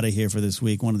 we are out of here for this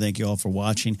week. I want to thank you all for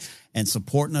watching and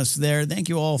supporting us there. Thank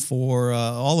you all for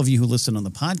all of you who listen on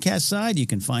the podcast side. You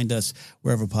can find us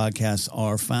wherever podcasts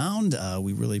are found.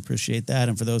 We really appreciate that.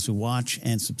 And for those who watch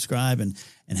and subscribe and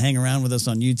hang around with us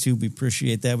on YouTube, we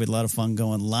appreciate that. We had a lot of fun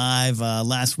going live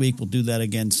last week. We'll do that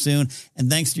again soon. And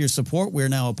thanks to your support, we're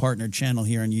now a partnered channel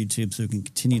here on YouTube, so we can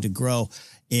continue to grow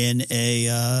in a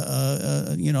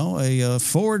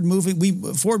forward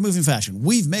moving fashion.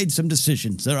 We've made some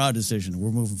decisions. They're our decisions.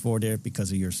 We're moving forward there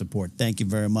because of your support. Thank you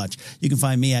very much. You can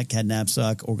find me at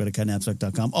Cadnapsuck or go to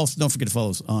cadnapsuck.com. Also, don't forget to follow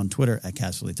us on Twitter at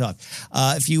Casterly Talk.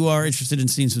 If you are interested in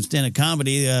seeing some stand-up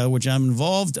comedy, which I'm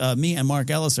involved, me and Mark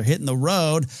Ellis are hitting the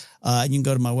road. You can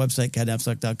go to my website,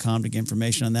 cadnapsuck.com, to get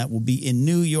information on that. We'll be in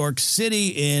New York City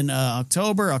in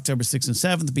October 6th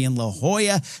and 7th. Be in La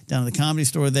Jolla, down at the Comedy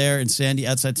Store there in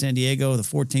outside San Diego, the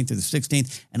 14th through the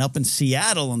 16th, and up in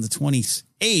Seattle on the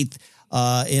 28th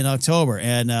in October.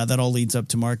 And that all leads up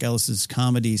to Mark Ellis's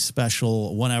comedy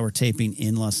special 1-hour taping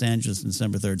in Los Angeles,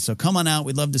 December 3rd. So come on out.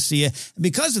 We'd love to see you. And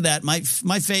because of that, my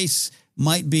face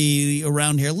might be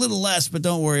around here a little less, but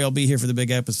don't worry, I'll be here for the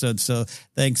big episode. So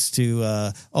thanks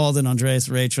to Alden, Andreas,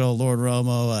 Rachel, Lord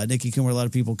Romo, Nikki Coomer, a lot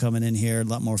of people coming in here, a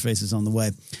lot more faces on the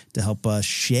way to help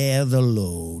share the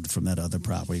load from that other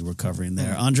property we're covering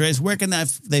there. Andreas, where can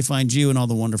they find you and all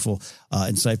the wonderful,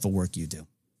 insightful work you do?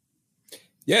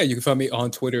 Yeah, you can find me on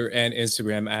Twitter and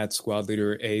Instagram at Squad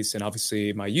Leader Ace, and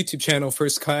obviously my YouTube channel,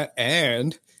 First Cut,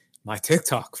 and my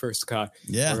TikTok, First Cut,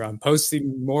 where I'm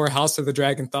posting more House of the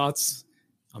Dragon thoughts.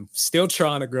 I'm still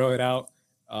trying to grow it out.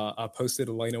 I posted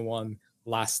a Laena one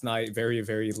last night, very,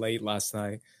 very late last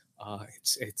night.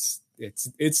 It's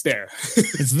there.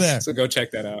 It's there. So go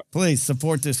check that out. Please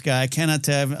support this guy. I cannot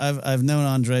tell. I've known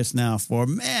Andres now for,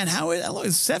 how long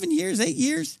is it, 7 years, 8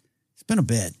 years? It's been a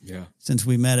bit since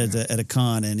we met at a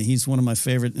con, and he's one of my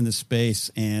favorite in the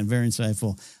space and very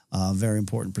insightful, very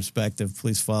important perspective.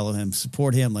 Please follow him,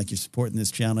 support him like you're supporting this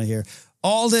channel here.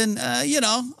 Alden,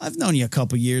 I've known you a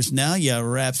couple years now. You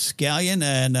rapscallion,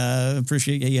 and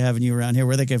appreciate you having you around here.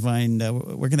 Where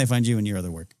can they find you and your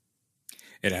other work?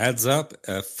 It adds up.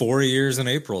 4 years in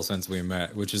April since we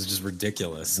met, which is just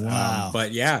ridiculous. Wow.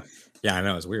 But yeah, I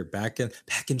know it's weird. Back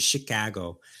in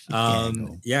Chicago.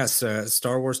 Yes,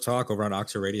 Star Wars Talk over on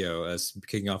Octa Radio,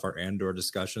 kicking off our Andor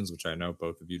discussions, which I know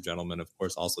both of you gentlemen, of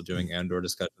course, also doing Andor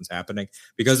discussions happening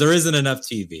because there isn't enough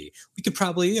TV. We could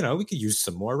probably, we could use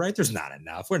some more, right? There's not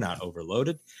enough. We're not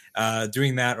overloaded.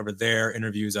 Doing that over there,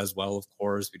 interviews as well, of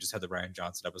course. We just had the Rian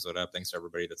Johnson episode up. Thanks to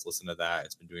everybody that's listened to that.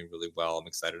 It's been doing really well. I'm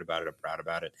excited about it. I'm proud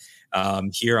about it.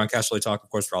 Here on Casterly Talk, of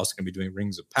course, we're also going to be doing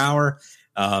Rings of Power.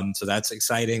 So that's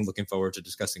exciting. Looking forward to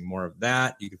discussing more of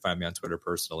that. You can find me on Twitter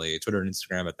personally, Twitter and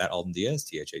Instagram at @AldenDiaz,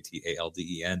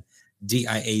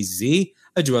 ThatAldenDiaz.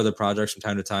 I do other projects from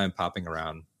time to time, popping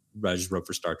around I just wrote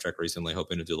for Star Trek recently,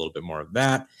 hoping to do a little bit more of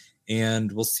that.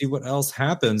 And we'll see what else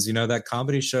happens. That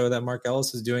comedy show that Mark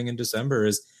Ellis is doing in December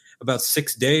is about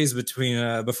 6 days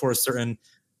before a certain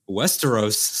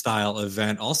Westeros style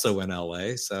event also in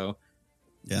LA. So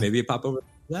maybe a pop over to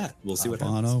that. We'll see what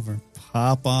happens.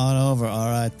 Pop on over. All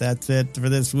right. That's it for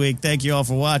this week. Thank you all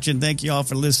for watching. Thank you all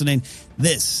for listening.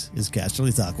 This is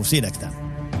Casterly Talk. We'll see you next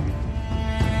time.